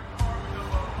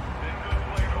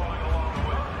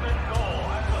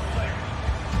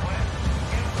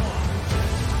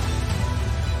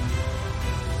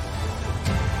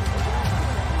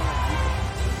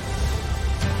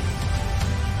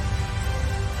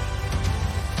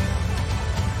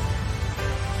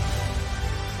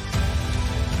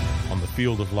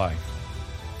 Field of life,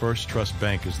 First Trust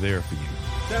Bank is there for you.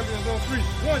 Champions on 3.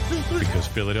 1, 2, 3. Because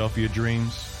Philadelphia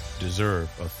dreams deserve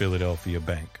a Philadelphia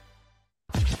bank.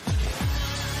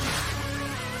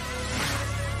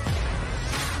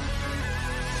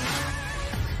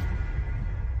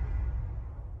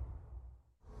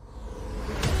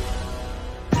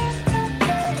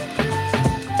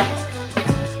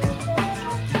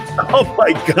 Oh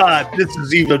my God, this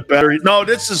is even better. No,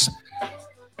 this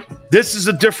is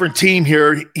a different team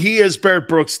here. He is Barrett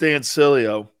Brooks, Dan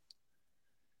Sileo.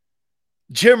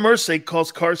 Jim Irsay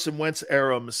calls Carson Wentz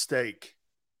era a mistake.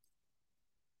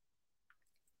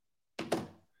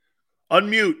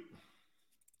 Unmute.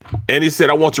 And he said,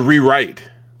 I want to rewrite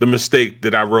the mistake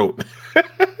that I wrote. So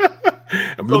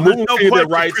there's no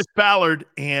question Chris Ballard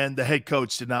and the head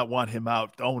coach did not want him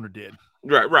out. The owner did.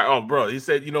 Right. Oh, bro. He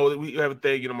said, we have a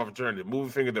thing, my fraternity,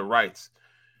 moving finger that writes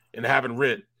and having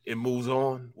writ. It moves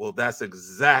on. Well, that's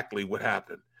exactly what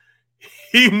happened.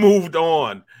 He moved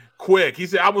on quick. He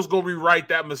said, I was going to rewrite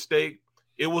that mistake.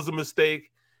 It was a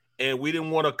mistake, and we didn't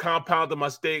want to compound the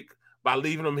mistake by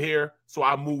leaving him here, so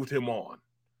I moved him on.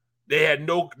 They had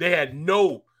no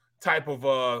type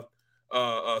of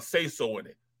say-so in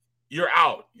it. You're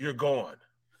out. You're gone.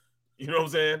 You know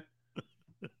what I'm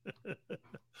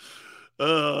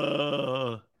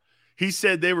saying? He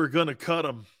said they were going to cut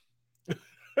him.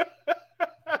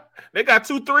 They got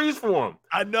 2 threes for him.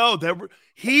 I know.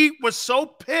 He was so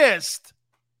pissed.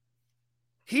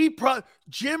 Jim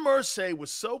Irsay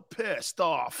was so pissed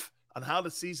off on how the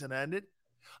season ended.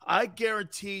 I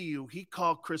guarantee you he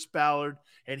called Chris Ballard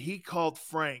and he called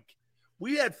Frank.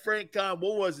 We had Frank on,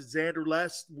 what was it, Xander,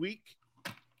 last week?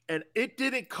 And it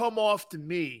didn't come off to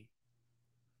me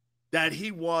that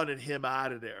he wanted him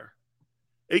out of there.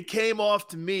 It came off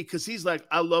to me because he's like,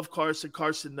 I love Carson.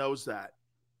 Carson knows that.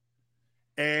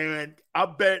 And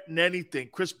I'm betting anything.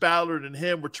 Chris Ballard and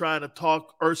him were trying to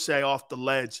talk Irsay off the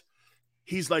ledge.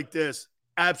 He's like this.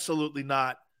 Absolutely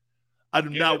not. I do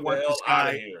not want this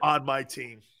guy on my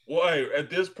team. Well, hey, at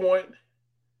this point,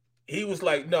 he was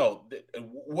like, "No,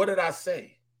 what did I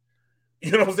say?"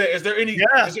 You know what I'm saying? Is there any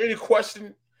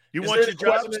question? You want your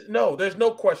job? No, there's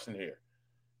no question here.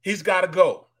 He's got to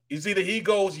go. It's either he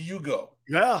goes or you go.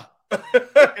 Yeah.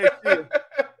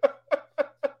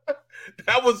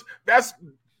 That's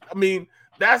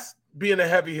being a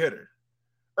heavy hitter.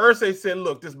 Irsay said,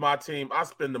 look, this is my team. I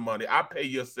spend the money. I pay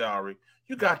your salary.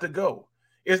 You got to go.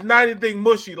 It's not anything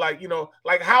mushy like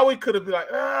Howie could have been like,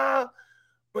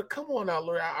 but come on now,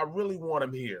 Larry. I really want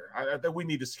him here. I think we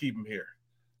need to keep him here.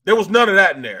 There was none of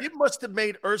that in there. It must have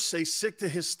made Irsay sick to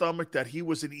his stomach that he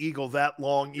was an Eagle that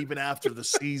long, even after the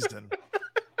season.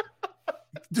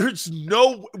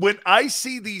 When I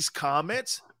see these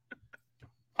comments,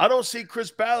 I don't see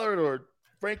Chris Ballard or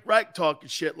Frank Reich talking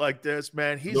shit like this,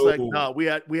 man. He's like, no, we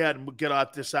had to get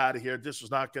out of here. This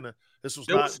was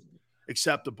not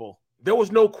acceptable. There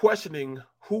was no questioning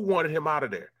who wanted him out of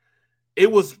there.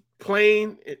 It was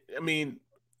plain.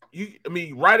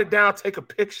 Write it down, take a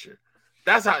picture.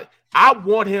 That's how I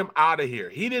want him out of here.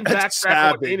 He didn't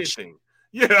backtrack on anything.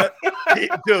 Yeah.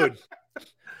 Dude.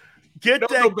 Get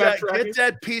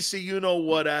that piece of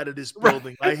you-know-what out of this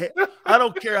building. I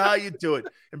don't care how you do it.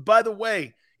 And by the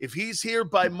way, if he's here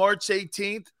by March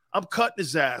 18th, I'm cutting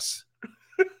his ass.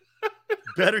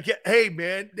 Hey,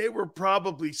 man, they were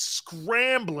probably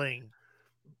scrambling.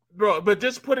 Bro, but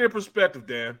just put it in perspective,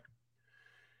 Dan.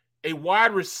 A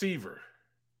wide receiver.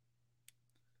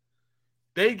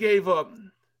 They gave up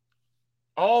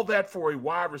all that for a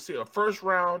wide receiver. First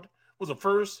round was a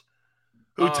first.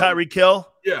 Who, Tyreek Hill?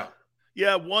 Yeah.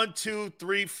 Yeah, 1, 2,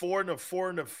 3, 4, and a 4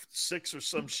 and a 6 or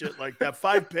some shit like that.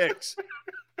 5 picks.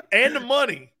 And the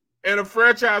money. And a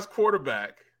franchise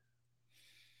quarterback.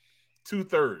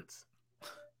 2/3.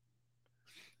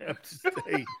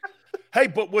 Hey,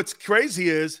 but what's crazy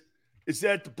is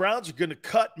that the Browns are going to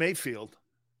cut Mayfield.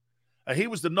 He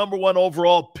was the number 1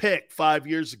 overall pick 5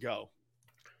 years ago.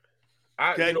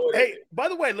 Okay. Hey, by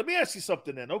the way, let me ask you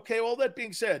something then. Okay, all that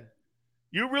being said,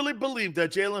 you really believe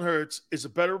that Jalen Hurts is a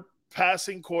better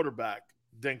passing quarterback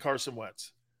than Carson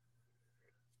Wentz?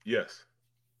 Yes.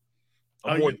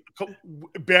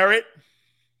 Barrett?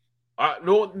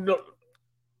 No.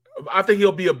 I think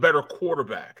he'll be a better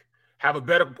quarterback. Have a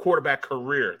better quarterback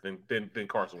career than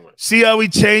Carson Wentz. See how he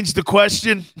changed the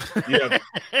question? Yeah.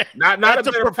 Not That's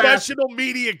a professional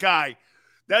media guy.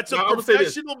 That's a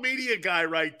professional media guy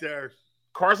right there.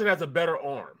 Carson has a better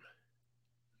arm.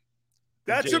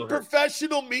 That's a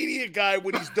professional media guy,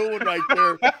 what he's doing right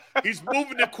there. He's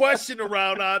moving the question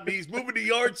around on me. He's moving the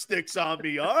yardsticks on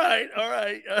me. All right.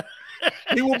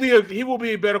 He will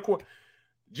be a better quarterback.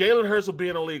 Jalen Hurts will be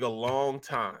in the league a long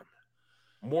time,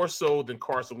 more so than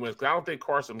Carson Wentz. I don't think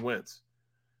Carson Wentz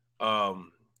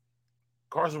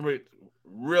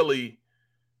really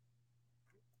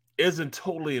isn't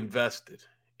totally invested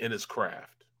in his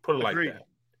craft. Put it like that.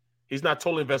 He's not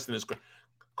totally invested in his craft.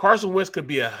 Carson Wentz could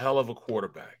be a hell of a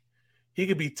quarterback. He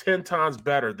could be 10 times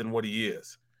better than what he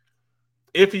is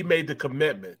if he made the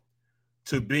commitment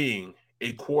to being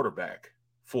a quarterback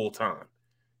full-time.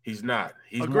 He's not.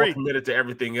 He's more committed to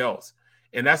everything else.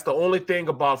 And that's the only thing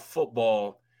about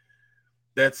football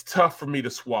that's tough for me to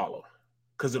swallow.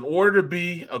 Because in order to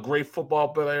be a great football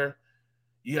player,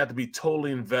 you have to be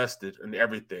totally invested in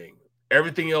everything.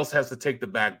 Everything else has to take the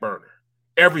back burner.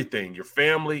 Everything, your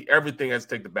family, everything has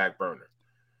to take the back burner.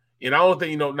 And I don't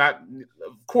think, of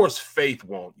course, faith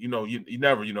won't. You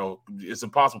never, it's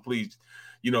impossible, please,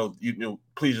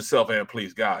 please yourself and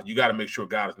please God. You got to make sure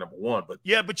God is number one. But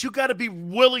you got to be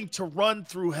willing to run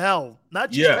through hell, not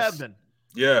just heaven.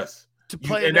 Yes. To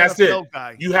play an NFL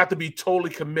guy. You have to be totally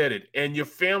committed. And your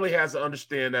family has to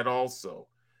understand that also,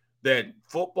 that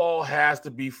football has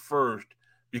to be first,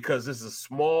 because it's a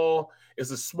small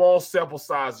sample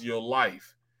size of your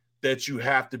life that you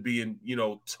have to be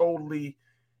totally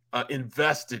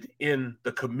invested in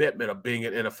the commitment of being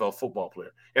an NFL football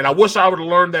player. And I wish I would have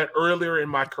learned that earlier in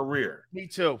my career. Me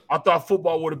too. I thought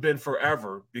football would have been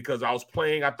forever because I was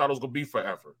playing. I thought it was going to be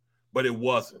forever, but it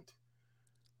wasn't.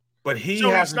 But he's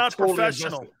not totally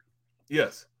professional. Invested.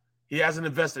 Yes. He hasn't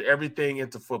invested everything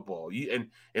into football. And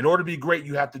in order to be great,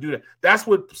 you have to do that. That's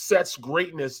what sets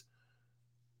greatness,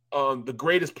 the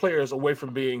greatest players, away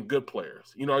from being good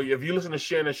players. If you listen to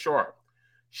Shannon Sharp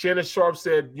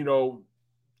said,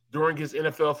 during his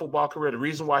NFL football career, the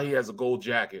reason why he has a gold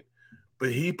jacket,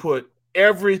 but he put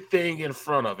everything in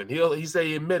front of it. He said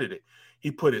he admitted it.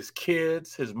 He put his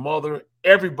kids, his mother,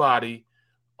 everybody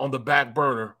on the back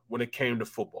burner when it came to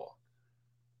football.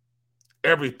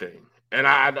 Everything. And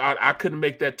I couldn't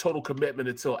make that total commitment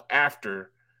until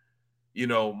after,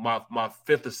 my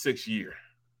 5th or 6th year.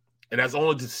 And that's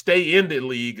only to stay in the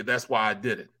league. That's why I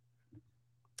did it.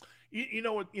 You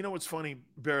know what? You know what's funny,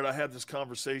 Barrett? I have this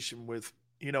conversation with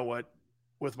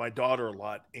with my daughter a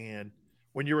lot. And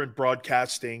when you're in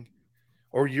broadcasting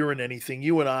or you're in anything,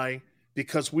 you and I,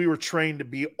 because we were trained to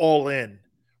be all in.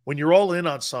 When you're all in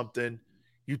on something,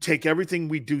 you take everything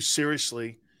we do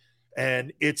seriously,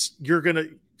 and you're gonna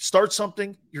start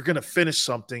something, you're gonna finish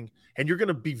something, and you're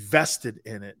gonna be vested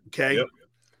in it. Okay. Yep.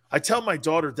 I tell my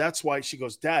daughter that's why she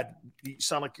goes, Dad, you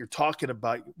sound like you're talking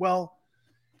about, well,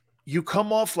 you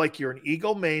come off like you're an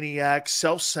egomaniac,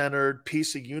 self-centered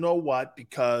piece of you-know-what,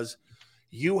 because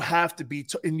you have to be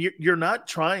and you're not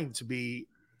trying to be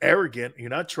arrogant. You're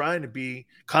not trying to be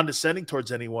condescending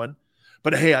towards anyone.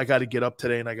 But, hey, I got to get up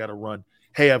today and I got to run.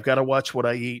 Hey, I've got to watch what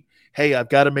I eat. Hey, I've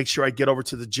got to make sure I get over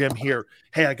to the gym here.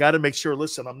 Hey, I got to make sure,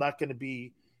 listen, I'm not going to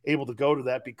be able to go to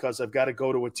that because I've got to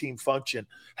go to a team function.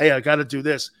 Hey, I got to do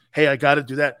this. Hey, I got to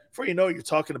do that. Before you know it, you're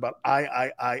talking about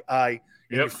I.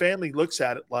 And your family looks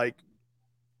at it like,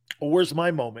 well, where's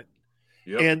my moment?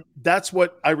 Yep. And that's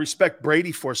what I respect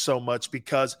Brady for so much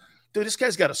because, dude, this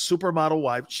guy's got a supermodel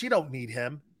wife. She don't need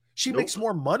him. She makes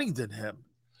more money than him.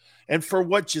 And for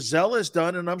what Giselle has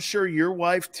done, and I'm sure your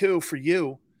wife too, for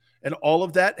you, and all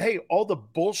of that, hey, all the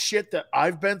bullshit that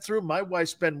I've been through, my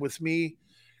wife's been with me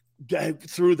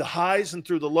through the highs and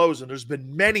through the lows, and there's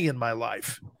been many in my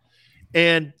life.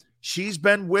 And she's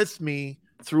been with me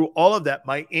through all of that.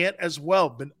 My aunt as well,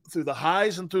 been through the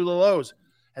highs and through the lows.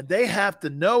 And they have to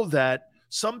know that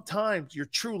sometimes your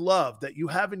true love that you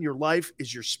have in your life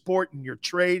is your sport and your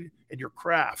trade and your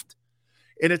craft.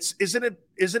 And isn't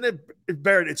it,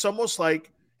 Barrett? It's almost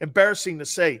like embarrassing to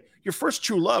say your first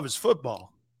true love is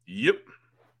football. Yep.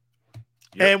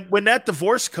 And when that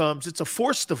divorce comes, it's a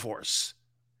forced divorce.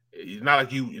 It's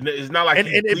not like and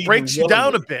it breaks you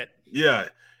down a bit. Yeah.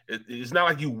 It's not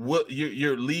like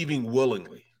you're leaving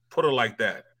willingly. Put it like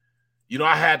that.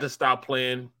 I had to stop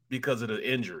playing because of the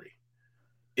injury.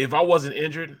 If I wasn't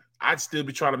injured, I'd still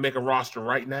be trying to make a roster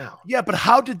right now. Yeah, but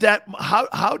how did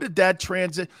that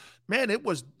transit? Man, it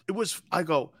was I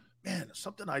go, man,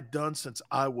 something I'd done since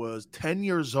I was 10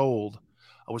 years old.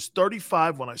 I was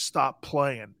 35 when I stopped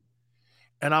playing.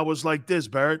 And I was like this,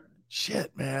 Barrett,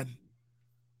 shit, man.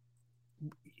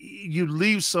 You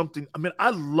leave something. I mean, I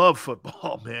love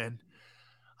football, man.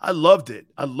 I loved it.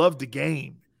 I loved the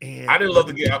game. And I didn't love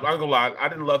the game. I'm not gonna lie. I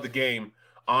didn't love the game,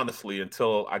 honestly,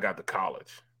 until I got to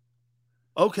college.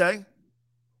 Okay.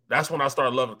 That's when I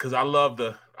started loving it because I love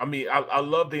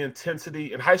the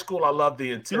intensity. In high school, I loved the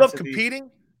intensity. You love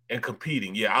competing? And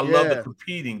competing. Yeah, I love the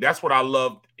competing. That's what I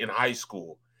loved in high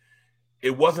school.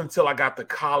 It wasn't until I got to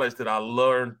college that I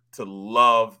learned to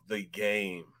love the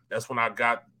game. That's when I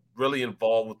got really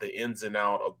involved with the ins and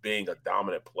out of being a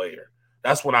dominant player.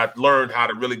 That's when I learned how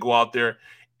to really go out there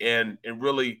and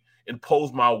really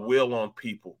impose my will on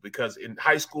people, because in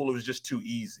high school it was just too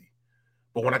easy.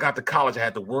 But when I got to college, I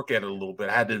had to work at it a little bit.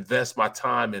 I had to invest my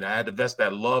time and I had to invest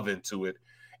that love into it.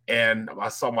 And I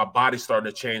saw my body starting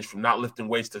to change from not lifting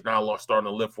weights to now starting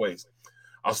to lift weights.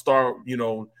 I'll start,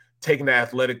 taking the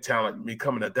athletic talent,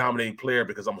 becoming a dominating player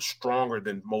because I'm stronger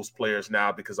than most players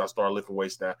now because I started lifting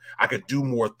weights now. I could do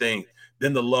more things.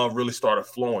 Then the love really started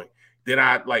flowing. Then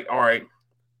all right,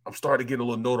 I'm starting to get a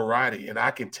little notoriety and I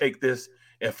can take this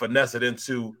and finesse it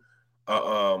into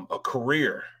a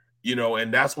career,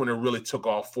 and that's when it really took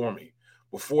off for me.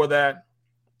 Before that,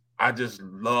 I just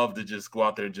loved to just go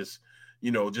out there and just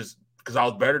because I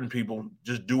was better than people,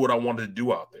 just do what I wanted to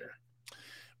do out there.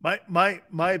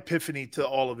 My epiphany to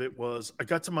all of it was I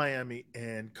got to Miami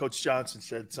and Coach Johnson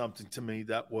said something to me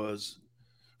that was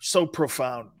so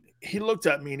profound. He looked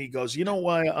at me and he goes, you know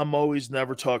why I'm always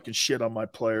never talking shit on my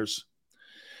players?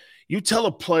 You tell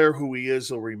a player who he is,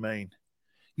 he'll remain.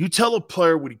 You tell a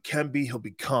player what he can be, he'll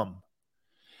become.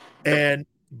 And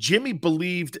Jimmy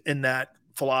believed in that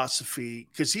philosophy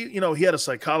because he had a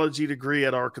psychology degree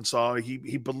at Arkansas.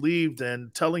 He believed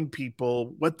in telling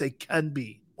people what they can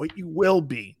be, what you will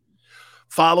be.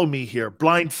 Follow me here.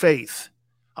 Blind faith.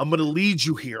 I'm going to lead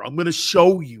you here. I'm going to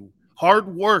show you. Hard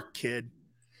work, kid,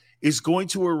 is going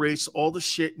to erase all the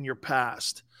shit in your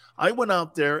past. I went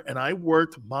out there and I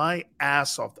worked my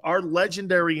ass off. Our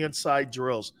legendary inside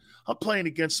drills. I'm playing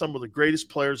against some of the greatest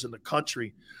players in the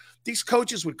country. These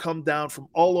coaches would come down from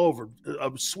all over,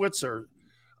 Switzer,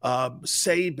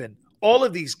 Saban. All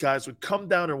of these guys would come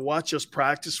down and watch us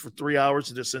practice for 3 hours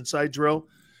in this inside drill.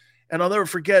 And I'll never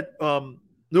forget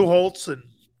Newholtz and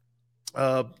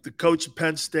the coach of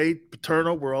Penn State,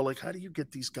 Paterno, were all like, how do you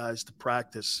get these guys to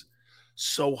practice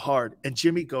so hard? And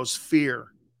Jimmy goes, fear.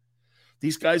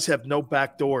 These guys have no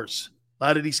back doors. A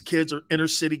lot of these kids are inner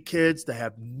city kids. They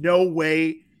have no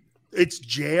way. It's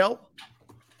jail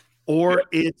or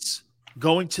it's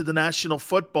going to the National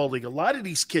Football League. A lot of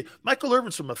these kids, Michael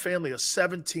Irvin's from a family of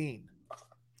 17.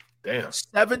 Damn.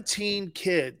 17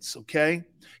 kids, okay?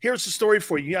 Here's the story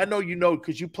for you. I know you know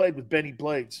because you played with Benny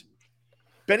Blades.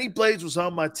 Benny Blades was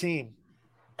on my team.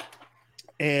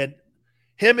 And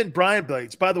him and Brian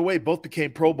Blades, by the way, both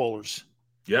became Pro Bowlers.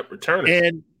 Yep,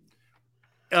 returning.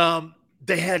 And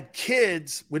they had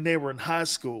kids when they were in high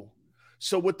school.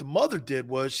 So what the mother did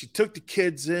was she took the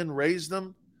kids in, raised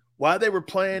them. While they were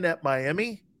playing at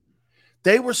Miami,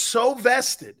 they were so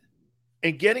vested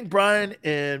in getting Brian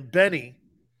and Benny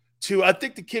to, I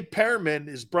think the kid Perriman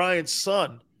is Brian's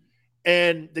son.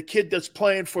 And the kid that's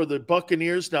playing for the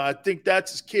Buccaneers now, I think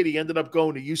that's his kid. He ended up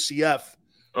going to UCF.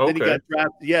 Okay. Then he got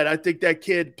drafted. Yeah, I think that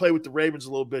kid played with the Ravens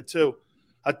a little bit too.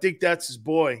 I think that's his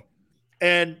boy.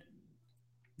 And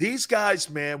these guys,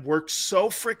 man, worked so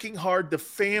freaking hard. The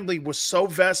family was so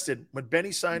vested. When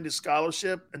Benny signed his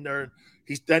scholarship, and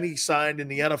then he signed in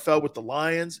the NFL with the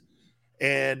Lions,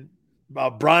 and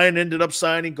Brian ended up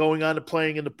signing, going on to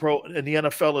playing in the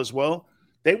NFL as well.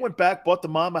 They went back, bought the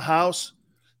mom a house,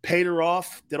 paid her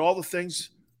off, did all the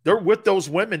things. They're with those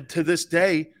women to this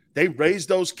day. They raised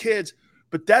those kids.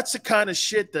 But that's the kind of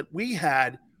shit that we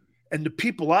had and the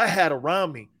people I had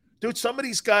around me. Dude, some of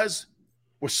these guys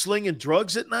were slinging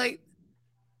drugs at night,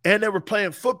 and they were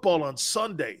playing football on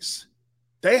Sundays.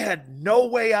 They had no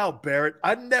way out, Barrett.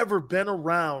 I've never been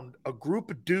around a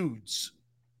group of dudes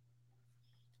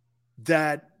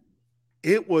that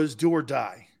it was do or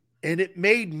die. And it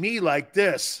made me like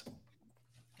this.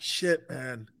 Shit,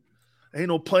 man. Ain't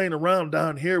no playing around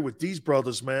down here with these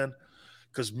brothers, man.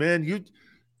 Because, man,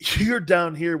 you're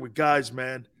down here with guys,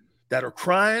 man, that are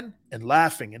crying and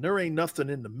laughing, and there ain't nothing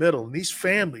in the middle. And these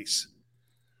families,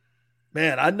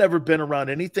 man, I've never been around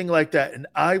anything like that. And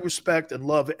I respect and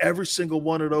love every single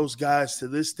one of those guys to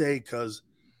this day because,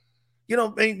 you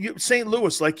know, St.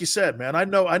 Louis, like you said, man, I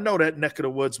know that neck of the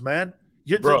woods, man.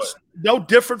 You're no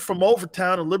different from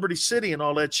Overtown and Liberty City and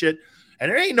all that shit.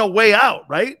 And there ain't no way out,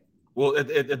 right? Well, at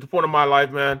the point of my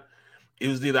life, man, it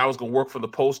was either I was going to work for the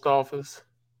post office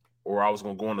or I was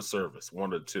going to go into service,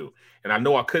 one of the two. And I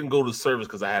know I couldn't go to the service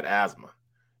because I had asthma.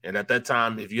 And at that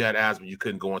time, if you had asthma, you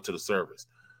couldn't go into the service.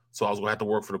 So I was going to have to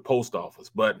work for the post office.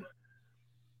 But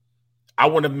I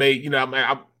wouldn't have made,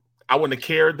 I wouldn't have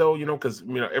cared, though, because,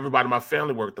 everybody in my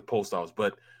family worked at the post office.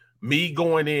 But me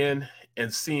going in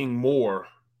and seeing more,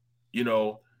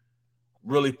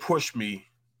 really pushed me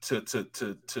to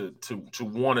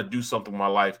want to do something with my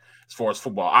life as far as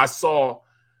football. I saw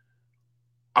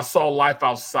life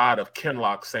outside of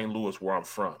Kenlock, St. Louis, where I'm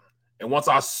from. And once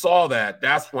I saw that,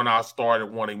 that's when I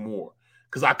started wanting more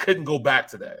because I couldn't go back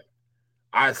to that.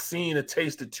 I've seen and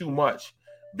tasted too much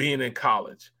being in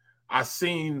college. I've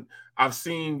seen,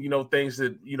 things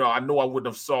that, I know I wouldn't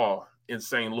have saw in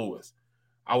St. Louis.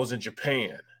 I was in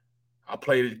Japan. I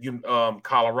played at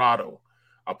Colorado.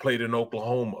 I played in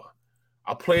Oklahoma.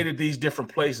 I played at these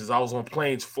different places. I was on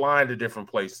planes flying to different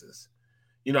places.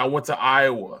 I went to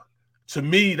Iowa. To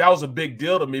me, that was a big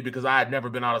deal to me because I had never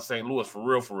been out of St. Louis for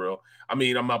real. I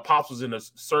mean, my pops was in the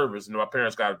service and my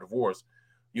parents got a divorce.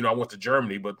 I went to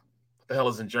Germany, but what the hell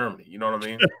is in Germany? You know what I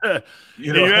mean?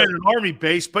 You're at an army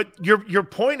base, but your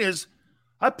point is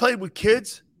I played with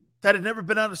kids that had never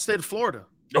been out of the state of Florida.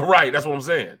 Right, that's what I'm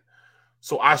saying.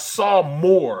 So I saw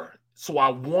more, so I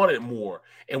wanted more.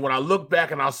 And when I look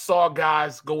back and I saw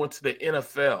guys go into the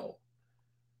NFL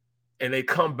and they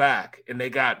come back and they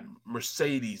got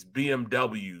Mercedes,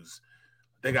 BMWs,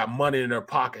 they got money in their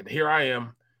pocket. Here I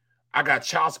am. I got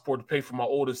child support to pay for my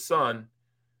oldest son.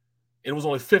 It was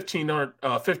only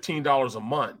 $15 a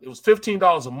month. It was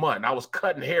 $15 a month. I was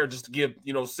cutting hair just to give,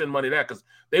 send money that because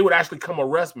they would actually come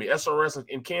arrest me. SRS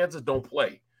in Kansas don't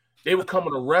play. They would come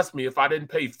and arrest me if I didn't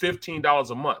pay $15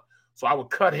 a month. So I would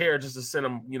cut hair just to send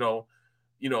them,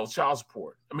 child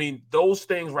support. I mean, those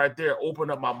things right there open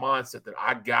up my mindset that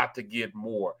I got to get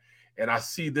more. And I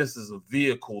see this as a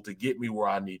vehicle to get me where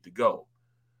I need to go.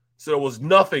 So there was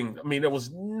nothing but,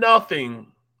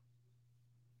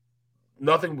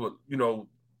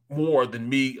 more than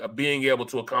me being able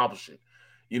to accomplish it,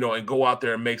 and go out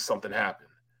there and make something happen,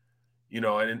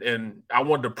 and I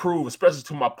wanted to prove, especially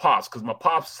to my pops, because my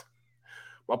pops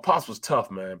was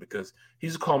tough, man, because he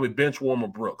used to call me bench warmer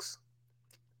Brooks.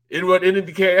 He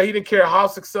didn't care how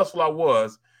successful I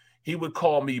was. He would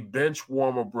call me bench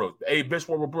warmer Brooks. Hey, bench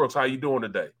warmer Brooks, how you doing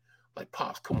today? Like,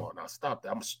 Pops, come on now, stop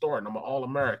that. I'm starting. I'm an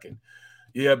All-American.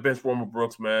 Yeah, bench warmer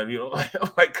Brooks, man.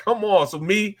 Like, come on. So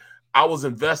I was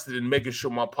invested in making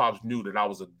sure my pops knew that I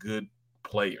was a good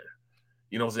player.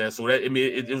 You know what I'm saying? So that,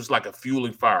 it was like a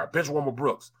fueling fire. Bench warmer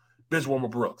Brooks,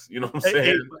 Benchwarmer Brooks. You know what I'm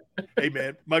saying? Hey,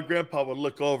 man, my grandpa would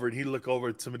look over and he'd look over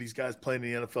at some of these guys playing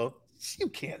in the NFL. You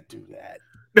can't do that.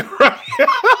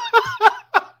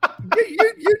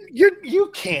 You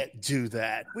can't do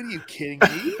that. What are you kidding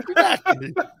me? You're not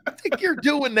gonna think you're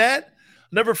doing that. I'll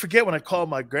never forget when I called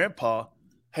my grandpa,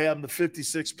 hey, I'm the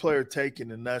 56th player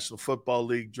taken in the National Football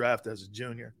League draft as a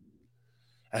junior.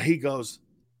 And he goes,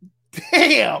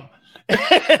 damn. And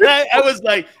I was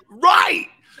like, right.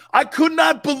 I could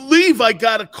not believe I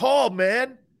got a call,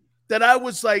 man. That I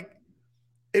was like,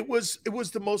 it was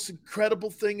the most incredible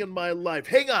thing in my life.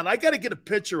 Hang on, I got to get a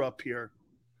picture up here.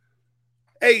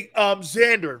 Hey,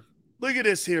 Xander, look at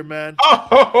this here, man.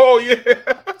 Oh yeah.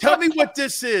 Tell me what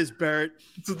this is, Barrett.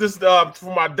 So this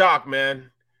for my doc, man.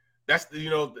 That's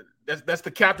that's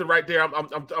the captain right there.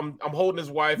 I'm holding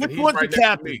his wife. Which and he's one's right the next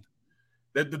captain?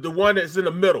 to me. The one that's in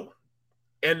the middle,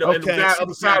 and the guy on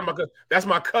the side of my cousin. That's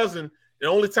my cousin. The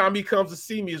only time he comes to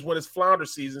see me is when it's flounder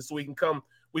season, so we can come.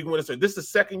 We can win this. This is the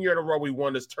second year in a row we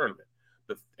won this tournament,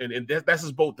 and that's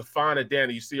his boat, Define and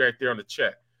Danny. You see right there on the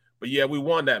check. But yeah, we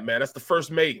won that, man. That's the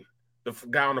first mate, the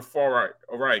guy on the far right.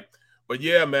 All right, but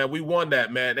yeah, man, we won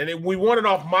that, man, and we won it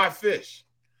off my fish.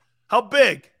 How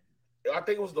big? I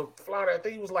think it was the flounder. I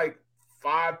think it was like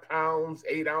 5 pounds,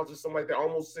 8 ounces, something like that,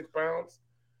 almost 6 pounds.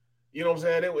 You know what I'm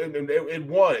saying? It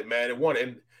won it, man. It won it,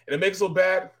 and it makes it so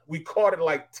bad. We caught it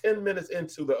like 10 minutes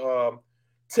into the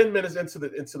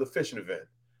fishing event.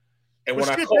 And when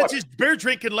I caught just beer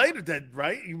drinking later, then,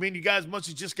 right? You mean you guys must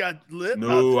have just got lit?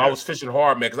 No, I was fishing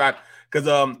hard, man, because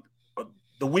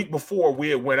the week before we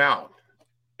had went out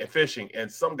and fishing,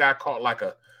 and some guy caught like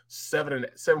a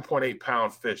 7.8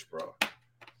 pound fish, bro.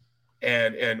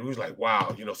 And we was like,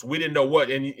 wow, so we didn't know what,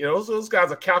 and those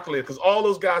guys are calculated because all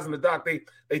those guys in the dock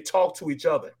they talk to each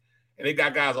other, and they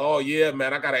got guys, oh yeah,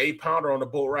 man, I got an 8-pounder on the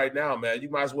boat right now, man. You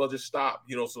might as well just stop,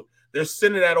 so. They're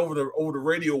sending that over the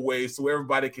radio waves so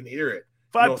everybody can hear it.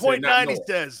 5.9, he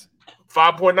says.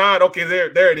 5.9. Okay, there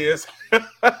it is.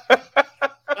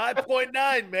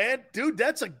 5.9, man, dude,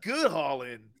 that's a good haul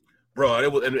in, bro.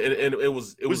 It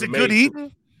was Was it amazing. good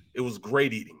eating? It was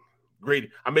great eating. Great.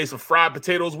 I made some fried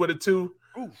potatoes with it too.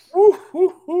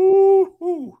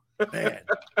 Ooh. Man,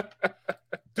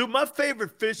 dude, my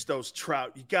favorite fish though is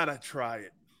trout. You gotta try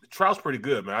it. Trout's pretty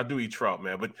good, man. I do eat trout,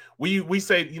 man. But we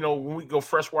say, when we go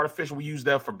freshwater fishing, we use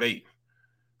that for bait.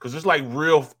 Because it's like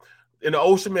real in the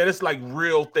ocean, man, it's like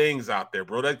real things out there,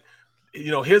 bro. That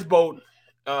his boat,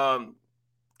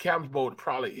 Captain's boat,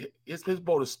 probably his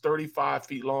boat is 35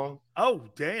 feet long. Oh,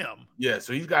 damn. Yeah,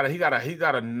 so he got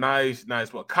a nice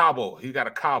boat. Cabo. He got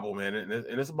a Cabo, man, and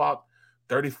it's about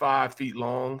 35 feet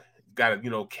long. Got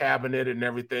a cabinet and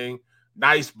everything.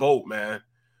 Nice boat, man.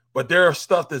 But there's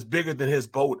stuff that's bigger than his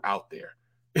boat out there.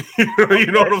 You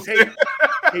know what I'm saying?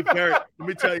 Hey, Barrett, let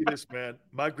me tell you this, man.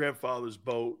 My grandfather's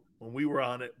boat, when we were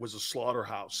on it, was a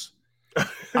slaughterhouse.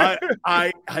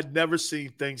 I had never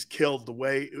seen things killed the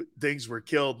way things were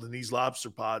killed in these lobster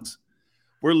pods.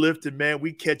 We're lifting, man.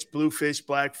 We catch bluefish,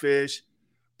 blackfish,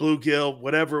 bluegill,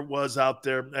 whatever it was out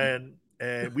there, and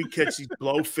we catch these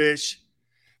blowfish.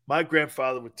 My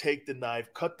grandfather would take the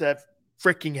knife, cut that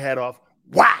freaking head off,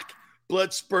 whack!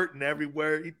 Blood spurting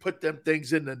everywhere. He'd put them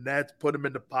things in the nets, put them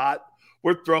in the pot.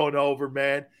 We're throwing over,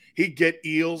 man. He'd get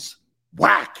eels,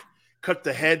 whack, cut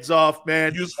the heads off,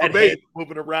 man. Use for and bait. heads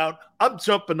moving around. I'm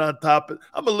jumping on top of.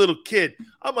 I'm a little kid.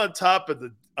 I'm on top of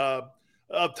the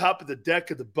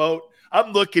deck of the boat.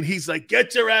 I'm looking. He's like,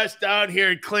 "Get your ass down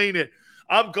here and clean it."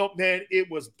 I'm going, man.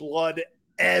 It was blood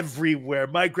everywhere.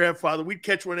 My grandfather, we'd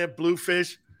catch one of them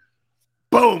bluefish.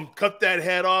 Boom, cut that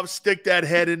head off, stick that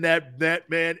head in that net,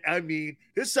 man. I mean,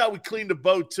 this is how we cleaned the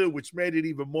boat, too, which made it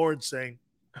even more insane.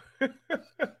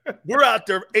 We're out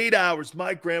there 8 hours.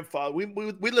 My grandfather, we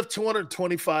lift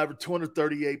 225 or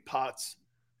 238 pots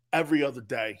every other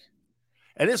day.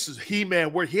 And this is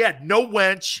He-Man, where he had no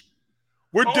winch.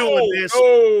 We're doing this.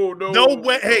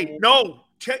 No.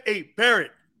 Hey,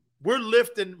 Barrett, we're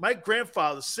lifting. My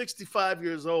grandfather's 65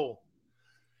 years old.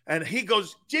 And he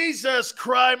goes, Jesus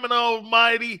Christ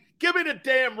almighty, give me the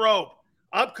damn rope.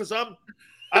 I'm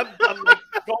like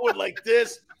going like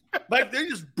this. Like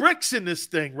there's bricks in this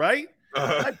thing, right?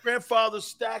 My grandfather's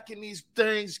stacking these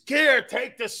things. Here,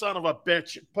 take this son of a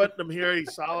bitch. Putting them here.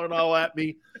 He's hollering all at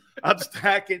me. I'm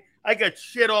stacking. I got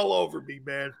shit all over me,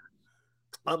 man.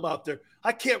 I'm out there.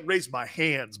 I can't raise my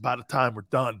hands by the time we're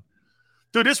done.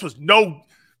 Dude, this was no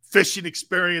fishing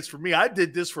experience for me. I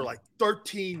did this for like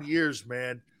 13 years,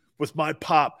 man, with my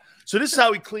pop. So this is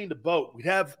how we cleaned the boat. We'd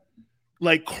have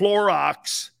like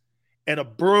Clorox and a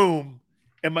broom,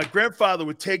 and my grandfather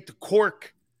would take the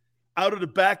cork out of the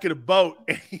back of the boat,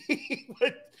 and he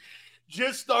would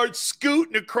just starts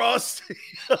scooting across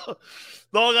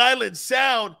Long Island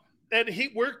Sound, and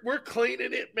we're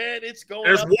cleaning it, man. It's going.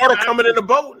 There's water coming in the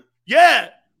boat. Yeah.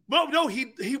 Well, no,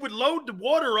 he would load the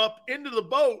water up into the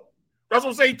boat. That's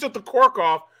what I'm saying. He took the cork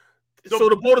off, so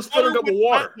the boat is filling up with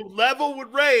water. The level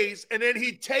would raise, and then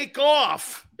he'd take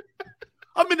off.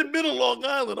 I'm in the middle of Long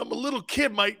Island. I'm a little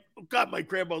kid. My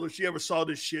grandmother, if she ever saw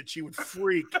this shit, she would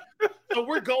freak. So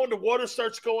we're going, the water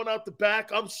starts going out the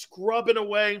back. I'm scrubbing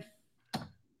away.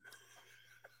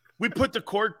 We put the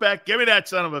cork back. Give me that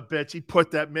son of a bitch. He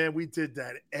put that, man. We did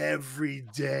that every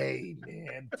day,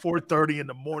 man. 4:30 in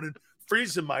the morning,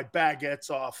 freezing my baguettes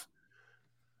off.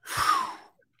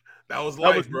 That was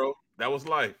life, bro. That was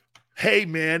life. Hey,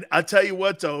 man, I tell you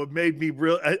what, though, it made me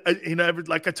real.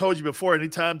 Like I told you before,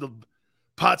 anytime the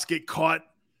pots get caught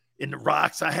in the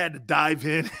rocks, I had to dive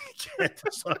in, get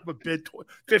the son of a bitch,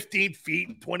 15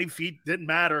 feet, 20 feet, didn't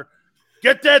matter.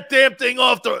 Get that damn thing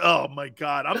off the. Oh my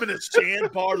God! I'm in a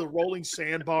sandbar, the rolling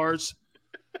sandbars,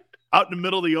 out in the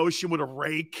middle of the ocean with a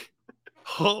rake.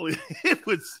 Holy, it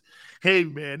was. Hey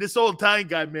man, this old Italian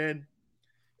guy, man,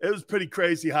 it was pretty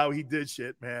crazy how he did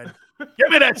shit, man. Give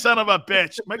me that son of a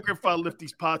bitch. My grandfather lift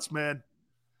these pots, man.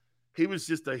 He was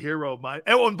just a hero of mine.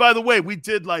 And by the way, we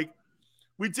did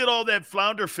all that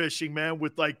flounder fishing, man,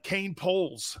 with like cane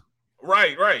poles.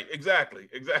 Right, exactly.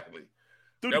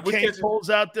 Dude, the cane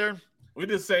poles out there. We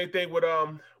did the same thing with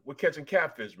catching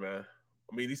catfish, man.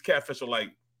 I mean, these catfish are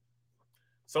like,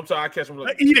 sometimes I catch them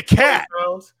like eat a cat.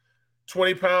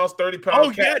 20 pounds, 30 pounds.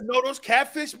 Oh, yeah, no, those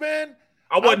catfish, man.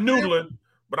 I wasn't noodling,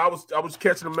 but I was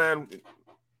catching them, man,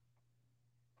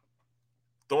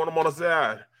 throwing them on the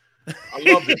side. I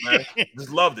loved it, man. Just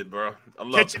loved it, bro. I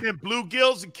loved catching them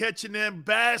bluegills and catching them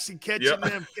bass and catching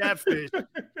them catfish.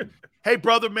 Hey,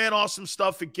 brother, man, awesome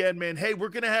stuff again, man. Hey, we're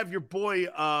going to have your boy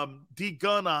D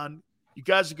Gunn on. You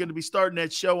guys are going to be starting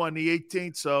that show on the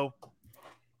 18th, so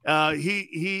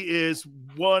he is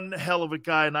one hell of a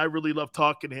guy, and I really love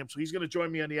talking to him. So he's going to join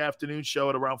me on the afternoon show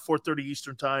at around 4:30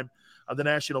 Eastern time on the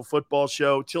National Football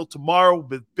Show. Till tomorrow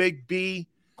with Big B.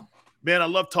 Man, I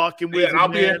love talking with you.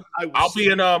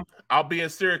 I'll be in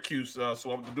Syracuse,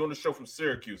 so I'm doing the show from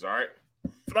Syracuse. All right.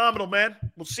 Phenomenal, man.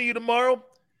 We'll see you tomorrow.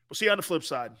 We'll see you on the flip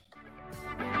side.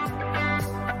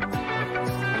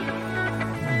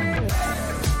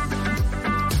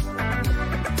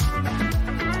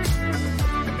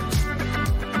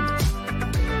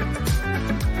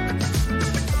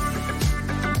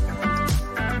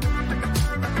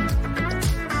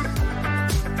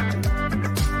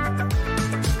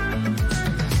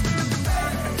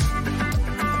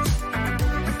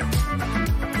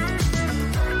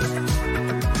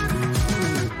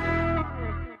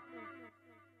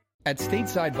 At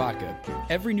Stateside Vodka,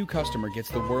 every new customer gets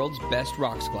the world's best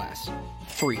rocks glass,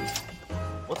 free.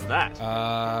 What's that?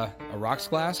 A rocks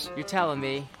glass? You're telling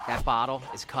me that bottle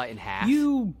is cut in half?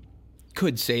 You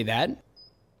could say that.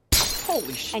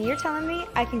 Holy shit. And you're telling me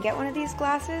I can get one of these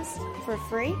glasses for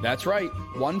free? That's right.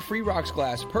 One free rocks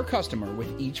glass per customer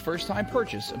with each first-time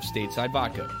purchase of Stateside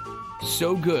Vodka.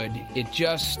 So good, it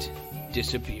just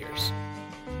disappears.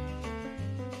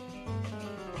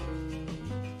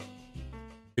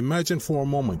 Imagine for a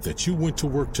moment that you went to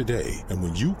work today and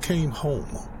when you came home,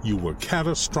 you were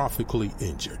catastrophically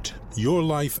injured. Your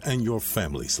life and your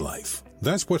family's life.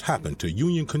 That's what happened to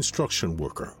union construction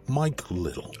worker Mike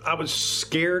Little. I was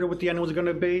scared of what the end was going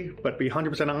to be, but to be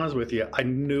 100% honest with you, I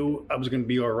knew I was going to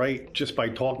be all right just by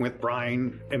talking with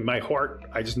Brian. In my heart,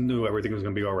 I just knew everything was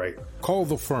going to be all right. Call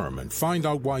the firm and find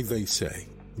out why they say,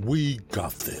 "We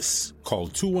got this." Call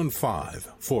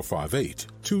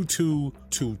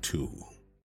 215-458-2222.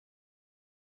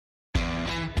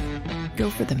 Go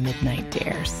for the midnight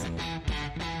dares.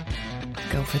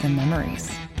 Go for the memories.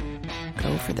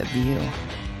 Go for the view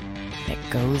that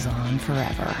goes on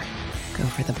forever. Go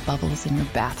for the bubbles in your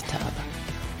bathtub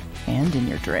and in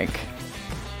your drink.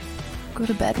 Go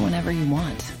to bed whenever you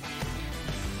want.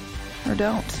 Or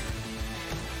don't.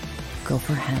 Go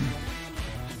for him.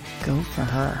 Go for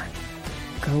her.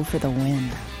 Go for the win.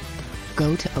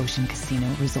 Go to Ocean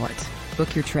Casino Resort.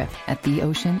 Book your trip at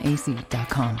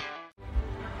theoceanac.com.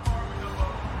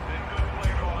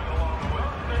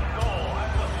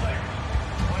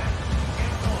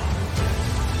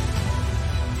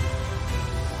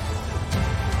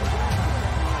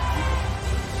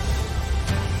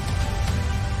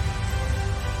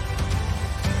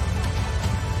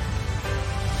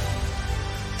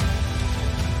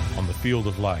 Field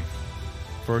of life,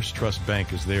 First Trust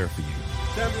Bank is there for you.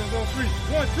 Champions on 3.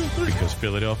 1, 2, 3. Because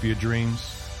Philadelphia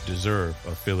dreams deserve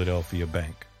a Philadelphia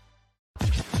bank.